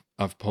of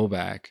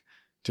pullback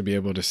to be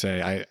able to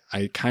say,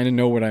 I kind of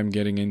know what I'm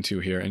getting into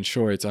here, and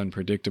sure, it's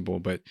unpredictable,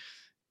 but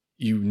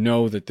you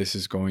know that this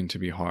is going to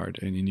be hard,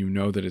 and you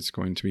know that it's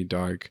going to be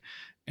dark,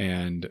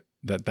 and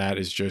that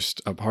is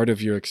just a part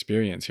of your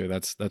experience here.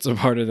 That's a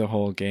part of the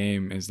whole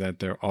game, is that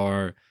there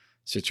are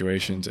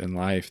situations in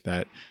life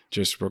that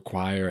just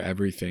require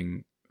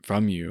everything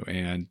from you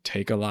and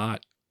take a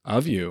lot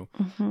of you,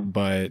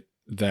 but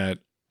that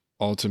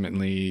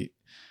ultimately,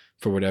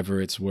 for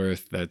whatever it's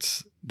worth,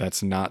 that's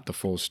not the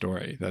full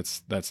story.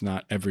 That's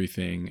not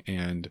everything.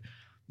 And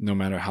no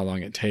matter how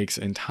long it takes,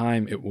 in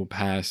time it will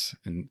pass,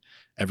 and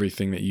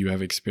everything that you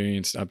have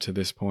experienced up to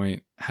this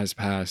point has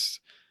passed,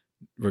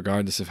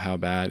 regardless of how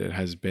bad it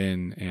has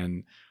been.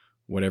 And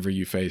whatever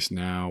you face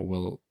now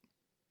will,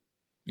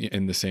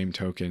 in the same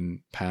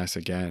token, pass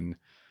again.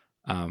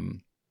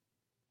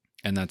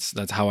 And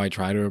that's how I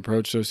try to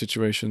approach those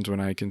situations when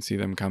I can see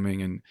them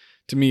coming. And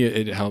to me,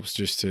 it helps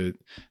just to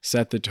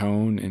set the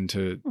tone and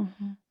to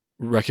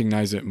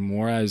recognize it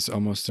more as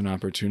almost an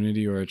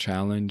opportunity or a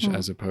challenge,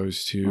 as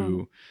opposed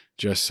to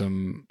just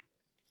some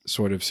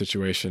sort of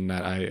situation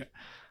that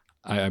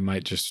I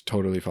might just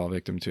totally fall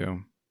victim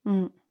to.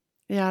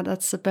 Yeah,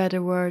 that's a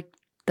better word.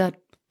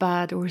 That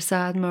bad or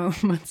sad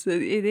moments.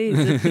 It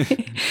is.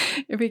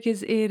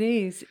 Because it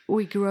is.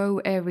 We grow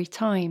every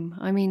time.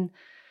 I mean,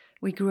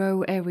 we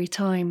grow every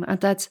time. And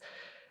that's,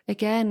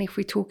 again, if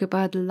we talk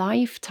about the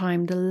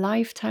lifetime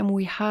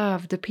we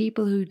have, the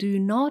people who do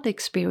not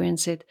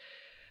experience it,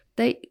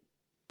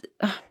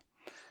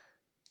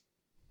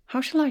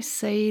 how shall I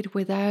say it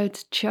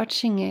without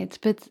judging it?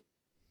 But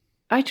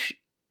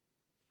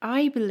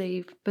I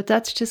believe, but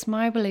that's just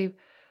my belief,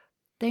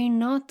 they're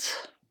not,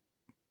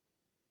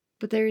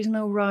 but there is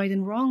no right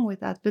and wrong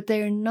with that, but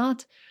they're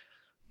not,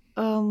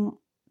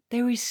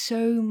 there is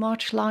so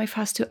much life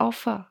has to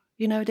offer.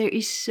 There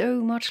is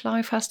so much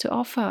life has to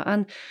offer.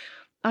 And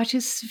I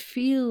just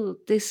feel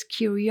this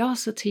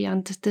curiosity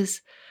and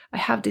I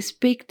have this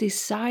big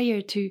desire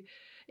to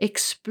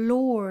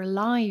explore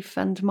life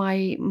and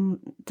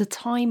the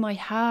time I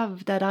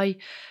have that I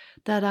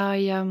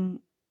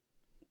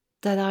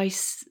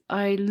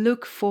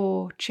look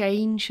for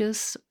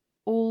changes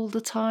all the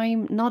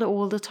time. Not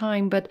all the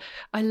time, but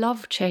I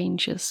love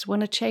changes.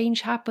 When a change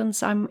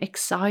happens, I'm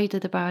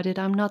excited about it.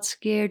 I'm not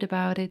scared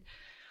about it.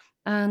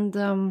 And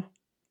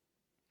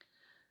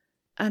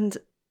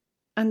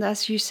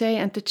as you say,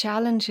 and the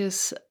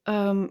challenges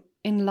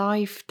in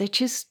life, they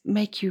just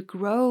make you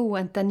grow,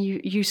 and then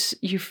you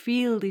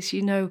feel this,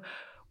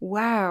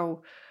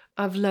 wow,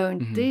 I've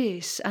learned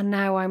this, and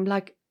now I'm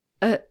like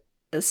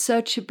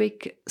such a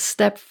big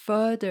step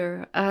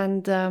further,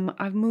 and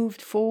I've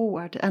moved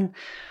forward, and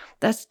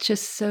that's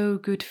just so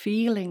good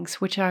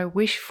feelings, which I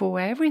wish for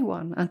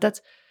everyone. And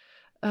that's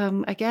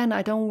again,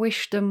 I don't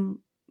wish them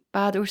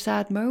bad or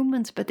sad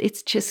moments, but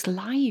it's just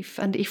life.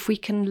 And if we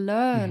can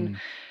learn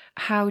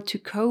how to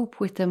cope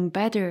with them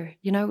better,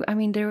 I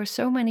mean, there are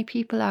so many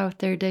people out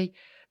there,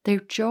 their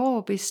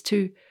job is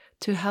to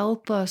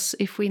help us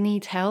if we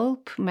need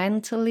help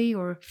mentally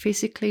or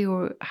physically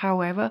or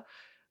however.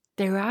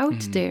 They're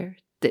out there.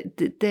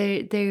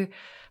 They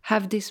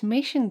have this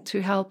mission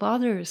to help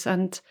others,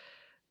 and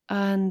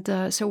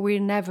so we're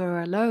never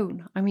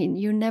alone. I mean,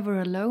 you're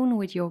never alone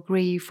with your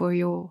grief or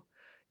your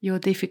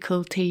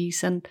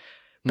difficulties,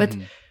 but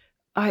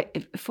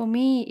for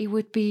me, it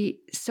would be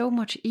so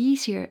much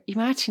easier.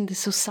 Imagine the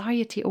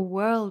society or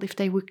world if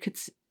they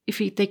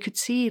could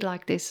see it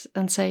like this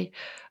and say,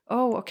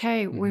 "Oh,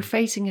 okay, we're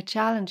facing a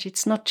challenge.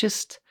 It's not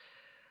just,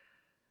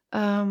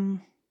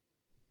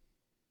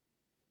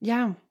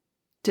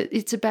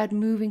 it's about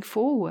moving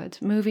forward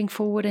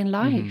in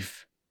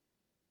life."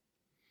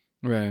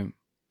 Right.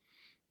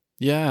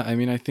 Yeah, I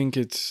mean, I think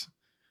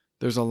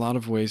there's a lot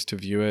of ways to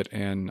view it,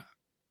 and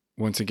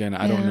once again,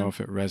 I don't know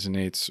if it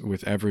resonates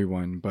with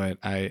everyone, but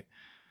I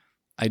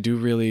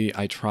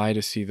try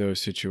to see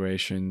those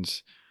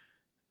situations,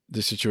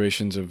 the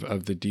situations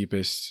of the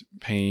deepest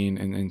pain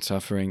and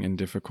suffering and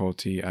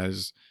difficulty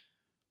as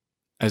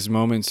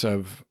moments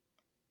of,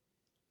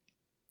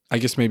 I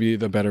guess maybe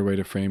the better way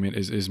to frame it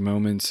is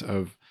moments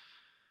of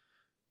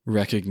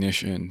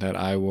recognition that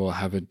I will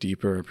have a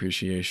deeper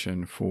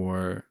appreciation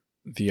for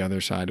the other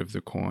side of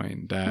the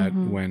coin, that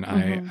when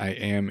I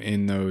am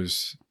in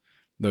those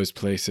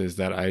places,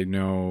 that I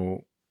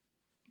know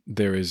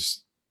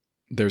there's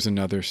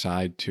another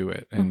side to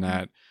it, and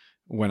that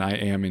when I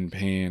am in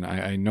pain,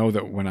 I know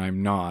that when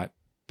I'm not,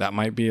 that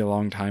might be a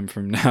long time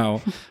from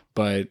now,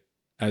 but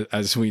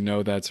as we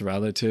know, that's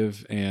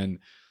relative. And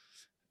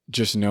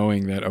just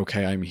knowing that,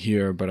 okay, I'm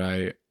here, but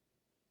I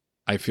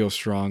feel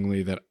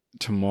strongly that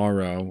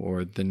tomorrow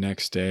or the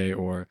next day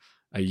or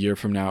a year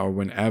from now or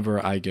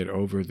whenever I get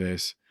over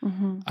this,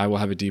 I will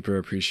have a deeper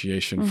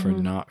appreciation for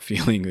not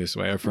feeling this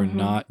way, or for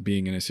not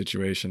being in a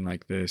situation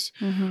like this,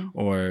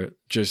 or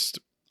just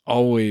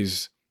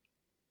always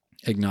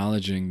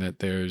acknowledging that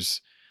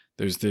there's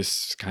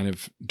this kind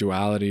of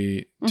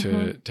duality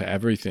to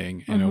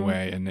everything in a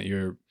way, and that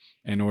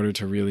in order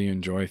to really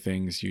enjoy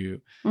things,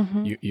 you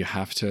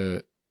have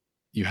to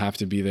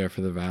be there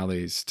for the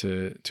valleys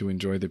to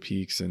enjoy the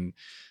peaks, and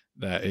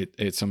that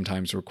it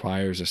sometimes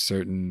requires a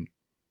certain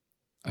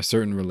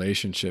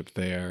relationship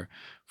there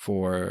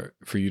for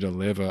you to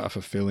live a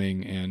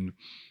fulfilling and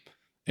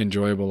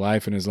enjoyable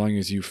life. And as long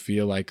as you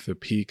feel like the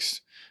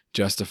peaks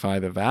justify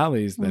the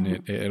valleys,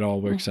 then it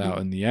all works out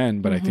in the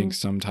end. But I think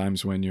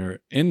sometimes when you're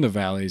in the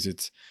valleys,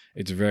 it's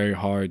very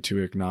hard to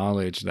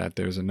acknowledge that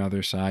there's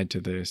another side to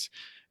this,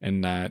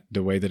 and that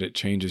the way that it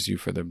changes you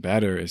for the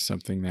better is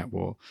something that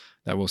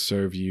will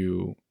serve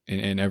you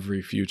in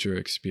every future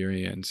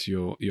experience.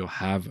 You'll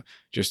have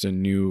just a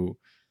new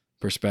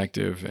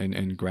perspective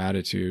and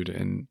gratitude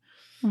and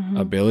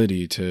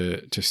ability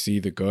to see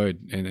the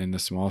good in the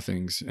small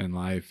things in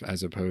life,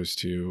 as opposed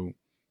to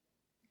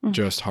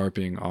just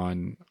harping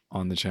on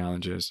the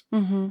challenges.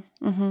 You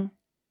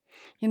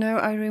know,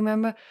 I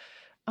remember,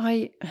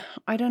 I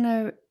don't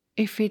know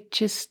if it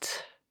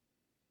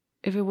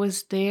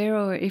was there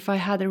or if I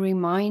had a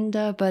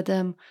reminder, but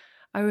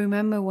I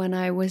remember when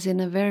I was in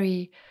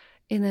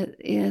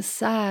a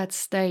sad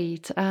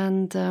state,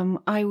 and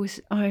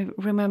I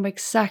remember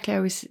exactly, I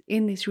was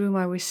in this room,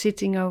 I was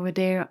sitting over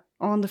there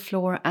on the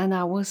floor, and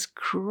I was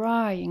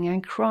crying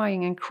and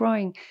crying and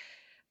crying,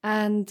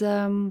 and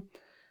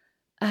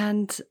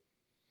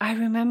I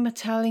remember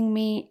telling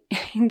me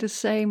in the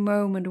same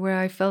moment where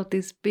I felt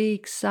this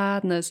big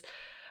sadness,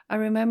 I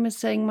remember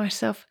saying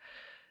myself,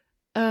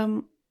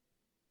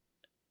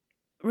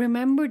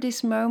 remember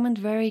this moment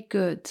very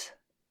good.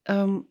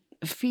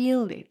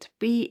 Feel it,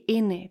 be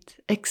in it,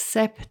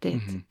 accept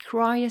it,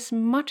 cry as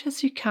much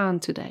as you can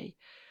today.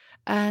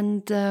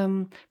 And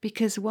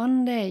because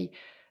one day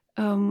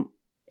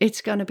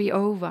it's going to be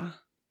over,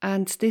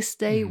 and this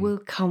day will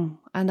come.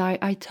 And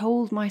I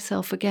told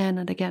myself again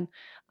and again,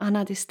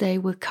 Anna, this day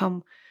will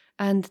come.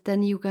 And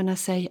then you're going to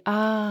say,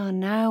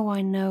 now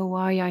I know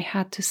why I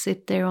had to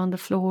sit there on the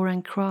floor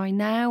and cry.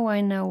 Now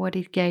I know what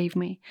it gave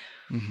me.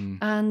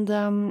 And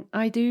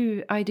I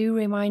do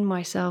remind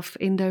myself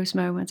in those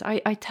moments.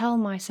 I tell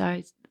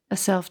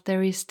myself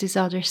there is this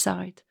other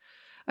side.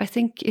 I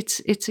think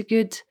it's a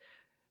good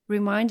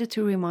reminder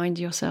to remind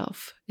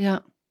yourself. Yeah.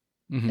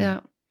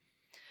 Yeah.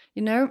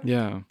 You know?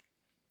 Yeah.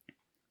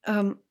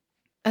 And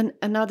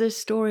another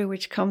story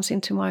which comes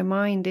into my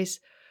mind is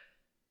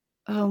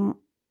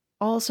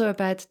also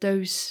about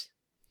those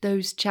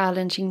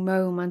challenging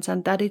moments,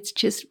 and that it's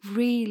just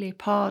really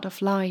part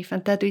of life,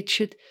 and that it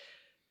should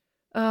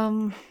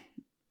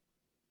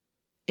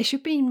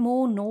be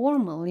more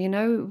normal, you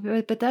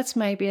know. But that's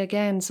maybe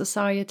again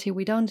society.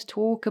 We don't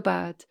talk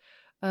about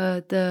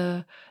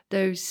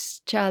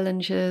those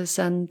challenges,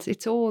 and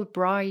it's all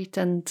bright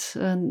and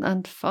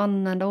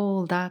fun and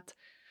all that.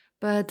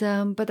 But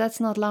that's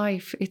not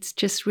life. It's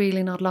just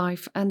really not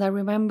life. And I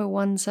remember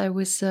once I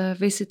was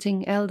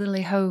visiting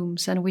elderly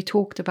homes, and we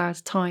talked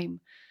about time.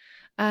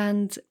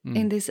 And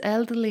in these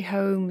elderly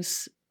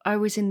homes, I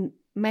was in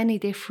many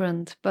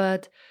different,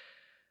 but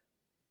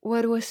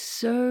what was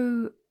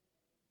so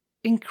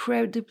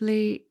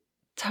incredibly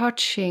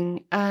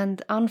touching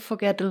and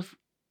unforgettable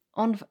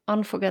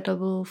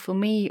for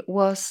me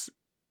was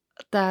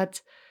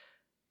that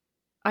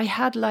I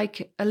had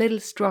like a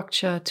little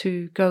structure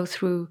to go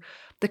through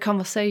the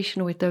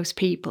conversation with those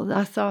people.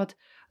 I thought,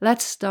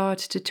 let's start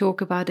to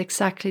talk about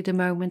exactly the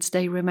moments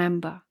they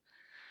remember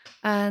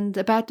and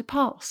about the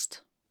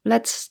past.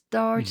 Let's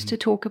start to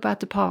talk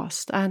about the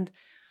past. And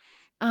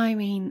I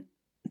mean,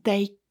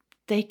 they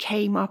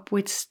came up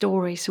with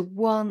stories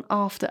one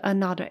after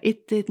another.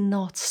 It did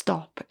not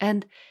stop.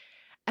 And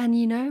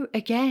you know,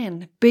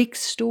 again, big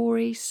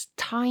stories,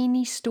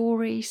 tiny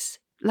stories,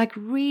 like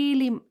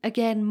really,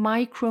 again,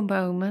 micro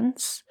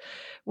moments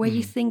where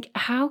you think,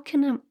 how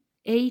can an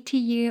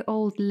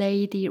 80-year-old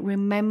lady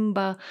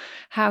remember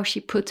how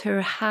she put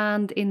her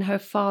hand in her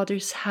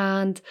father's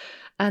hand,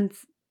 and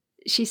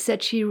she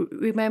said she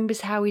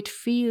remembers how it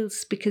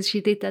feels because she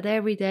did that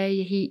every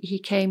day he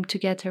came to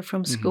get her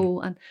from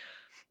school. And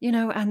you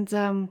know,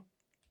 and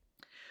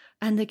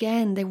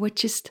again, they were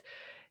just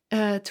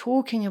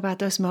talking about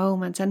those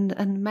moments,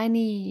 and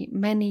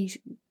many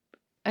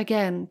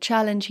again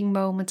challenging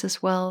moments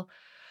as well.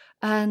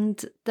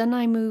 And then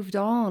I moved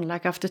on.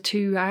 Like after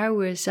 2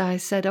 hours, I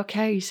said,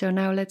 okay, so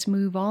now let's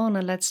move on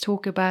and let's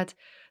talk about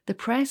the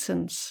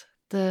presence,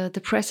 the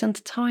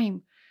present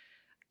time.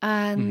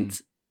 And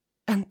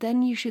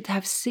then you should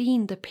have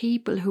seen the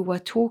people who were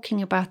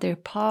talking about their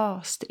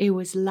past. It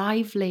was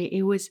lively.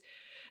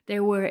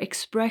 There were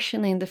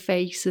expression in the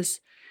faces.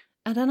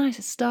 And then I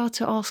start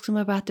to ask them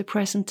about the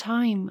present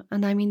time.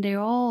 And I mean, they're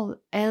all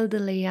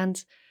elderly,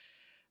 and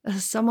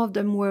some of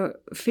them were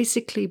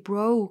physically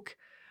broke.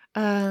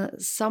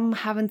 Some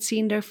haven't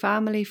seen their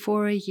family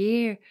for a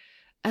year.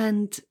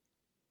 And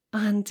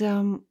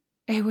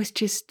it was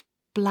just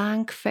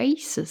blank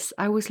faces.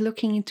 I was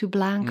looking into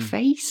blank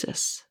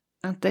faces.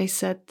 And they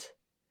said,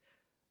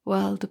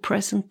 well, the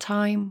present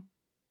time,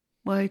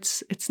 well,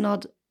 it's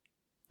not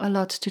a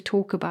lot to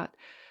talk about.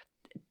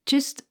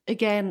 Just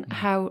again,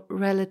 how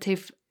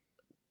relative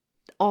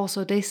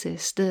also this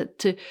is.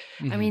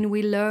 I mean,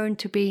 we learn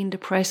to be in the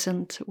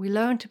present. We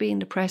learn to be in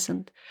the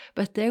present.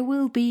 But there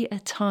will be a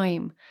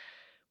time,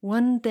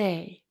 one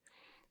day,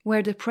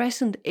 where the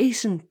present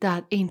isn't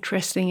that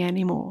interesting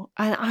anymore.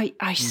 And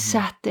I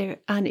sat there,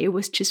 and it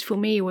was just, for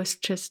me, it was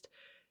just,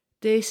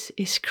 this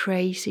is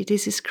crazy.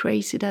 This is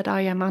crazy that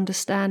I am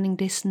understanding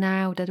this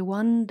now, that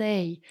one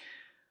day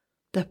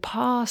the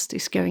past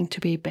is going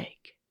to be big.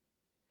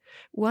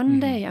 One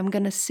day I'm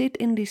going to sit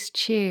in this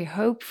chair,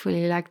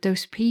 hopefully like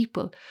those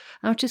people.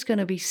 I'm just going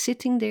to be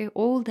sitting there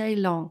all day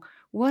long.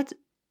 What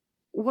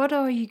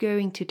are you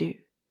going to do?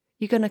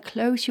 You're going to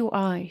close your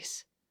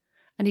eyes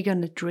and you're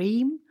going to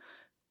dream,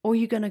 or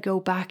you're going to go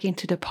back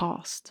into the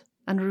past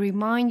and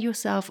remind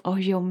yourself of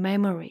your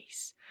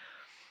memories.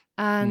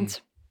 And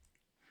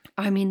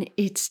I mean,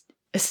 it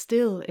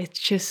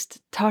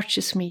just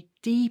touches me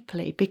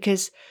deeply,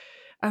 because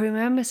I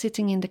remember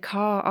sitting in the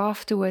car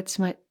afterwards.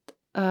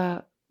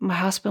 My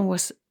husband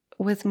was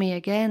with me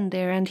again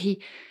there, and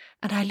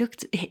I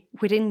looked,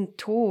 we didn't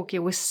talk, it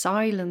was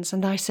silence.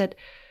 And I said,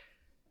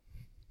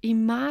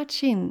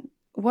 imagine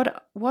what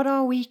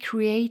are we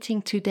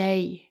creating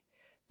today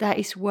that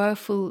is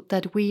worthful,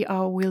 that we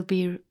will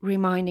be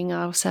reminding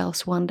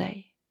ourselves one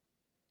day?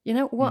 You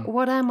know,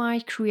 what am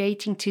I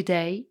creating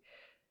today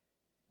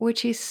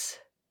which is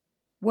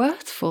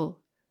worthful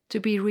to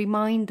be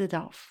reminded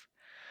of?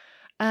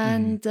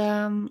 And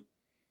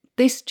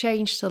this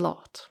changed a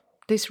lot.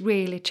 This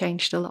really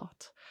changed a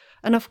lot.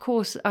 And of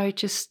course,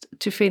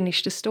 to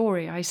finish the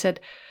story, I said,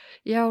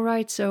 yeah, all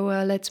right, so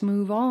let's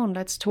move on.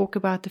 Let's talk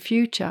about the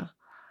future.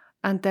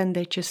 And then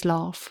they just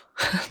laugh.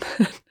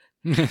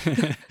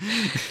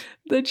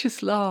 They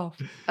just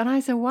laugh. And I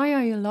said, why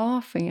are you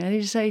laughing? And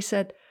they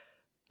said,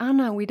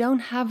 Anna, we don't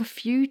have a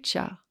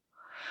future.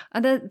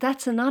 And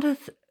that's another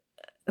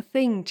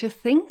thing to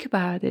think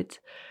about it.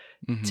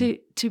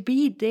 To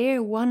be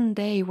there one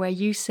day where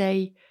you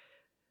say,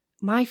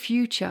 my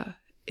future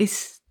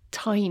is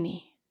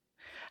tiny,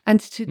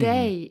 and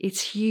today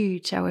it's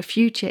huge. Our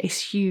future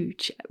is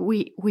huge.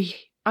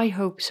 I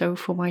hope so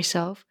for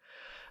myself,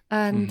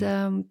 and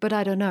but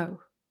I don't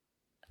know.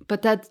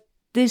 But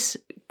this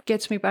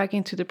gets me back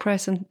into the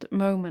present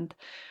moment.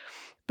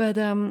 But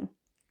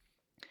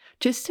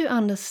just to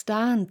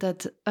understand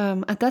that,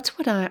 and that's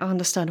what I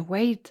understand.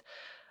 Wait,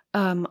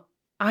 I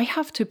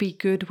have to be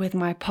good with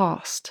my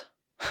past.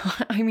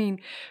 I mean,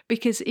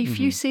 because if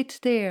you sit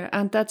there,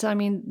 and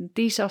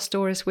these are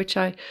stories which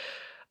I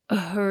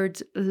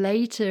heard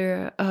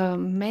later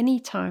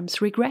many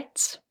times,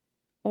 regrets,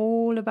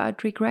 all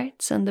about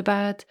regrets and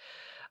about,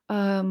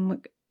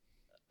 and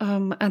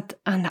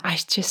I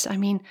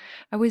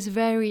was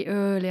very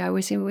early. I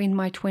was in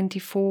my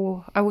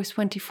 24. I was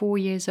 24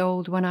 years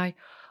old when I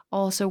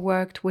also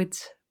worked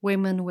with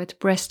women with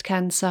breast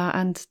cancer,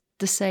 and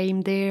the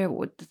same there,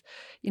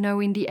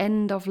 in the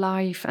end of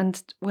life,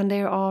 and when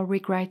there are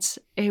regrets,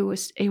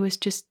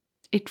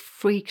 it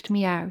freaked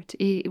me out.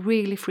 It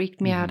really freaked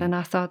me out, and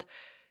I thought,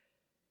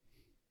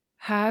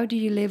 how do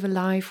you live a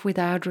life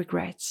without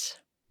regrets?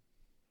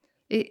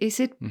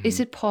 Is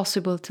it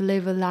possible to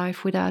live a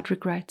life without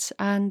regrets?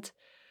 And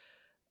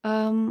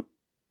some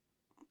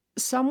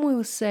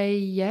will say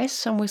yes,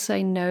 some will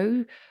say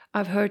no.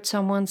 I've heard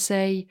someone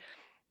say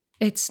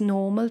it's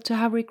normal to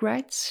have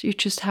regrets. You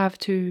just have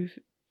to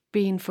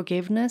be in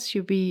forgiveness.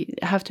 You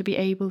have to be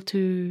able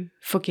to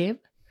forgive.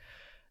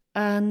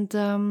 And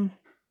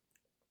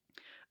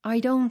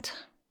I don't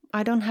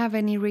have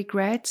any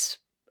regrets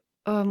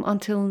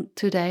until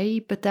today,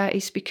 but that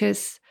is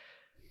because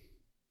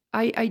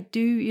I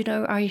do,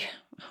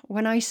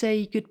 when I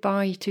say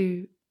goodbye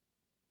to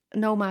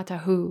no matter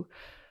who,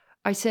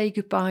 I say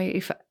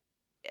goodbye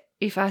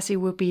if as it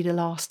will be the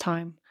last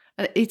time.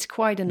 It's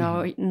quite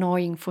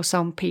annoying for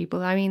some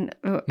people. I mean,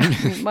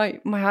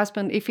 my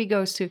husband, if he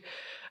goes to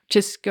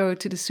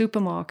the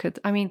supermarket,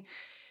 I mean,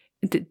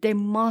 there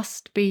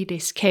must be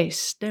this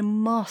kiss. There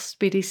must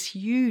be this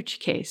huge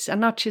kiss,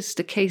 and not just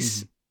a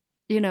kiss,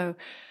 No,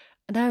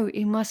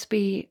 it must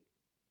be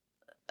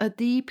a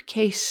deep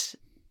kiss,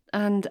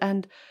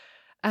 and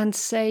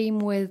same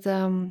with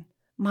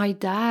my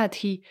dad.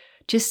 He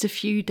just a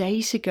few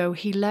days ago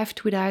he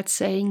left without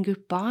saying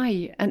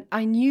goodbye, and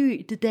I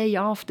knew the day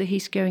after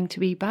he's going to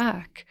be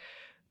back.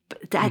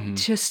 But that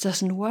just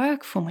doesn't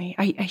work for me.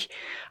 I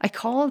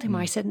called him.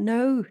 I said,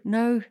 no,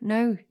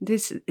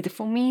 this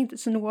for me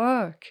doesn't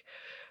work.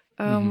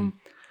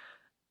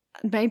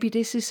 Maybe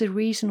this is a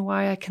reason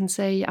why I can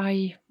say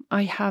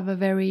I have a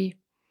very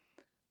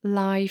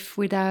life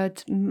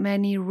without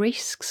many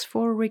risks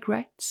for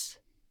regrets.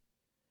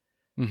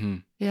 Mm-hmm.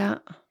 Yeah.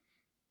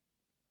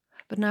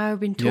 But now I've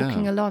been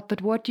talking a lot.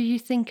 But what do you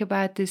think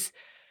about this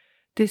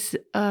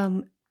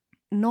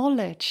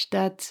knowledge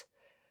that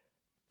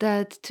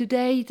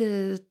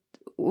today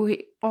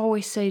we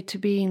always say to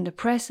be in the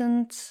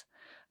present,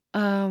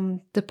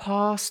 the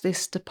past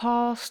is the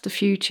past, the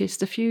future is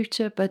the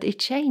future, but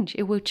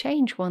it will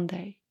change one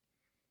day.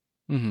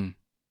 Mm-hmm.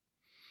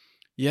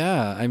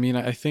 Yeah, I mean,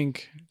 I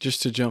think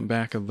just to jump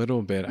back a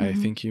little bit, I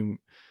think you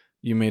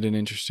made an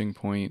interesting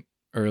point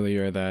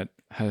earlier that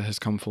has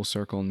come full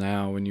circle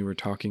now when you were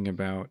talking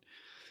about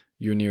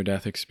your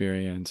near-death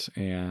experience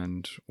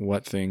and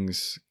what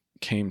things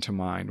came to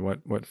mind,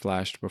 what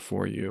flashed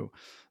before you.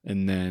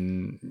 And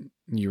then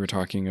you were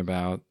talking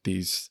about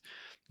these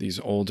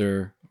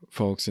older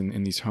folks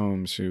in these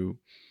homes who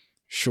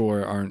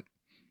sure aren't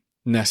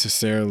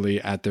necessarily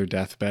at their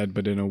deathbed,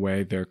 but in a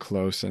way they're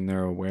close and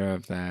they're aware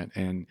of that.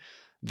 And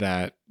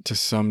that to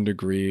some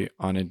degree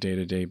on a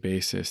day-to-day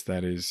basis,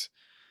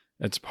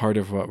 that's part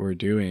of what we're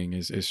doing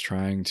is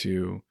trying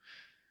to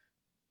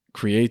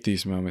create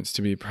these moments,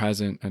 to be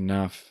present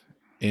enough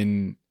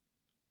in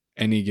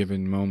any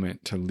given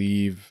moment to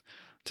leave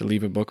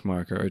a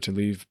bookmark or to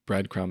leave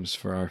breadcrumbs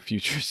for our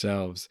future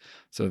selves,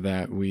 so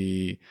that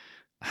we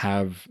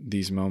have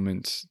these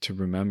moments to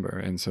remember.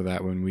 And so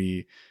that when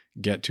we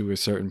get to a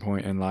certain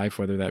point in life,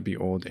 whether that be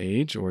old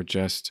age or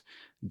just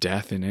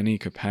death in any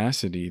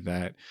capacity,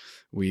 that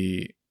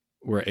we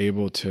were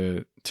able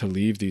to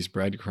leave these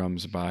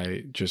breadcrumbs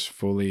by just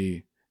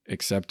fully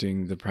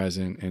accepting the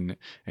present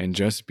and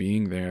just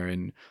being there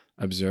and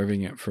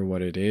observing it for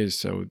what it is.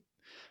 So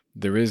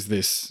there is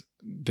this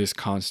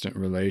constant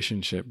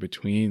relationship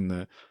between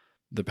the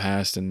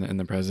past and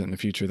the present and the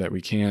future that we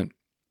can't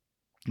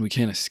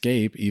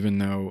escape, even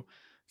though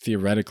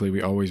theoretically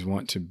we always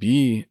want to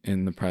be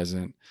in the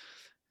present.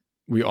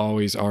 We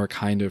always are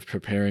kind of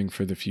preparing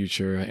for the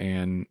future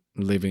and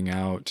living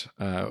out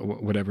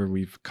whatever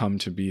we've come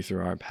to be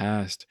through our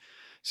past.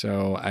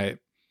 So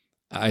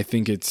I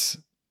think it's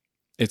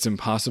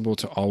impossible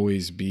to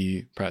always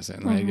be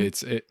present.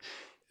 Like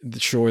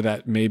sure,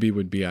 that maybe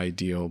would be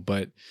ideal,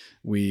 but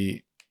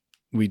we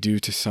do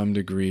to some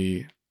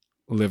degree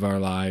live our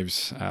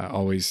lives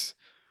always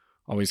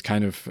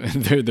kind of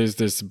there's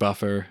this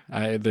buffer.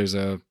 There's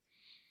a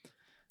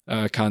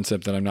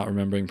concept that I'm not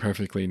remembering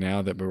perfectly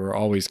now, but we're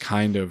always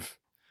kind of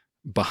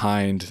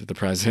behind the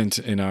present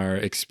in our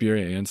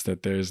experience,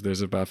 that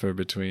there's a buffer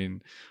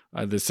between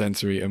the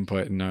sensory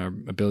input and our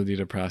ability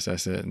to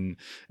process it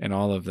and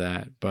all of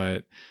that.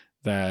 But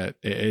that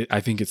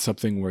I think it's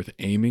something worth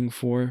aiming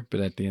for, but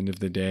at the end of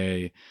the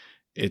day,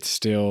 we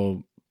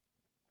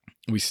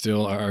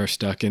still are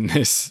stuck in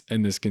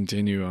this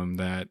continuum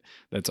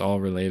that's all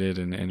related,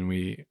 and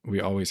we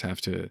always have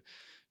to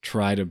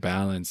try to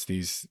balance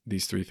these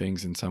three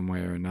things in some way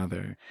or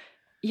another.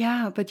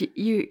 Yeah, but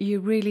you're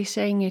really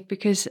saying it,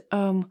 because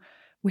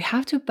we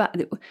have to.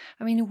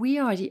 I mean, we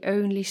are the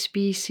only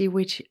species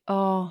which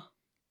are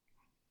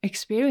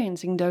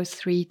experiencing those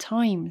 3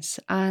 times,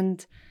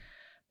 and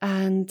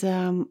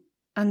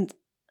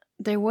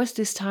there was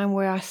this time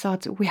where I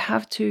thought we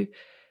have to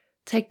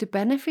take the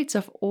benefits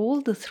of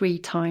all the 3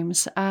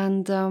 times,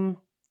 and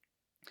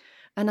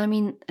I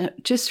mean,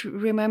 just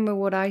remember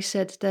what I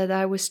said, that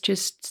I was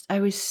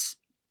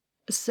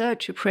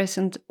such a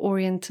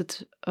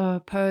present-oriented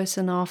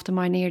person after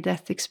my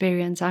near-death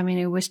experience. I mean,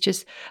 it was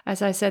just,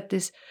 as I said,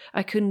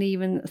 I couldn't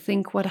even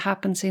think what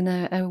happens in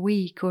a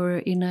week or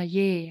in a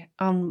year.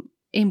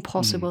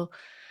 Impossible.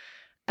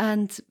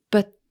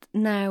 But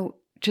now,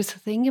 just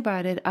think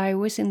about it, I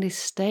was in this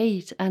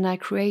state and I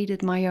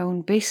created my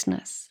own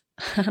business.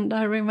 And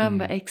I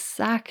remember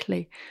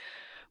exactly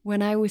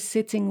when I was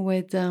sitting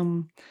with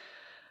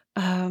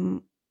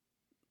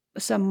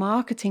some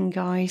marketing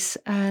guys,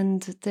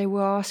 and they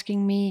were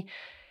asking me,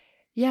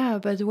 yeah,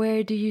 but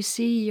where do you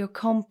see your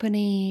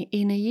company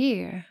in a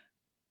year?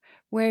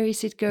 Where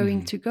is it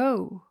going to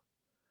go?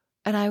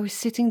 And I was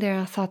sitting there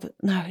and I thought,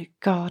 no,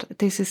 God,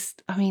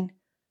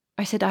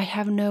 I said, I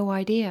have no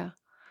idea.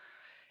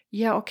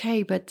 Yeah,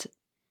 okay, but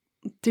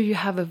do you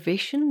have a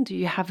vision? Do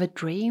you have a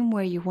dream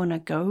where you want to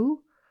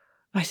go?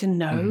 I said,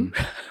 no.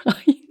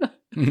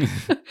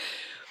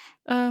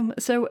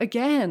 So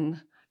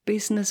again,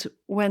 business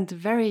went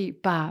very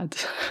bad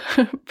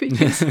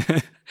because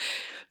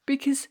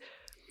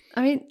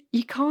I mean,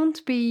 you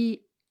can't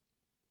be.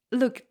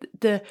 Look,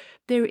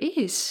 there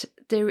is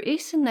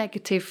a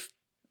negative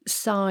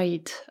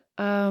side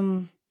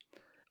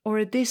or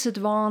a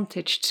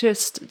disadvantage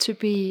just to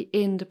be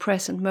in the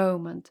present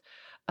moment,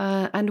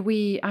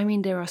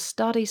 and there are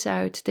studies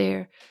out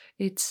there.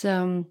 It's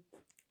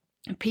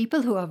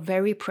people who are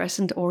very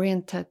present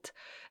oriented.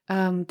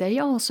 They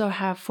also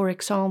have, for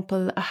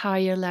example, a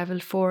higher level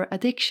for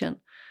addiction.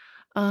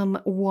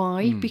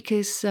 Why?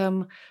 Because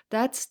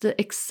that's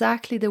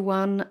exactly the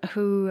one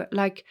who,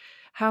 like,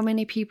 how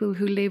many people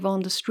who live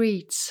on the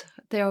streets,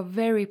 they are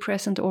very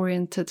present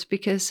oriented,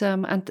 because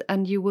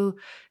and you will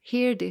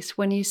hear this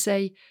when you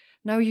say,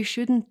 no, you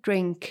shouldn't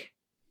drink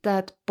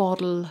that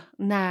bottle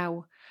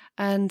now,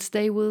 and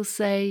they will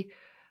say,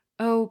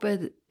 oh,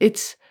 but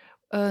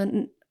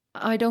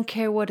I don't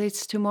care what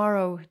it's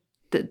tomorrow.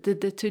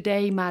 The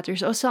today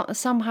matters, or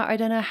somehow I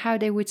don't know how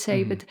they would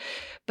say,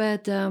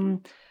 but the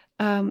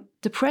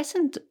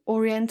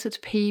present-oriented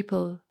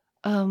people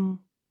who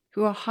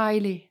are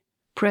highly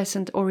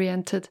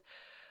present-oriented,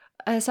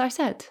 as I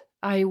said,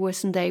 I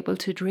wasn't able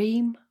to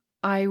dream.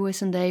 I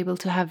wasn't able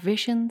to have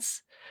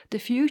visions. The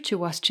future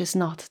was just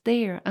not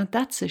there, and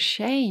that's a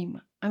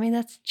shame. I mean,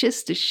 that's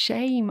just a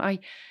shame.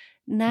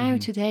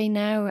 Today,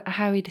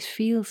 how it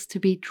feels to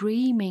be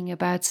dreaming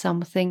about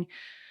something,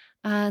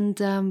 and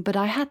but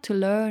I had to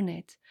learn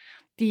it.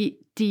 The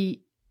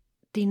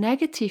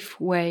negative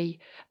way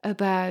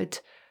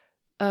about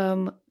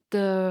I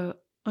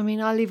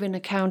live in a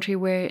country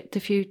where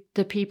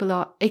the people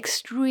are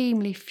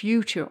extremely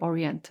future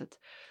oriented.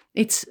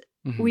 It's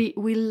we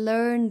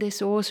learn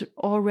this also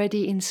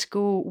already in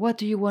school. What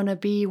do you want to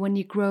be when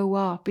you grow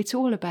up? It's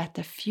all about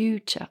the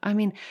future. I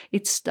mean,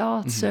 it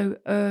starts so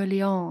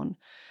early on,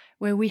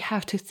 where we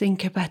have to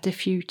think about the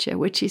future,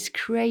 which is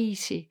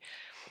crazy.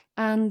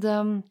 And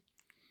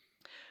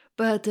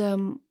but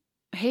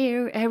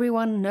here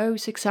everyone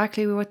knows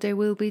exactly what they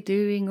will be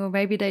doing, or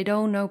maybe they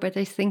don't know, but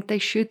they think they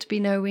should be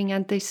knowing,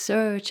 and they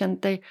search,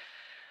 and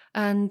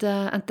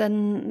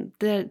then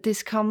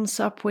this comes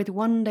up with,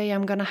 one day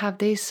I'm going to have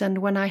this, and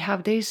when I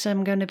have this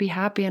I'm going to be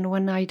happy, and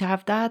when I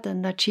have that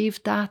and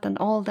achieve that and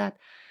all that.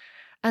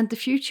 And the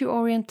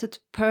future-oriented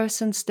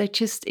persons, they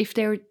just, if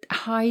they're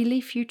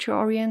highly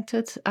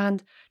future-oriented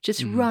and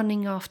just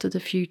running after the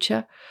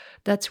future,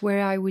 that's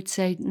where I would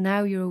say,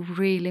 now you're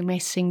really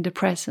missing the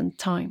present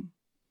time.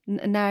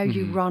 Now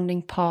you're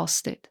running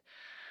past it.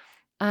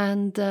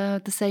 And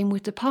the same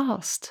with the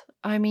past.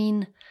 I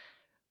mean,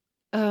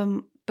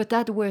 but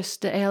that was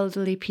the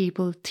elderly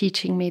people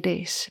teaching me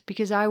this,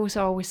 because I was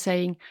always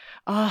saying,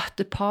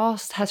 the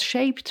past has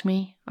shaped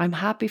me. I'm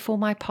happy for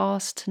my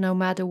past, no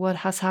matter what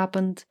has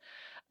happened.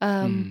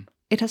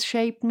 It has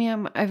shaped me.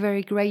 I'm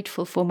very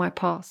grateful for my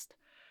past.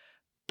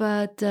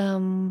 But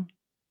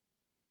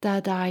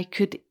that I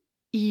could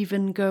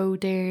even go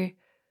there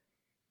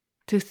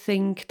to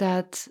think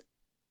that,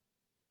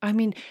 I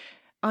mean,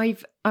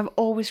 I've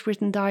always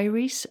written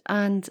diaries,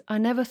 and I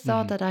never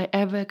thought that I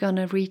ever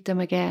gonna read them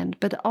again.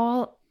 But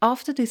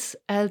after this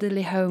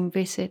elderly home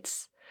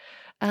visits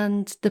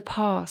and the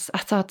past, I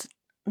thought,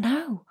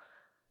 no,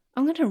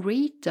 I'm gonna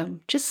read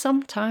them just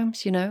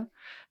sometimes,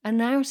 And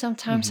now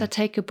sometimes I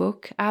take a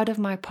book out of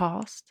my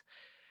past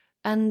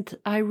and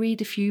I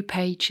read a few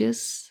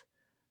pages,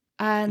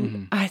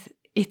 and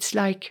it's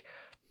like,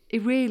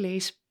 it really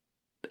is.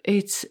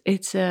 It's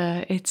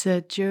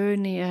a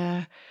journey,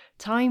 a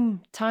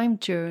time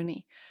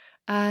journey,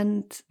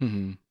 and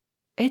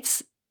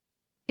it's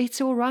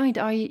all right.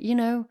 I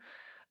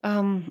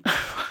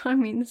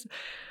mean,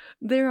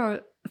 there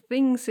are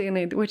things in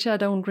it which I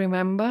don't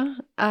remember.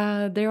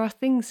 There are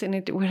things in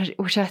it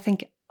which I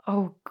think,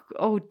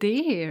 oh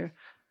dear,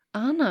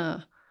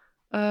 Anna,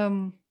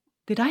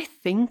 did I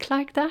think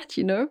like that?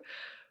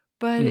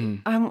 But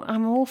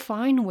I'm all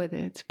fine with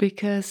it,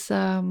 because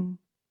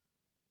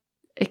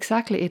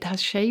exactly, it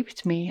has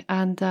shaped me.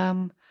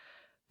 And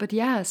but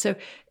yeah, so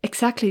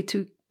exactly,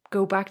 to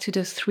go back to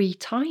those 3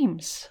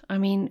 times, I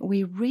mean,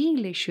 we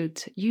really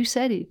should, you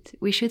said it,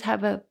 we should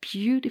have a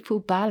beautiful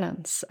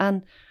balance.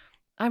 And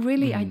I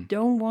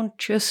don't want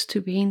just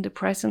to be in the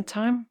present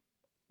time,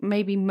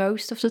 maybe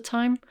most of the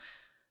time,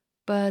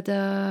 but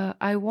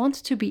I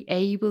want to be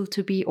able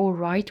to be all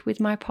right with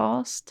my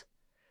past,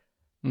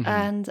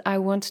 and I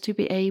want to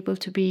be able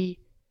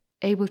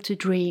to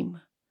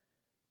dream.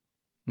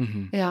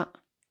 Yeah.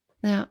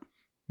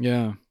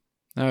 No,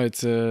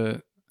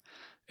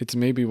 it's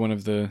maybe one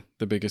of the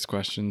biggest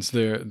questions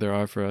there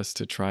are for us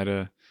to try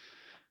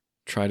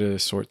to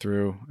sort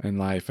through in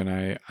life.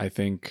 And I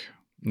think,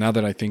 now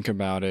that I think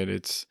about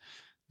it,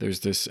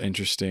 there's this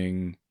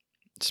interesting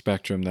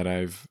spectrum that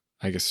I've,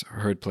 I guess,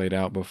 heard played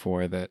out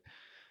before, that,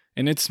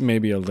 and it's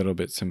maybe a little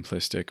bit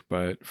simplistic,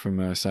 but from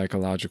a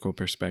psychological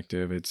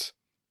perspective, it's,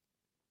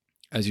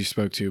 as you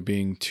spoke to,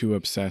 being too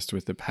obsessed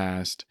with the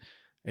past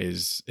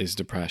is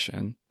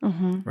depression,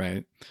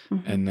 right?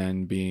 And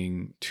then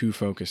being too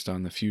focused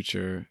on the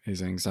future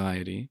is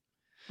anxiety.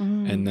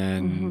 And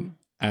then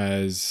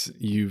as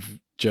you've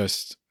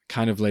just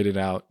kind of laid it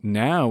out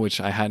now,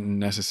 which I hadn't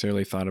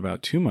necessarily thought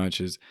about too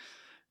much, is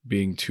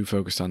being too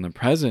focused on the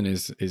present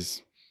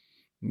is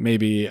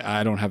maybe,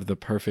 I don't have the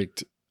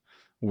perfect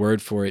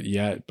word for it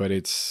yet, but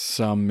it's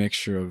some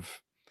mixture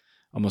of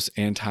almost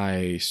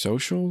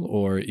anti-social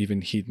or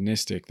even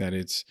hedonistic, that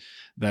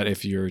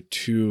if you're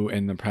too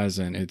in the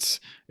present,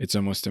 it's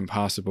almost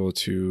impossible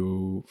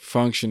to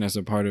function as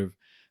a part of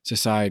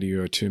society,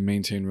 or to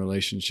maintain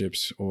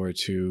relationships, or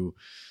to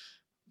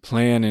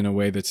plan in a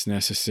way that's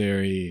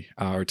necessary,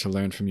 or to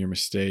learn from your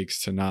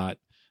mistakes, to not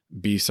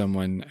be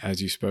someone,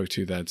 as you spoke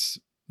to, that's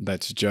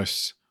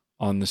just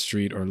on the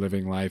street or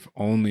living life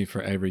only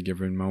for every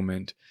given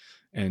moment,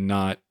 and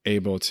not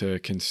able to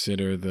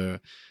consider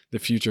the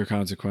future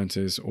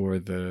consequences, or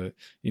the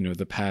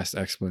past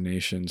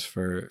explanations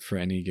for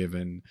any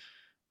given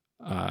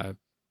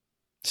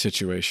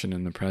situation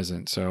in the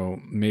present. So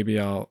maybe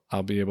I'll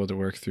be able to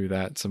work through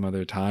that some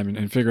other time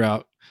and figure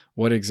out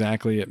what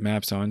exactly it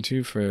maps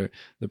onto for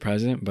the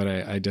present. But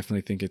I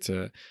definitely think it's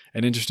an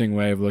interesting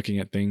way of looking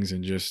at things,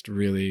 and just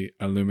really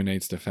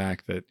illuminates the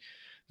fact that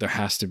there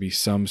has to be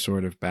some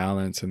sort of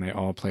balance, and they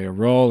all play a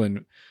role,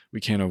 and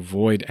we can't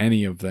avoid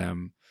any of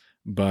them.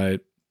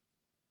 But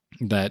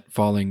that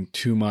falling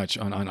too much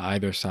on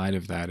either side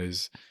of that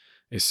is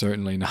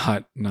certainly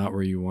not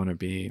where you want to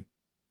be.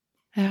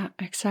 Yeah,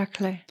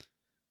 exactly.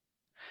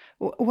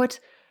 What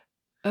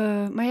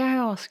may I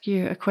ask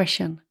you a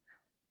question?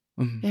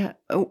 Mhm. Yeah,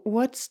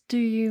 what do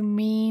you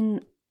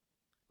mean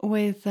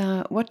with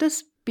what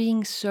does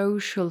being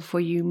social for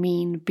you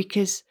mean?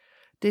 Because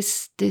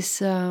this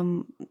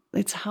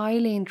it's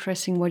highly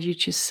interesting what you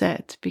just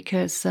said,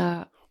 because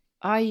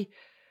I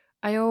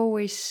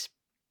always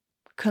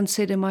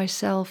consider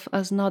myself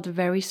as not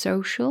very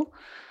social.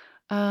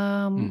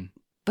 Mm.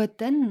 But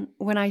then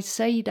when I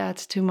say that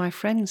to my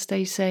friends,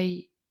 they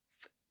say,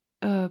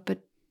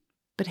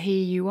 but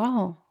here you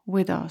are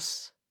with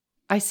us.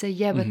 I say,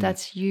 yeah, but Mhm.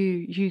 that's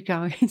you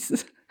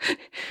guys.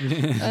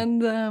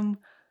 And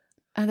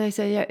they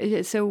say,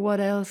 yeah, so what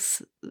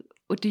else?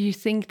 Do you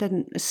think that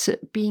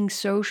being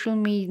social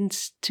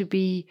means to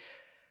be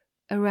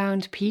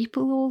around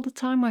people all the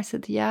time? I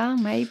said, yeah,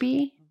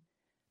 maybe.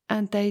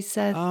 And they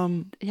said,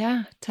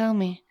 yeah, tell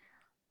me.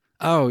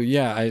 Oh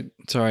yeah,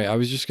 sorry, I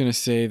was just gonna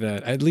say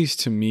that, at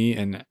least to me,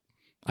 and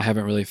I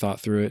haven't really thought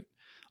through it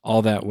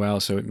all that well,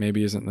 so it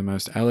maybe isn't the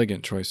most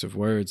elegant choice of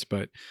words,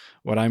 but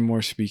what I'm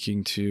more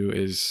speaking to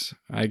is,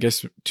 I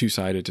guess,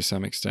 two-sided to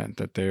some extent,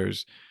 that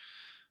there's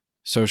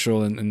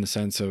social in the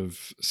sense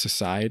of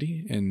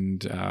society,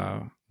 and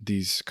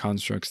these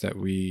constructs that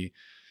we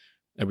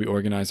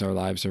organize our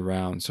lives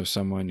around. So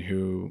someone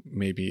who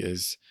maybe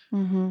is,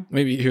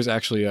 maybe here's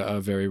actually a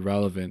very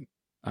relevant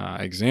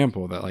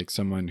example, that like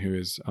someone who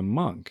is a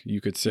monk,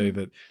 you could say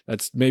that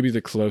that's maybe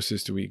the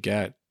closest we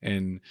get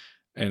in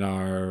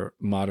our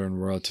modern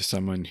world to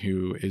someone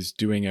who is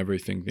doing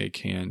everything they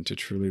can to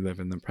truly live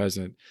in the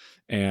present.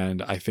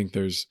 And I think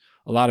there's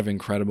a lot of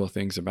incredible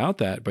things about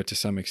that, but to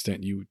some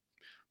extent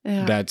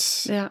Yeah.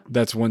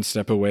 that's one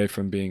step away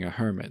from being a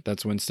hermit.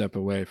 That's one step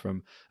away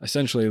from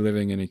essentially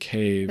living in a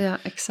cave, Yeah,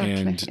 exactly.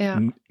 and Yeah.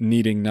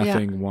 needing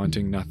nothing,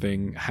 wanting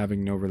nothing,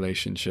 having no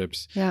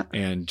relationships, Yeah.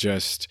 and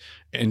just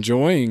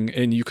enjoying.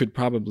 And you could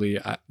probably,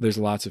 there's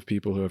lots of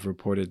people who have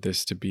reported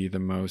this to be the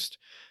most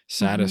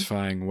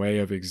satisfying way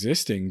of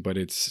existing, but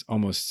it's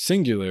almost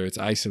singular, it's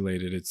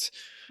isolated,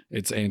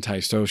 it's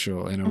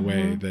antisocial in a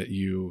way that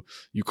you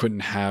couldn't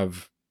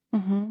have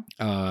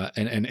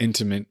an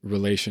intimate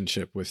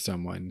relationship with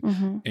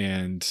someone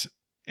and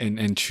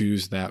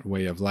choose that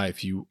way of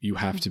life. You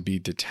have to be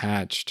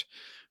detached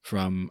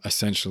from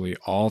essentially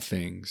all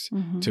things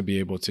to be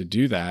able to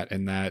do that,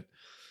 and that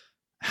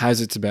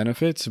has its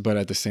benefits, but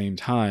at the same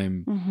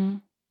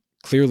time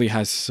clearly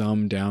has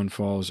some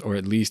downfalls. Or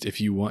at least, if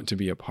you want to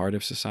be a part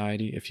of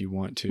society, if you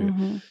want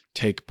to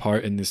take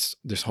part in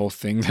this whole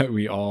thing that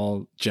we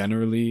all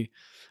generally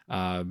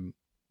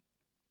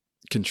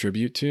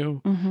contribute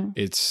to,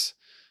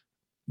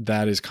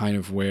 that is kind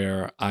of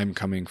where I'm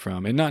coming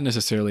from. And not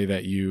necessarily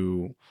that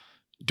you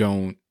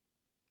don't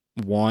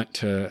want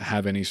to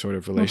have any sort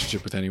of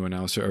relationship with anyone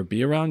else or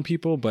be around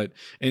people, but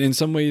in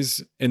some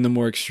ways, in the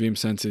more extreme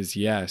senses,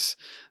 yes,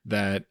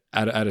 that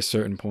at a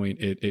certain point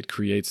it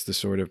creates the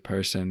sort of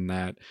person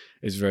that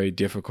is very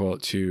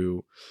difficult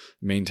to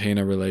maintain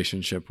a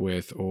relationship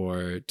with,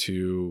 or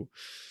to,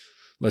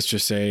 let's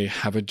just say,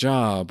 have a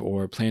job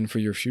or plan for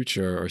your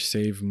future or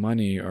save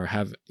money or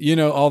have,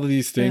 all of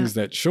these things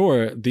that,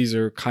 sure, these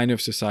are kind of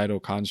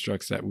societal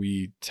constructs that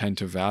we tend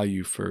to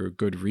value for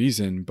good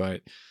reason,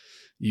 but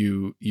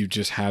you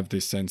just have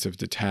this sense of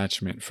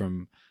detachment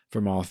from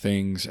all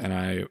things. And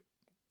I,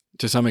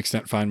 to some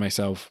extent, find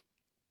myself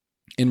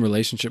in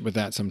relationship with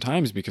that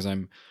sometimes, because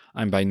I'm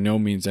by no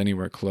means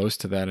anywhere close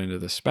to that end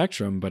of the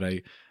spectrum, but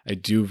I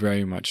do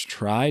very much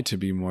try to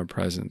be more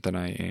present than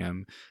I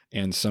am.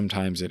 And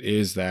sometimes it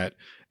is that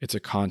it's a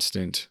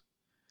constant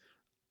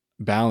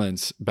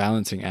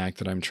balancing act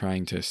that I'm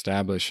trying to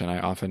establish. And I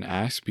often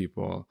ask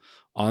people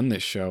on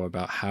this show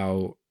about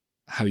how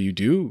you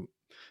do,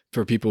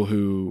 for people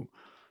who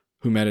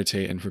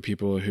meditate and for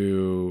people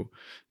who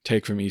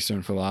take from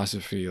Eastern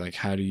philosophy, like,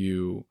 how do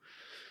you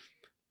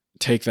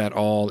take that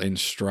all in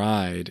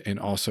stride and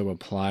also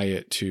apply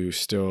it to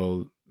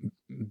still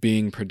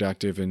being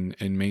productive and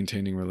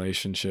maintaining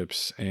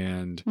relationships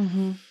and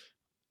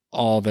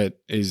all that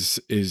is,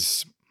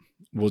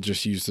 we'll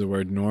just use the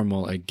word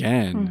normal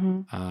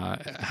again.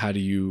 How do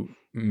you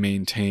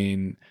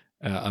maintain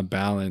a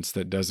balance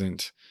that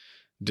doesn't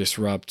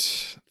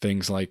disrupt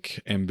things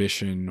like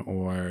ambition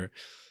or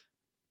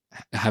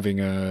having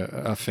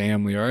a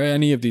family or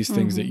any of these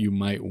things that you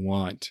might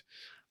want?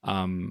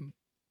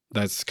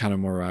 That's kind of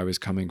more where I was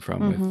coming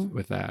from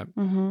with that.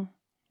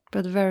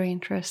 But very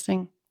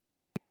interesting.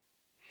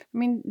 I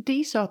mean,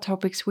 these are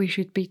topics we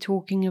should be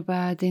talking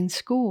about in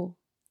school.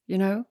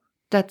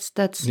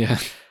 That's Yeah.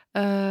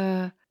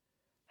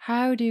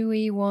 How do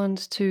we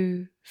want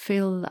to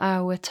fill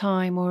our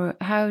time, or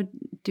how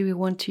do we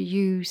want to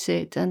use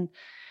it, and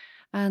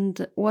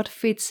what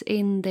fits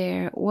in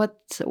there,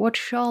 what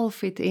shall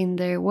fit in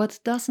there, what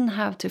doesn't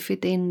have to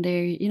fit in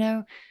there,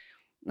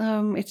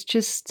 it's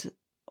just.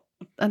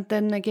 And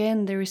then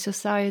again, there is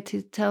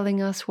society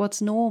telling us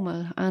what's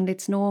normal, and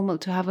it's normal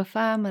to have a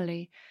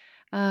family.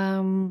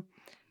 You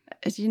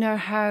know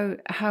how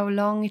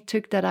long it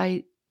took that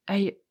I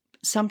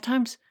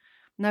sometimes,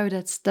 no,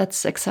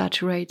 that's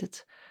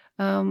exaggerated,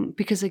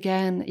 because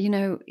again,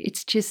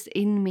 it's just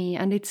in me,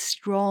 and it's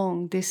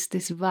strong, this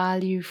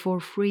value for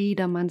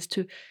freedom and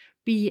to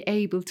be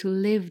able to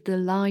live the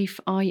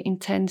life I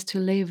intend to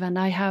live. And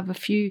I have a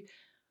few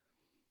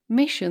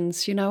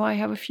missions, I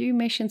have a few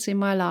missions in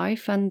my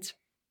life, and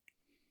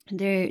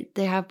they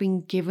have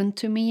been given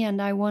to me,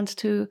 and I want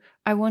to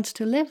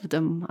live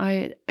them.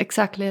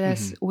 Exactly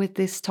as with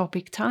this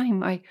topic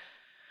time. But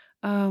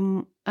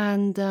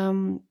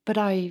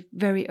I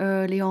very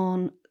early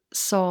on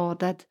saw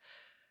that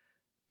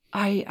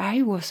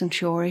I wasn't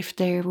sure if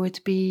there would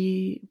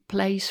be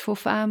place for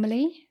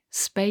family,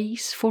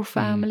 space for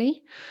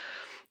family,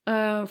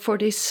 for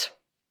this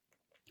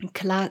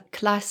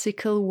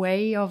classical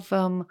way of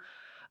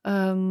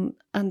and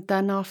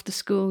then after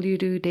school you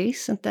do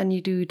this, and then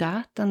you do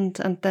that, and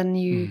then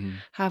you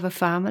have a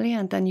family,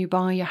 and then you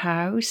buy a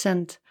house.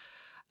 And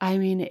I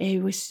mean, it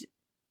was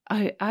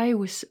I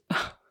was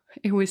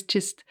it was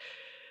just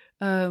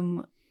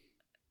I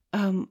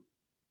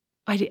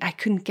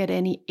couldn't get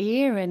any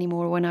air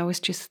anymore when I was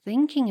just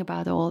thinking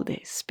about all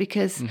this,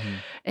 because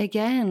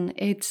again,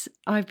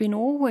 I've been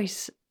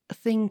always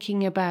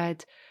thinking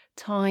about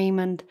time,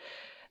 and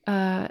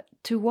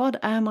to what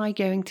am I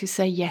going to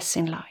say yes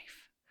in life.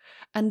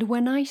 And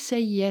when I say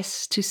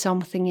yes to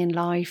something in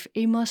life,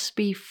 it must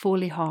be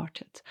fully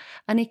hearted,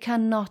 and it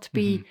cannot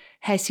be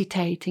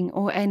hesitating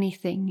or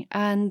anything.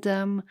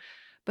 And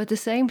but the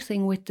same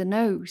thing with the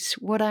no's.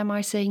 What am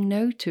I saying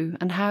no to,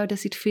 and how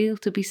does it feel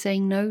to be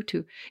saying no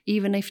to,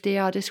 even if the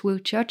others will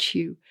judge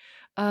you?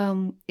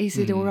 Is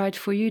it all right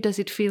for you? Does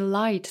it feel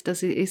light?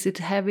 Is it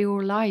heavy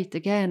or light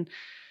again?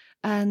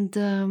 And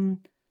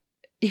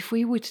if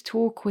we would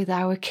talk with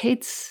our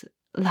kids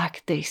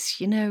like this,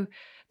 to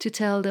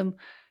tell them,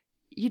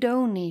 you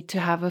don't need to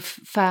have a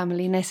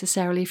family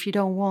necessarily if you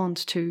don't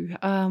want to.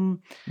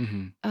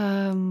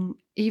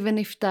 Even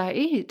if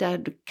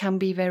that can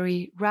be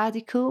very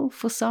radical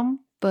for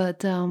some, but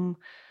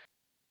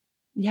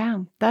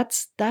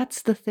that's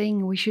the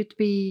thing. We should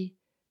be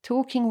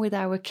talking with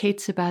our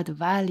kids about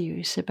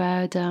values,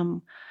 about. I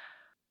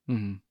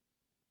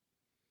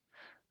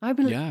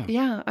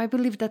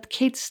believe that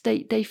kids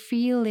they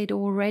feel it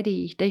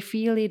already. They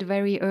feel it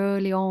very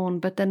early on,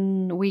 but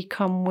then we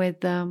come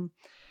with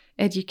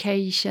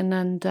education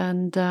and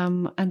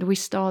we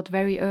start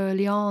very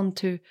early on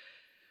to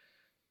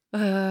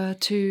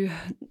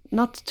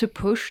not to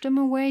push them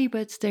away,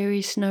 but there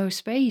is no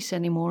space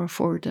anymore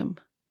for them.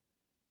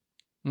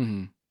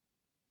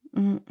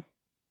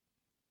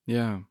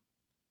 Yeah,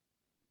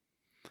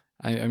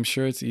 I'm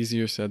sure it's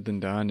easier said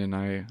than done, and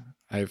I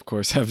of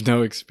course have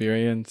no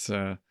experience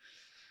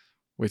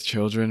with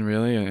children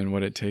really, and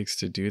what it takes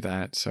to do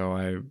that.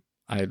 So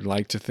I'd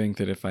like to think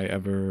that if I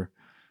ever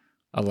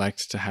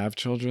elect to have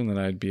children, that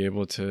I'd be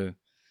able to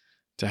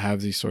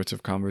have these sorts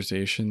of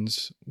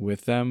conversations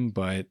with them.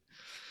 But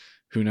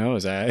who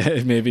knows?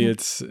 Maybe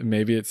it's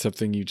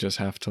something you just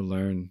have to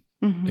learn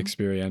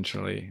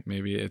experientially.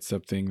 Maybe it's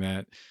something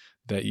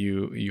that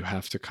you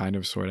have to kind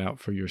of sort out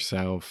for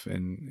yourself.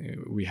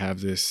 And we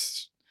have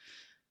this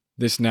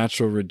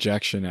natural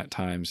rejection at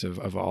times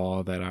of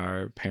all that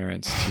our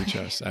parents teach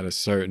us at a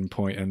certain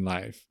point in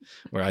life,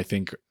 where I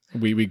think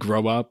we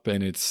grow up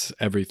and it's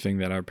everything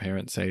that our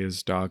parents say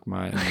is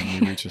dogma, and then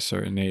we reach a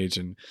certain age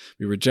and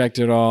we reject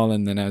it all,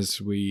 and then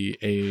as we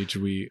age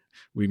we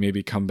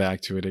maybe come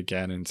back to it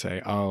again and say,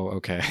 oh,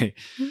 okay,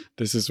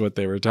 this is what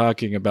they were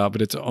talking about.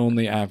 But it's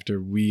only after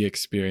we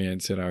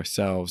experience it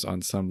ourselves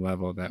on some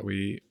level that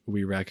we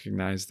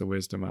recognize the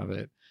wisdom of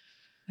it.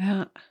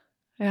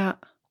 Yeah.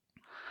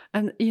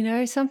 And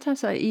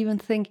sometimes I even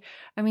think,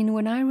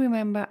 when I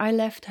remember, I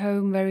left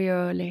home very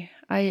early.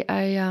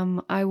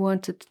 I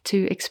wanted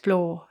to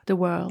explore the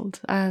world,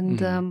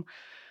 and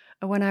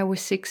when I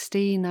was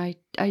 16, I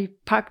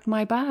packed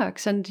my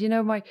bags, and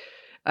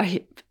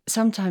I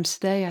sometimes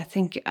today I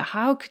think,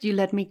 how could you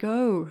let me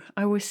go?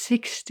 I was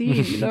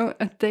 16,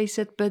 and they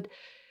said, but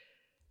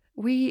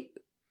we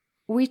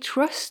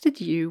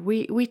trusted you.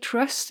 We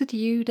trusted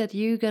you that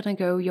you're gonna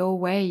go your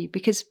way,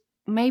 because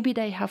maybe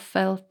they have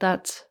felt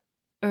that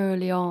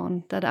early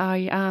on, that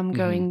I am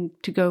going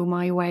to go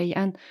my way,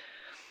 and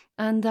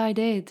I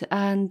did.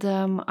 And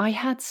I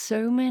had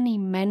so many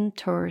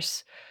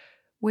mentors,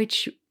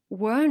 which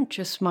weren't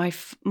just my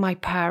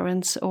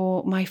parents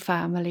or my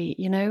family,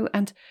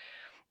 and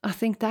I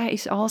think that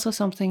is also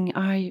something.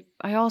 I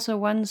also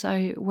once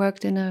I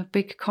worked in a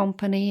big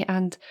company,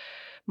 and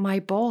my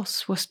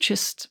boss was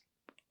just,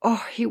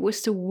 he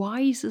was the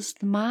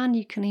wisest man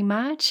you can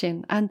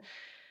imagine. And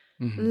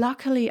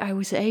luckily I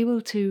was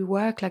able to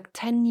work like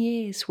 10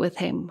 years with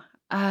him.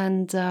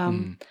 And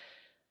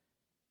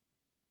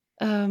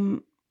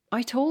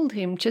I told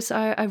him,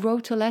 I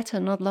wrote a letter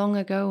not long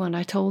ago, and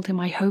I told him,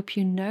 I hope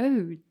you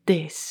know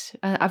this.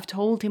 I've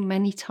told him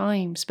many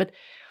times, but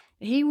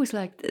he was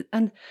like,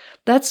 and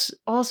that's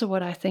also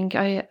what I think,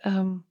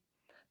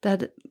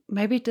 that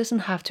maybe it doesn't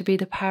have to be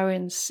the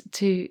parents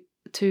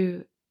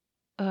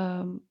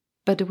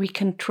but we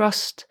can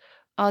trust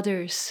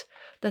others,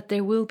 that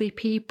there will be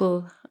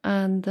people,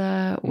 and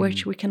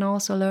which we can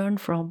also learn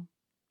from.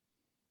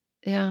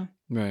 Yeah.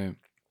 Right.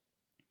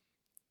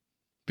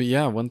 But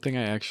yeah, one thing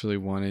I actually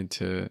wanted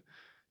to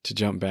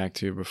jump back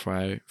to before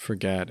I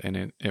forget,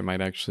 and it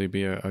might actually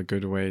be a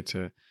good way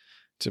to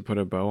put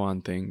a bow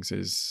on things,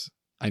 is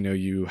I know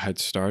you had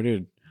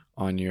started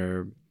on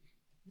your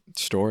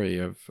story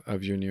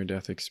of your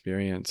near-death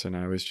experience, and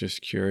I was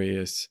just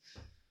curious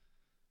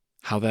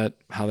how that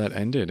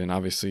ended. And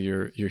obviously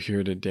you're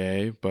here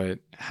today, but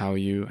how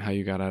you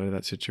got out of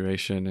that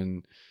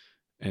situation,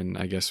 and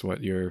I guess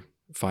what your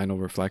final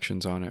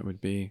reflections on it would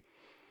be.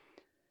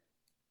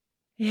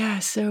 Yeah,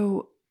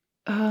 so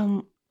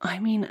I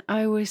mean,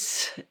 I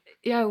was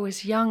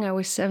young. I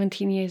was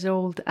 17 years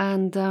old,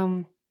 and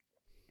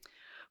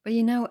but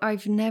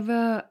I've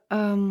never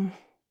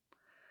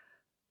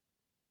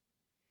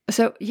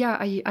so yeah,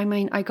 I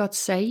mean, I got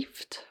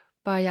saved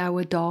by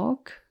our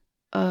dog.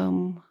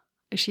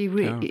 She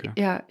really,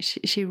 okay.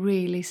 she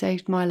really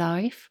saved my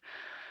life,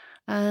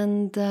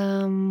 and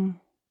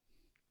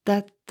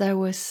that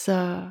was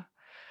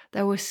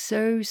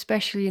so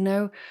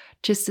special.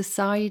 Just a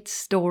side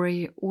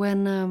story,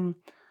 when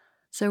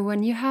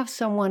when you have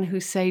someone who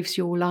saves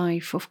your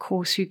life, of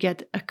course you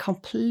get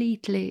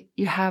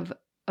you have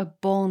a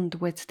bond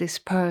with this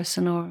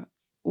person, or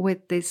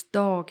with this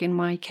dog in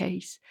my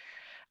case.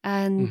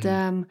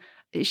 And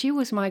she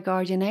was my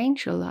guardian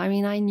angel. I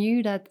mean, I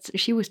knew that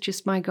she was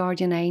just my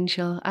guardian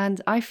angel,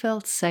 and I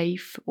felt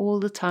safe all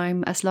the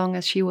time as long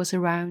as she was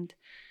around.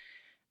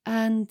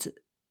 And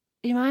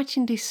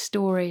imagine this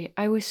story.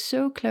 I was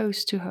so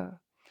close to her.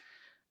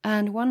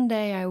 And one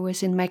day I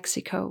was in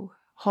Mexico,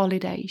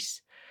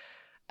 holidays.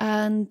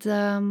 And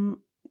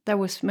that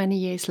was many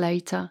years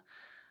later.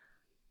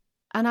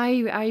 And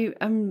I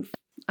am,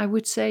 I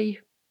would say,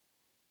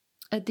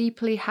 a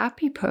deeply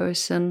happy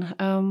person.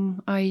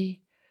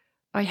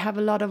 I have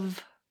a lot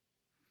of,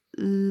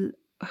 I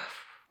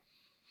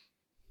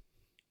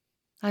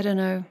don't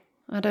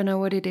know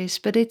what it is,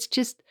 but it's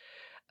just,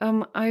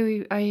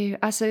 I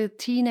as a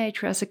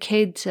teenager, as a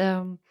kid,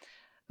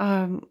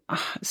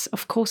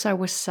 of course I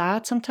was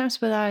sad sometimes,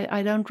 but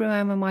I don't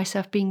remember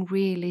myself being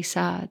really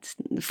sad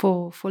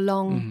for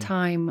long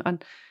time.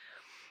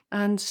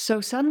 And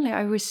so suddenly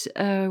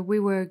we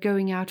were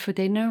going out for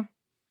dinner.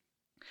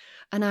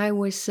 And I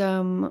was,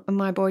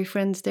 my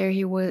boyfriend's there.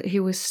 He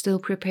was still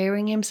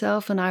preparing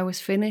himself, and I was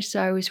finished. So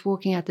I was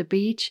walking at the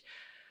beach,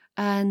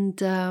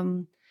 and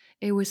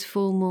it was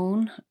full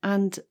moon.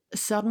 And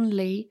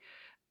suddenly,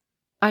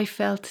 I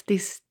felt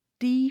this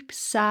deep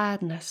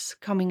sadness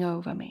coming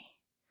over me,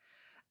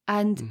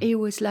 and it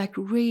was like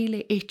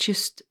really, it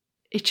just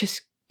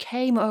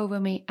came over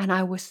me, and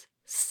I was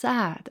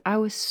sad. I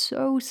was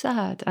so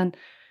sad, and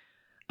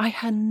I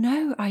had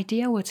no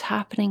idea what's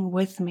happening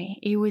with me.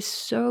 It was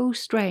so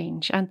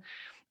strange. And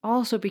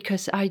also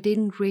because I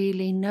didn't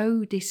really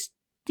know this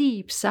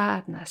deep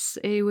sadness.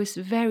 It was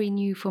very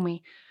new for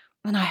me.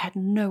 And I had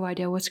no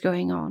idea what's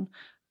going on.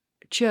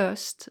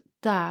 Just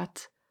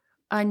that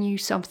I knew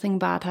something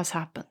bad has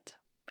happened.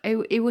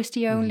 It was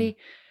the only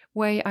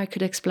way I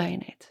could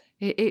explain it.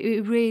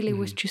 It really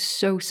was just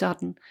so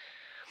sudden.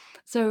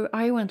 So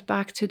I went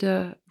back to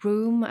the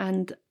room,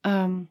 and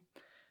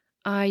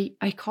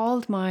I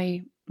called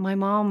my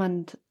mom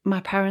and my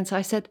parents.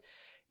 I said,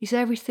 "Is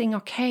everything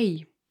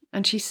okay?"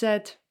 And she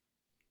said,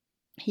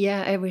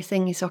 "Yeah,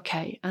 everything is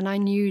okay." And I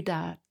knew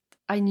that.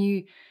 I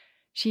knew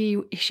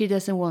she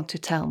doesn't want to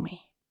tell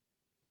me.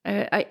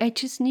 I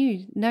just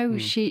knew. No,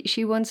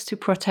 she wants to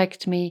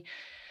protect me.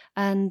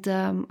 And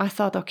I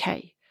thought,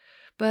 okay.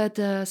 But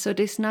so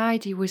this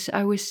night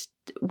I was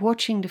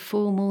watching the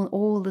full moon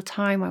all the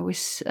time. I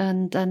was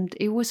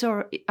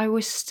I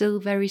was still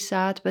very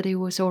sad, but it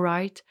was all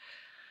right.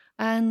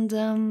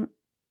 And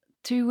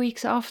 2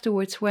 weeks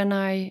afterwards, when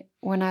I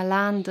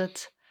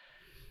landed,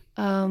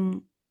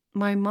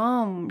 my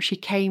mom, she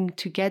came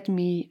to get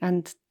me,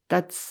 and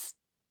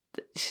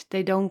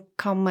they don't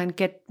come and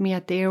get me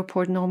at the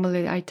airport.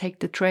 Normally I take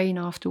the train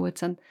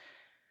afterwards,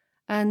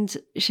 and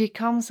she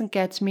comes and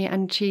gets me,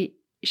 and she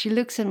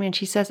looks at me and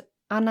she says,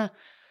 "Anna,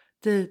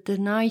 the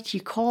night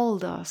you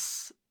called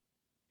us,"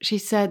 she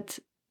said,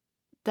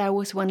 "that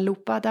was when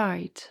Lupa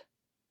died,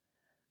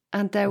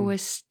 and there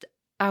was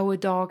our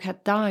dog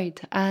had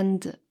died."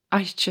 And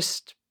I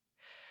just,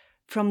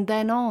 from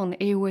then on,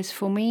 it was,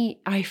 for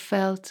me, I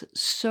felt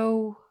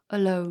so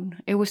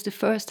alone. It was the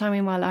first time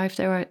in my life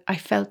that I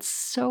felt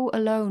so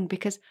alone,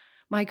 because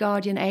my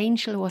guardian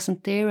angel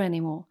wasn't there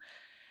anymore.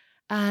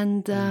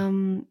 And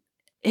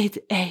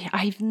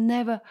I've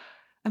never,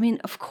 I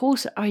mean, of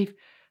course, I've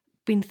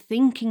been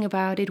thinking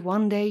about it.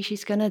 One day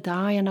she's gonna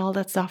die and all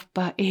that stuff,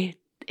 but it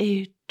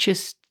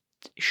just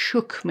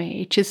shook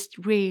me. It just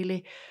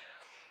really,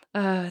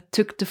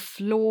 took the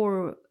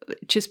floor,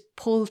 just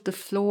pulled the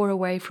floor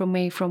away from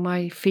me, from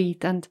my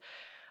feet. And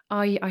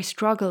I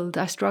struggled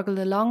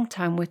a long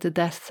time with the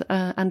death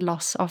and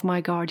loss of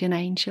my guardian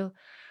angel.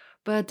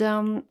 But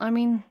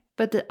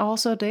but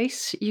also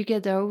this, you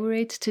get over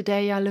it.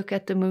 Today I look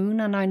at the moon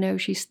and I know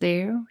she's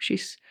there.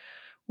 She's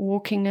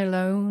walking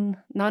alone.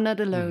 No, not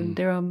alone. Mm-hmm.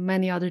 There are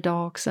many other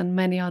dogs and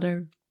many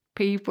other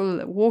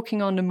people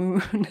walking on the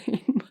moon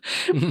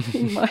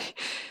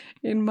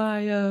in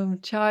my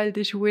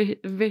childish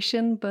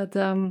vision. But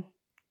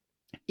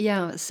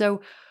yeah,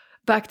 so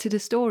back to the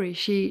story.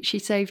 She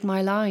saved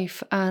my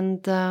life,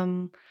 and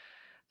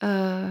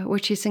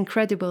which is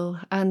incredible.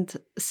 And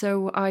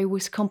so I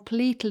was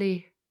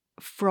completely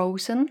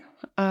frozen.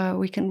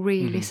 We can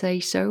really say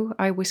so.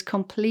 I was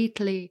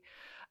completely.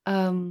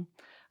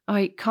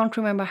 I can't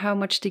remember how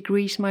much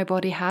degrees my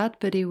body had,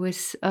 but it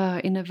was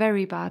in a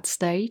very bad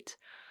state.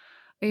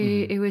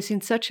 It was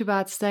in such a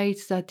bad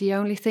state that the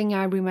only thing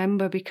I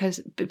remember, because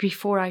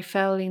before I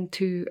fell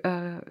into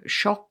a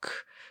shock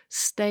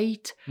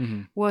state,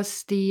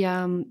 was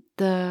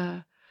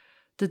the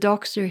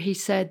doctor. He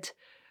said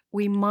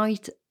we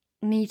might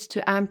need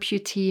to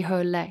amputate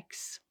her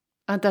legs,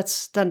 and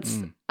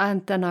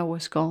and then I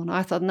was gone.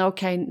 I thought, no,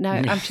 okay, now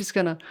I'm just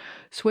gonna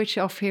switch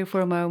off here for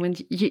a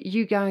moment.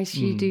 You guys,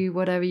 you do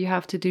whatever you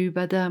have to do.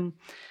 But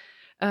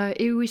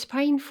it was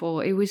painful.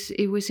 It was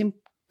the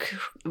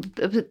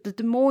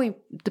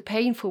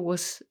painful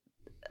was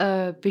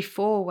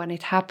before, when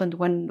it happened,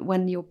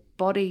 when your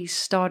body is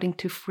starting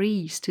to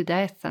freeze to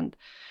death, and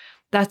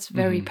that's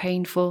very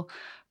painful.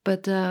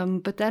 But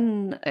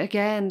then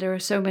again, there are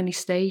so many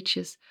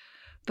stages.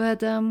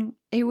 But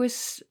it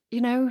was,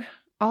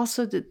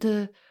 also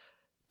the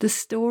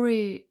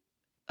story,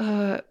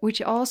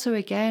 which also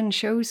again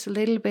shows a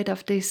little bit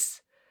of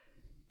this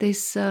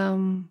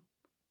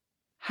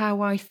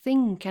how I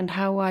think and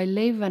how I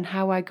live and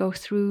how I go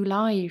through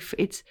life.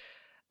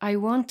 I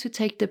want to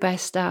take the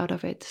best out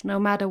of it, no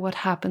matter what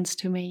happens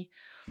to me.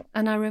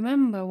 And I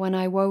remember when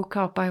I woke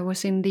up, I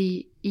was in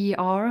the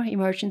ER,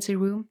 emergency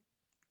room,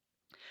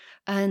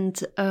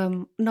 and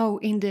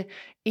in the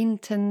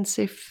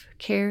intensive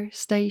care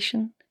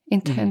station,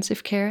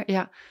 care,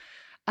 yeah.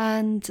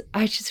 And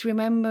I just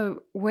remember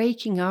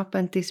waking up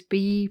and this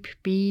beep,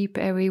 beep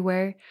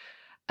everywhere.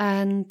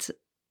 And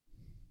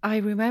I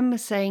remember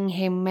saying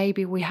him,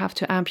 maybe we have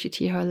to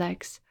amputate her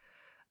legs.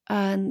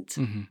 And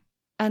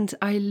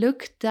I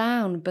looked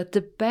down, but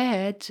the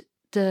bed,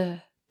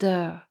 the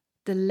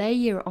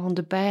layer on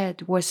the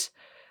bed was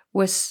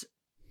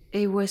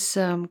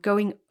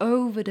going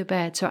over the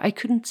bed. So I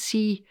couldn't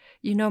see,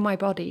 my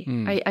body.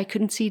 I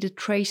couldn't see the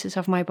traces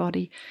of my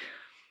body.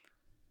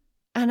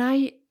 And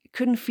I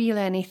couldn't feel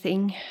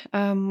anything.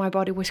 My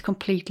body was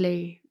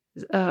completely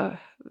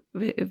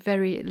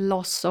very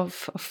loss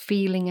of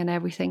feeling and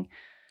everything.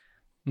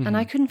 And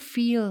I couldn't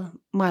feel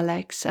my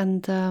legs.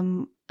 And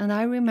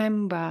I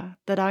remember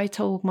that I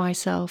told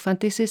myself, and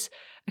this is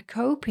a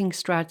coping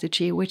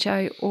strategy which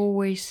I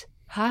always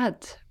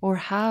had or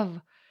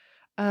have.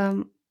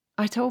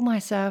 I told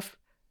myself,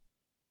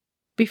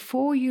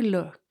 before you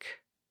look,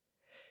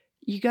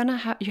 you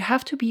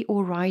have to be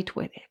all right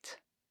with it.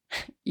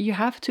 You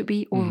have to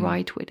be all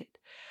right with it.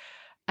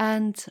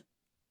 And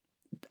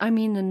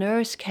the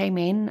nurse came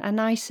in and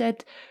I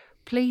said,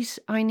 please,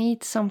 I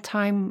need some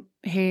time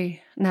here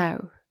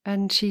now.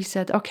 And she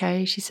said,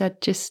 okay. She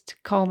said, just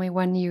call me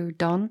when you're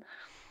done.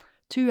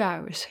 2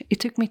 hours. It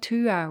took me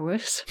 2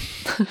 hours.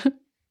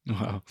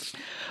 Wow.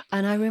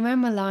 And I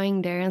remember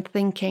lying there and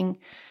thinking,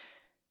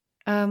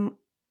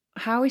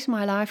 how is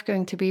my life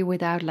going to be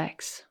without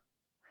legs?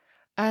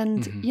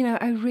 And,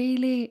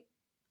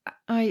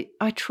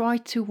 I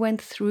tried to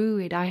went through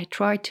it. I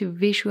tried to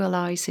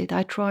visualize it.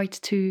 I tried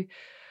to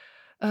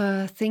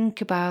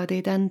think about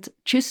it, and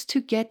just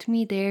to get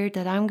me there,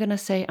 that I'm going to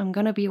say, I'm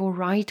going to be all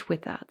right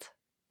with that.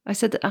 I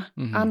said,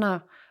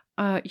 Anna,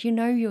 you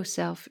know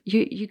yourself.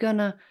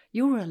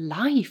 You're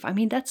alive.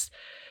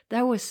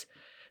 That was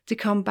to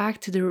come back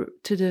to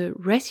the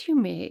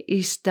resume,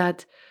 is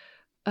that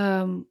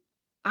I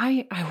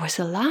was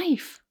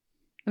alive.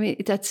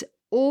 That's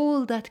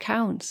all that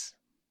counts.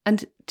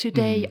 And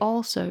today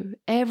also,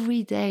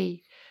 every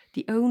day,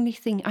 the only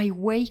thing, I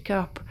wake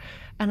up,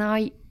 and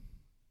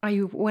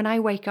when I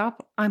wake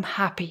up, I'm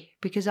happy,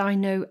 because I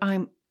know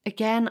I'm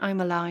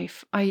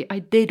alive. I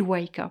did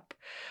wake up.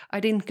 I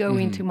didn't go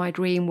into my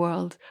dream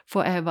world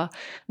forever.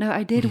 No,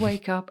 I did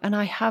wake up, and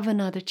I have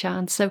another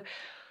chance. So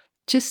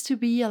just to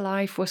be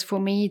alive was for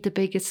me the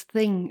biggest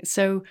thing.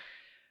 So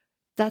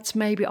that's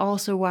maybe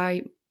also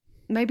why,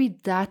 maybe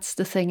that's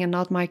the thing, and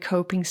not my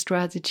coping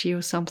strategy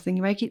or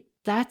something. Maybe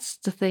that's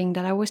the thing,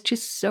 that I was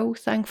just so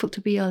thankful to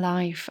be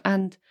alive.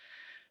 And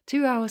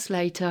 2 hours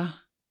later,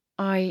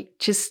 I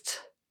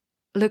just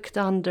looked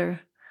under,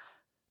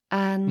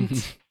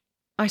 and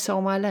I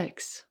saw my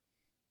legs,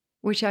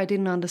 which I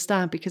didn't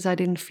understand because I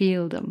didn't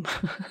feel them.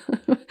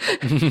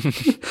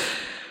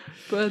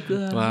 But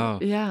wow.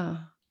 Yeah.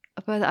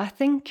 But I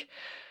think,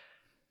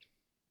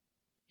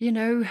 it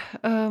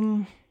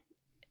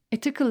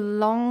took a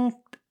long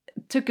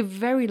took a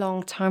very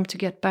long time to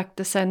get back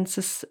the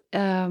senses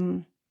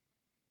in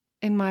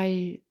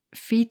my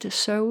feet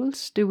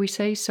soles. Do we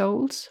say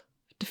soles?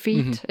 The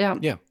feet,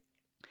 Yeah.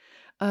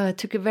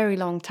 Took a very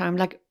long time,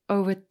 like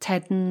over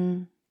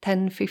 10,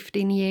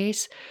 15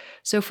 years.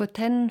 So for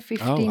 10,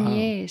 15 wow.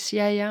 years,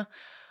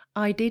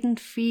 I didn't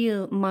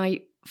feel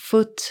my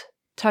foot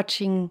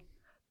touching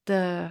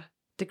the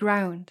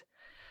ground,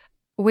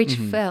 which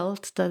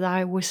felt that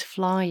I was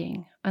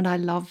flying, and I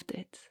loved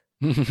it.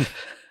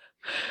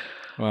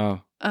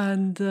 Wow.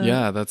 And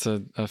yeah, that's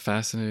a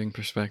fascinating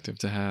perspective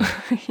to have.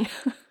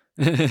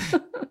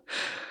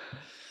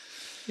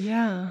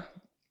 yeah.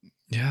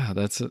 Yeah,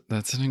 that's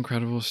an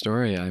incredible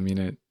story. I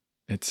mean,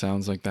 it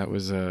sounds like that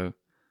was a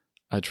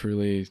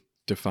truly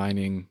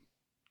defining,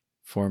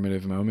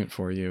 formative moment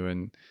for you,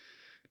 and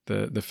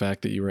the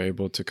fact that you were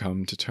able to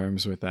come to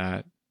terms with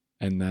that,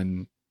 and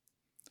then,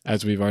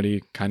 as we've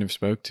already kind of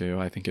spoke to,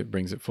 I think it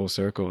brings it full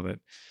circle that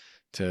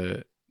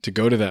to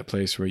go to that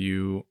place where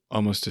you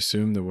almost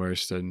assume the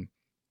worst and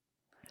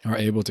are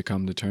able to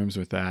come to terms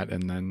with that,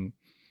 and then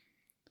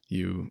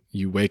you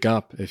wake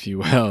up, if you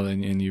will,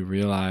 and you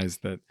realize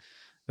that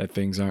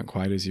things aren't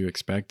quite as you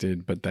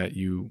expected, but that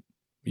you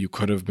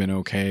could have been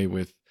okay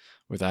with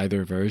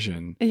either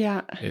version.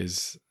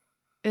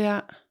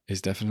 Is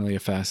definitely a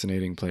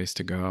fascinating place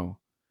to go.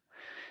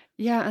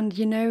 Yeah, and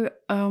you know,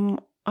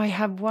 I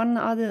have one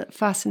other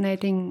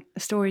fascinating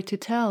story to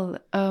tell.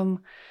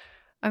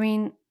 I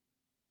mean,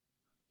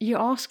 you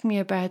asked me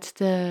about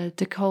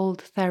the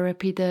cold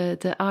therapy,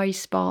 the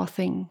ice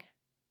bathing.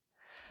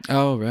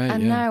 Oh, right.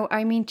 And now,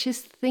 I mean,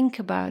 just think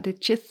about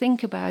it. Just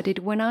think about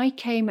it. When I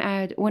came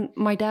out, when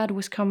my dad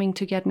was coming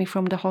to get me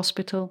from the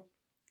hospital,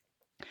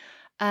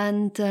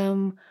 and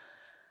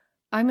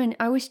I mean,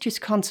 I was just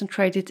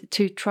concentrated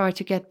to try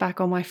to get back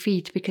on my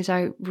feet because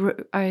I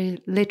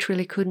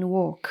literally couldn't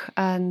walk.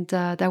 And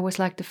that was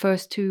like the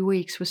first 2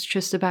 weeks was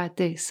just about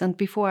this. And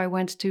before I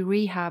went to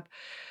rehab,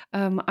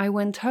 I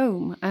went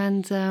home,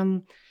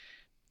 and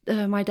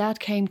my dad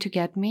came to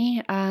get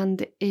me,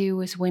 and it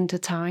was winter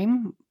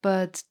time,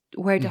 but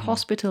where the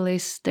hospital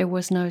is, there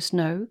was no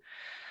snow.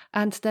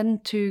 And then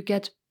to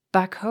get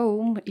back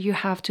home, you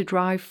have to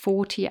drive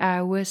 40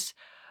 hours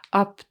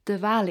up the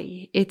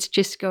valley. It's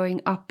just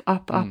going up,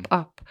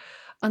 up,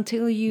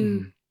 until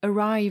you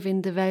arrive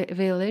in the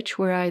village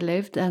where I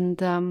lived,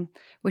 and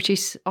which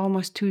is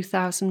almost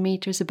 2,000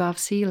 meters above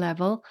sea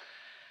level.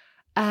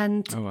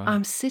 And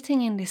I'm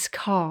sitting in this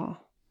car.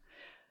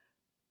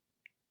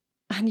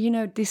 And, you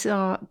know, these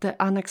are the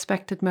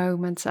unexpected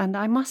moments. And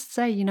I must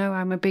say, you know,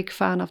 I'm a big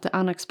fan of the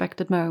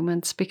unexpected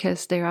moments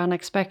because they're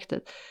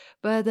unexpected.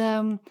 But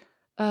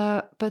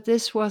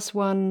this was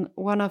one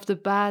of the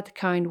bad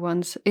kind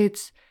ones.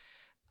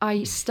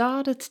 I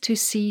started to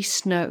see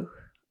snow.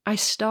 I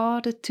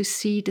started to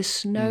see the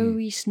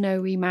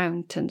snowy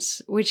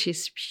mountains, which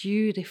is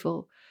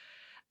beautiful.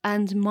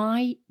 And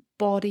my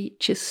body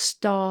just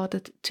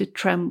started to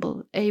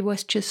tremble. It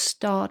was just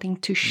starting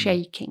to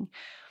shaking.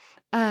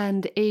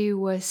 And it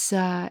was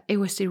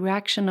the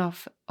reaction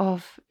of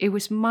it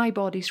was my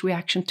body's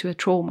reaction to a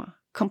trauma,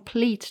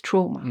 complete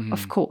trauma,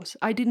 of course.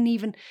 I didn't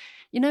even,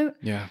 you know,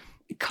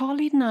 call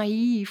it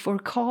naive or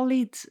call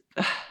it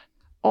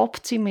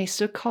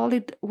optimist or call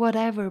it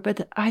whatever,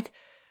 but I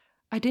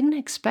didn't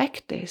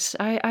expect this.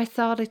 I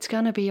thought it's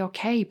gonna be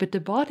okay, but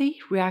the body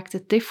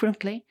reacted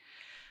differently.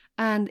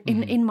 And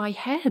in my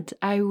head,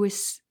 I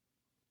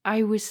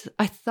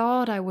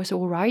thought I was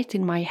all right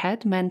in my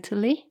head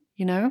mentally,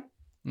 you know.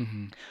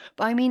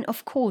 But I mean,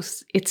 of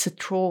course, it's a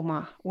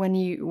trauma when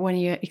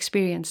you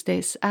experience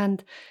this.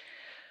 And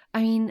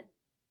I mean,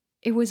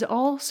 it was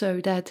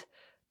also that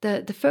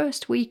the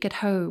first week at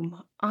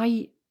home,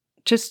 I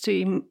just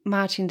to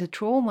imagine the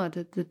trauma,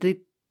 the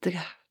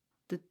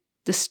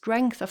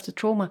strength of the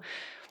trauma.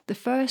 The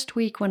first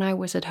week when I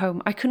was at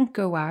home, I couldn't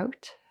go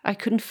out. I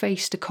couldn't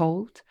face the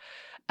cold.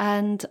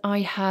 And I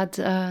had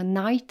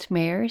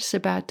nightmares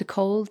about the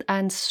cold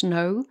and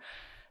snow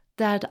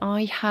that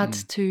I had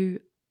to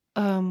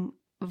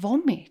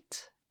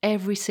vomit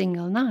every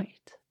single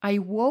night. I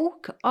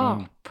woke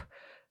up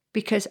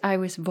because I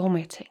was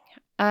vomiting.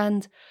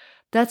 And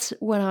that's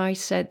when I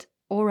said,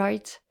 all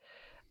right,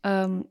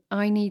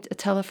 I need a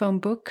telephone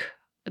book.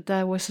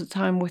 That was the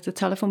time with the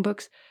telephone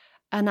books.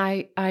 And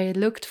I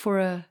looked for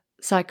a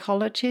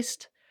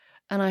psychologist,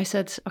 and I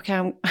said,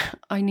 okay,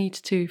 I need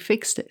to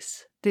fix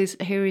this.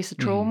 Here is a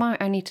trauma.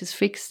 I need to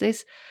fix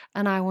this.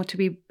 And I want to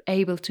be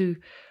able to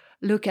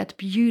look at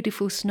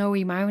beautiful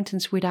snowy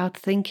mountains without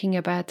thinking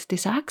about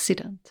this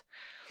accident.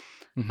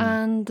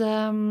 And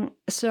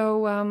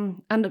so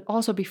and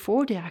also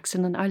before the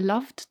accident, I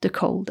loved the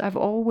cold. I've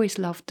always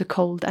loved the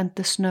cold and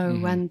the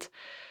snow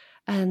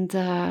and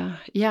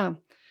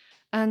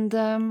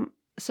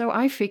so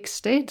I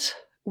fixed it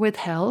with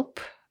help,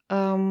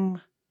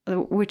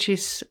 which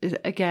is,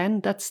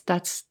 again,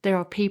 that's there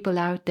are people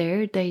out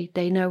there,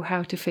 they know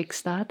how to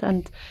fix that,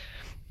 and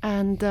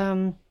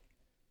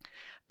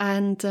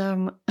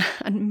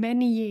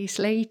many years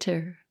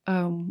later,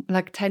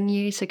 like 10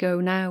 years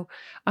ago now,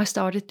 I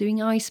started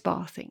doing ice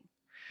bathing.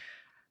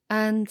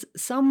 And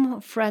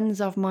some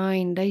friends of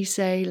mine, they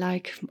say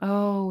like,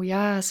 oh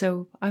yeah,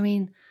 so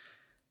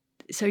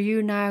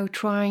you're now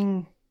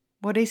trying,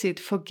 what is it,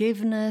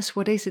 forgiveness?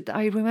 What is it?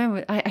 I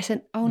remember I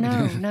said, oh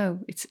no,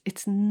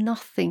 it's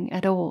nothing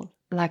at all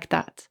like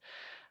that.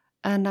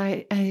 And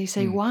I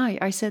say, why?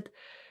 I said,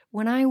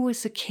 when I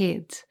was a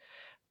kid,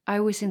 I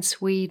was in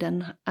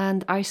Sweden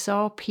and I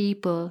saw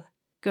people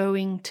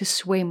going to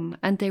swim,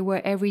 and they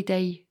were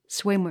everyday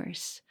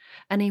swimmers,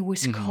 and it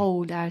was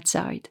cold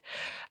outside.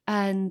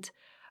 And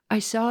I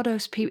saw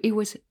those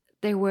people,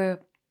 they were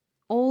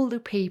older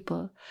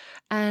people,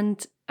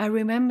 and I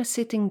remember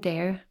sitting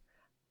there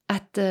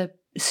at the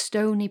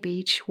stony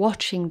beach,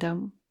 watching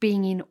them,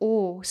 being in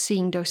awe,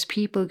 seeing those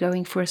people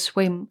going for a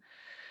swim.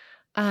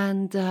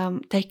 And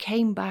they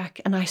came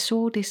back, and I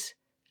saw this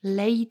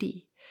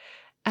lady,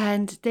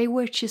 and they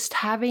were just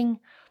having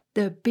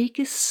the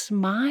biggest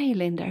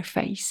smile in their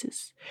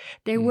faces.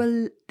 It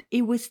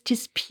was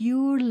just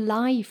pure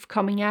life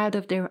coming out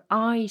of their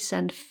eyes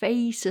and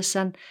faces,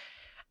 and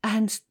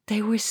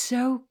they were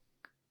so,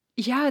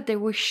 they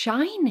were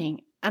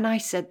shining. And I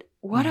said,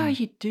 what are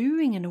you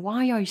doing, and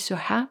why are you so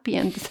happy?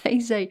 And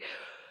they say,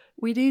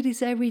 we do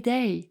this every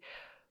day.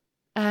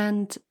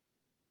 And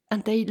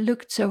they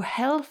looked so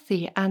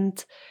healthy,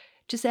 and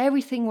just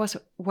everything was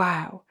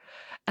wow.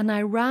 And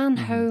I ran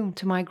home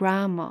to my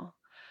grandma,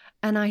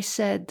 and I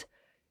said,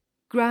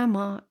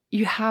 Grandma,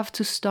 you have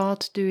to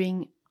start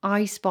doing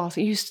ice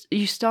bathing.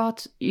 You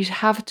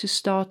have to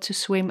start to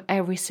swim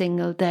every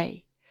single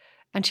day.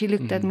 And she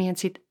looked at me and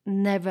said,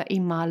 never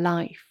in my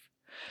life.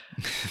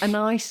 And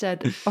I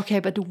said, okay,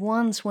 but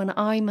once when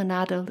I'm an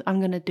adult, I'm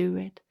going to do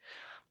it.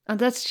 And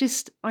that's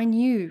just, I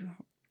knew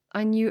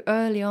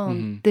early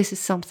on, this is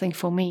something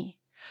for me.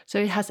 So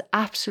it has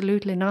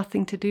absolutely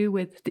nothing to do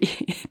with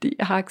the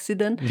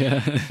accident.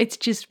 Yeah. It's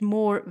just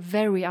more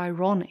very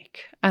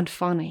ironic and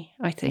funny,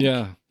 I think.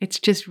 Yeah. It's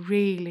just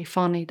really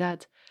funny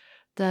that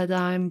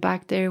I'm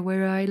back there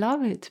where I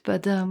love it.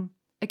 But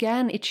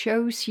again, it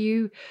shows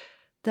you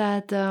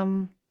that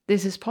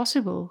this is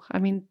possible. I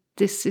mean,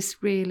 this is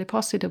really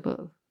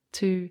possible,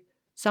 to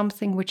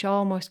something which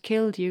almost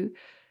killed you,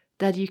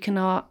 that you can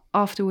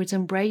afterwards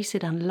embrace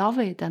it and love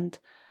it. And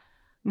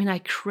I mean, I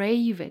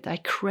crave it. I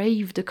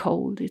crave the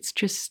cold. It's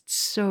just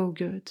so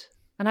good.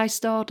 And I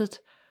started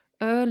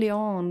early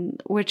on,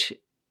 which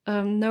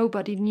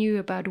nobody knew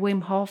about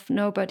Wim Hof.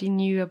 Nobody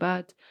knew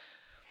about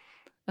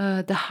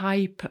the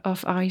hype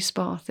of ice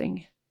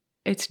bathing.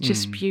 It's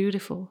just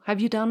beautiful.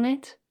 Have you done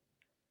it?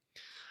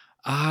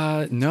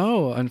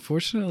 No,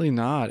 unfortunately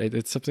not.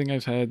 It's something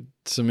I've had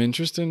some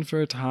interest in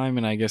for a time,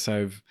 and I guess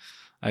I've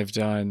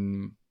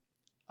done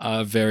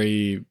a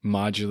very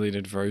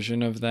modulated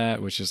version of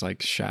that, which is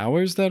like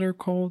showers that are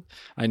cold.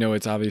 I know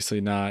it's obviously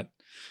not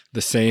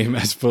the same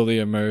as fully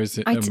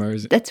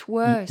that's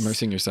worse.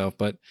 Immersing yourself,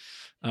 but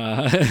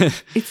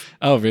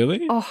oh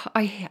really? Oh,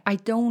 I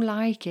don't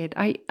like it.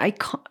 I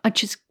can't, I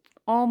just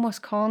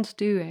almost can't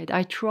do it.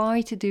 I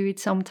try to do it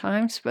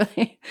sometimes, but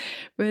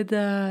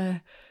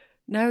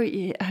no,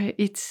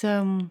 it's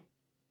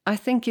I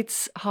think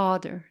it's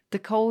harder. The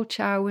cold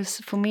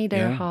showers for me,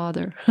 they're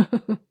harder.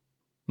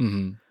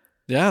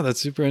 Yeah, that's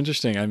super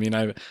interesting. I mean,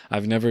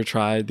 I've never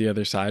tried the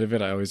other side of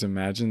it. I always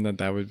imagined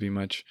that would be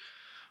much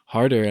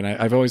harder, and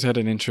I've always had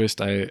an interest.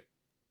 I'm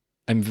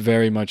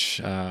very much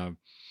a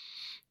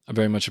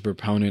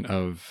proponent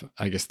of,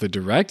 I guess, the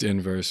direct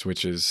inverse,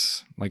 which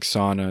is like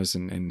saunas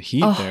and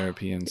heat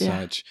therapy and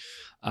such.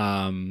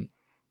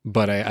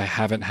 But I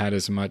haven't had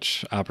as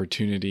much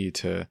opportunity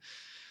to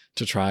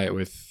try it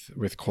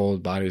with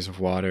cold bodies of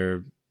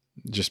water,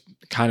 just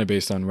kind of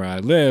based on where I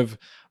live.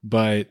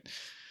 But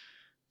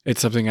it's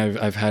something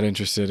I've had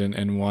interested in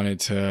and wanted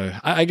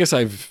to. I guess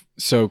I've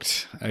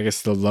soaked,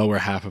 the lower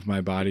half of my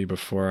body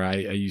before. I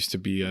used to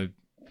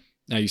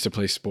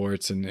play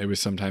sports, and it was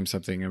sometimes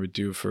something I would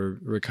do for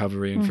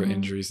recovery and for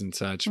injuries and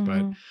such.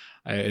 But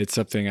it's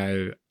something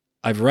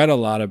I've read a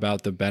lot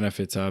about the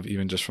benefits of,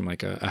 even just from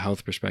like a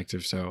health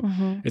perspective. So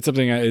it's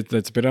something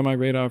that's been on my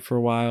radar for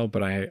a while,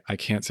 but I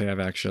can't say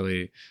I've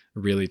actually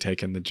really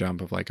taken the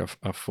jump of like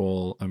a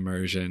full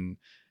immersion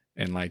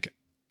in like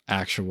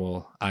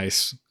actual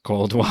ice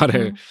cold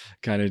water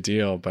kind of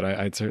deal. But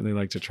I'd certainly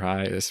like to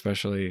try,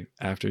 especially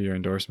after your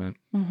endorsement.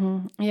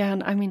 Yeah,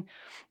 and I mean,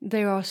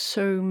 there are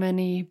so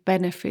many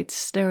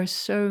benefits. There are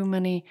so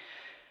many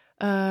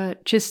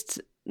just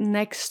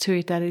next to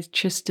it that it's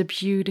just a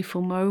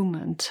beautiful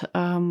moment.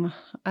 And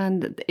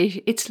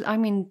it's, I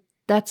mean,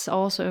 that's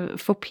also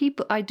for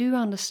people. I do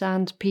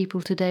understand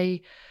people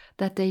today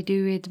that they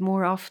do it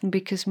more often,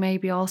 because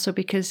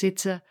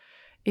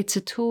it's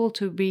a tool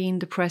to be in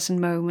the present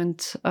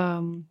moment.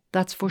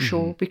 That's for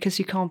sure, because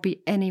you can't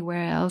be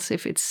anywhere else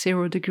if it's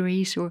 0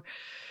 degrees or,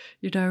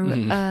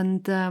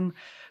 and,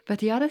 but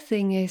the other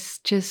thing is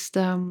just,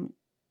 I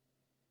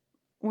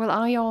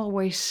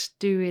always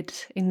do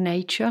it in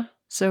nature.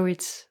 So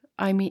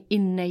I'm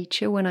in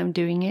nature when I'm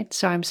doing it.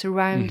 So I'm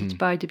surrounded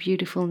by the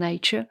beautiful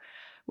nature,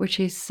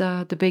 which is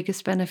the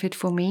biggest benefit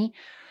for me.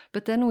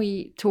 But then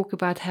we talk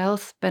about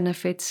health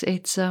benefits.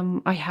 It's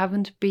I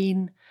haven't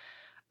been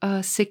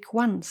sick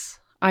once.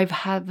 I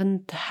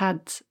haven't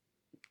had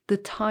the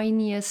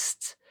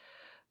tiniest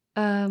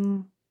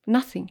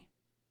nothing,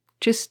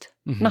 just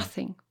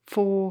nothing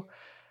for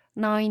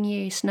 9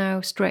 years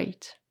now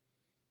straight.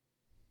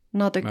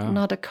 Not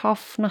a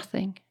cough,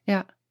 nothing.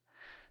 Yeah.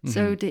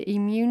 So the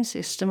immune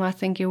system, I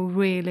think it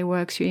really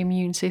works your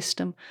immune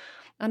system.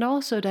 And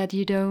also that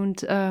you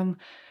don't,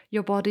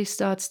 your body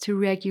starts to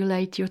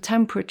regulate your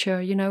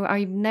temperature. You know,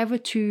 I'm never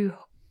too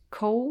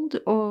cold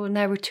or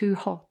never too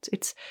hot.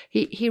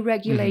 He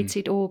regulates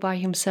it all by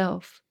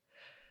himself.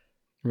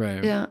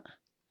 Right. Yeah.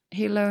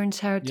 He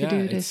learns how to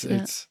do this.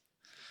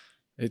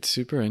 It's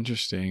super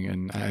interesting.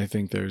 And I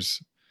think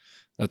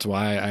that's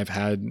why I've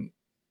had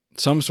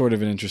some sort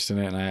of an interest in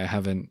it. And I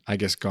haven't, I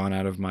guess, gone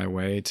out of my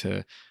way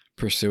to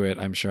pursue it.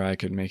 I'm sure I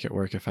could make it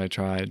work if I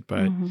tried,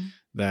 but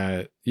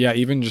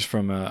even just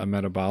from a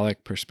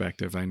metabolic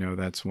perspective, I know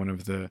that's one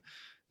of the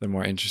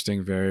more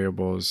interesting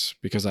variables,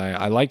 because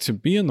I like to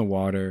be in the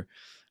water.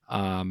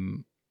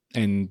 And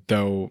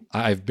though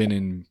I've been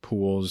in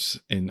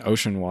pools in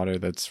ocean water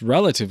that's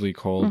relatively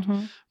cold,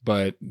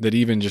 but that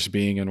even just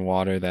being in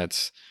water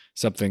that's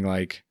something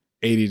like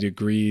 80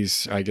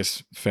 degrees, I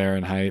guess,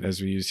 Fahrenheit,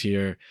 as we use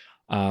here,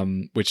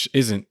 which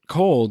isn't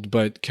cold,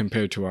 but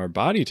compared to our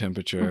body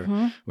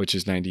temperature, which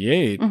is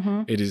 98,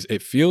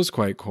 it feels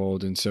quite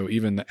cold. And so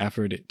even the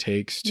effort it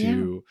takes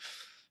to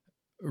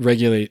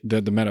regulate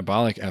the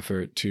metabolic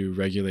effort to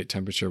regulate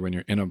temperature when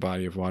you're in a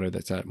body of water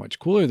that's that much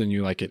cooler than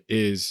you, like it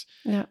is,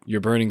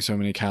 you're burning so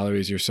many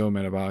calories, you're so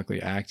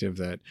metabolically active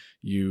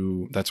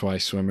that's why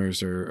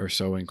swimmers are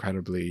so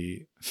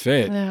incredibly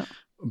fit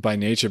by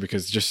nature,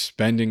 because just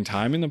spending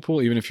time in the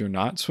pool, even if you're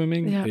not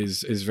swimming,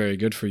 is very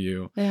good for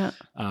you.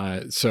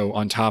 So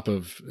on top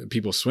of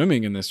people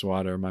swimming in this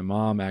water, my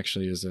mom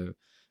actually is an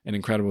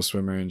incredible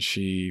swimmer, and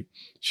she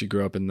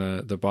grew up in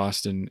the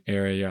Boston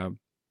area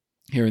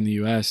here in the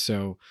US,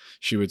 so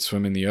she would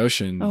swim in the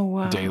ocean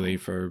daily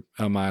for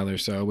a mile or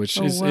so, which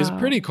is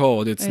pretty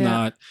cold. It's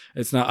not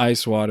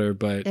ice water,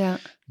 but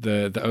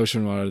the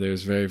ocean water there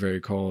is very, very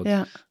cold.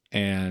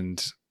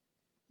 And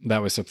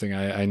that was something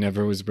I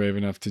never was brave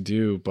enough to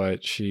do,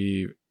 but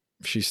she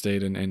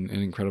stayed in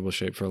incredible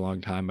shape for a long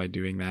time by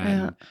doing that.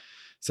 And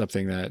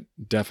something that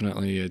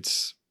definitely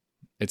it's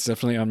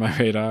definitely on my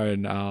radar,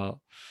 and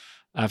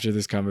after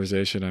this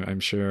conversation, I'm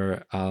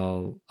sure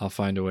I'll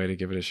find a way to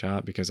give it a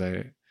shot, because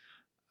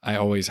I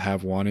always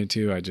have wanted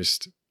to. I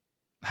just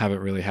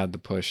haven't really had the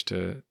push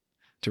to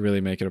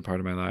really make it a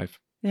part of my life.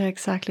 Yeah,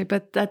 exactly.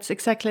 But that's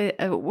exactly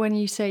when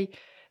you say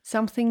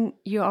something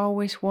you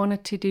always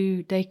wanted to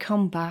do, they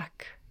come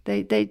back.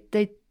 They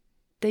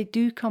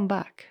do come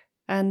back,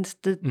 and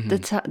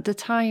the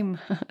time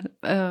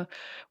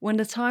when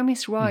the time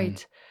is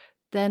right,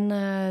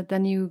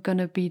 then you're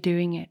gonna be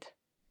doing it.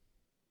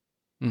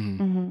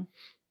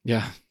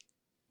 Yeah,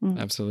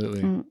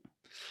 absolutely.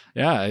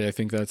 Yeah, I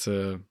think that's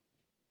a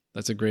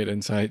great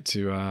insight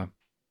to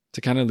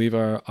kind of leave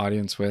our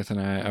audience with,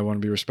 and I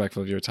want to be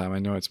respectful of your time. I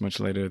know it's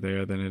much later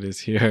there than it is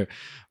here,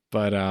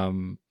 but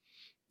I've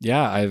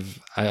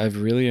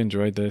really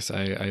enjoyed this.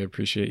 I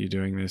appreciate you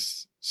doing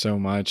this so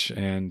much,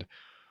 and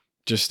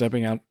just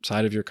stepping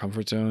outside of your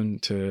comfort zone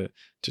to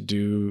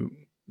do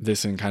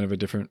this in kind of a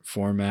different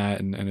format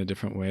and a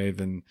different way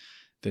than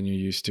you're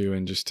used to,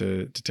 and just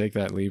to take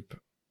that leap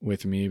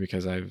with me,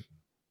 because I've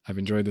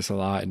enjoyed this a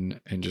lot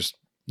and just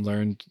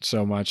learned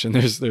so much, and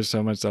there's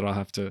so much that I'll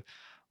have to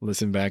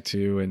listen back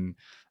to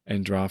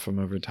and draw from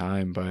over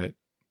time, but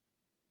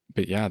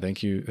yeah,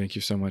 thank you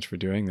so much for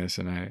doing this,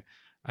 and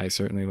I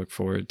certainly look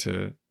forward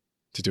to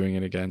doing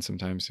it again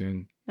sometime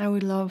soon. I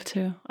would love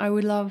to,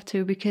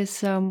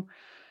 because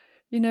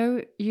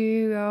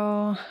you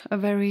are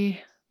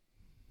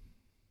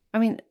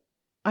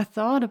I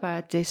thought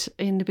about this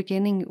in the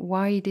beginning.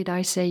 Why did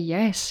I say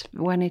yes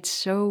when it's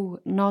so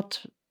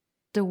not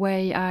the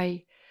way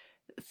I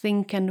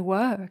think and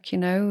work,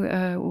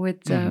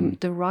 with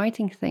the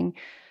writing thing?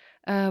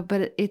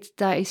 But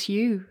that is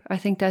you. I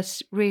think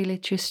that's really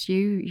just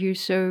you. You're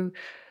so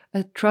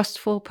a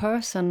trustful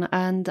person,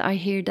 and I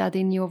hear that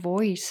in your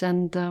voice.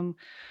 And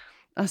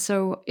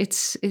so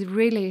it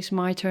really is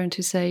my turn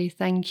to say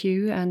thank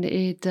you. And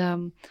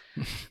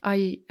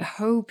I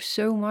hope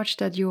so much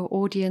that your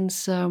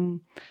audience,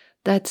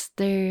 that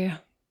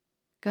they're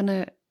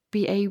gonna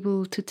be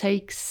able to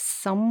take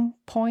some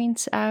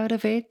points out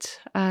of it.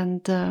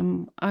 And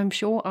I'm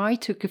sure I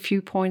took a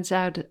few points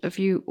out of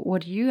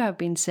what you have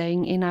been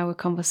saying in our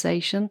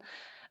conversation.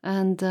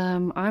 And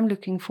I'm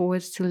looking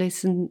forward to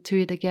listen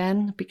to it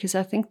again, because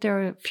I think there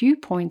are a few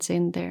points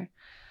in there.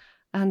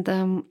 And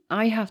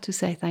I have to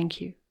say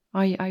thank you.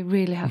 I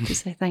really have to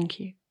say thank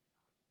you.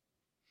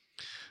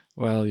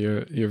 Well,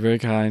 you're very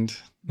kind.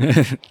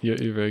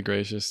 you're very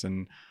gracious,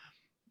 and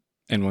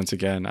once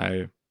again,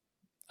 I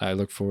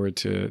look forward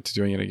to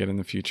doing it again in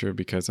the future,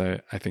 because I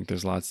think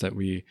there's lots that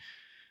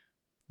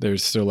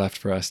there's still left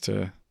for us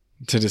to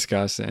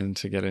discuss and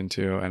to get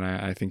into, and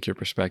I think your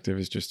perspective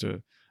is just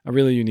a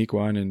really unique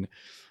one,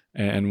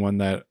 and one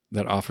that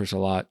offers a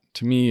lot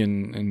to me,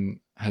 and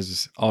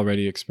has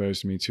already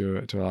exposed me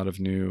to a lot of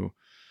new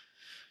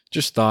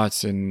just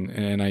thoughts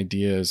and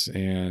ideas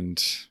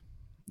and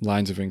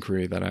lines of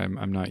inquiry that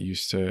I'm not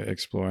used to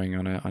exploring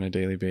on a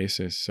daily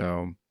basis.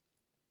 So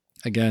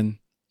again,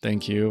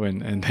 thank you,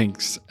 and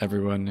thanks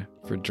everyone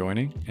for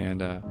joining,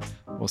 and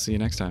we'll see you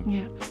next time.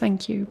 Yeah,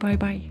 thank you.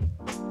 Bye-bye.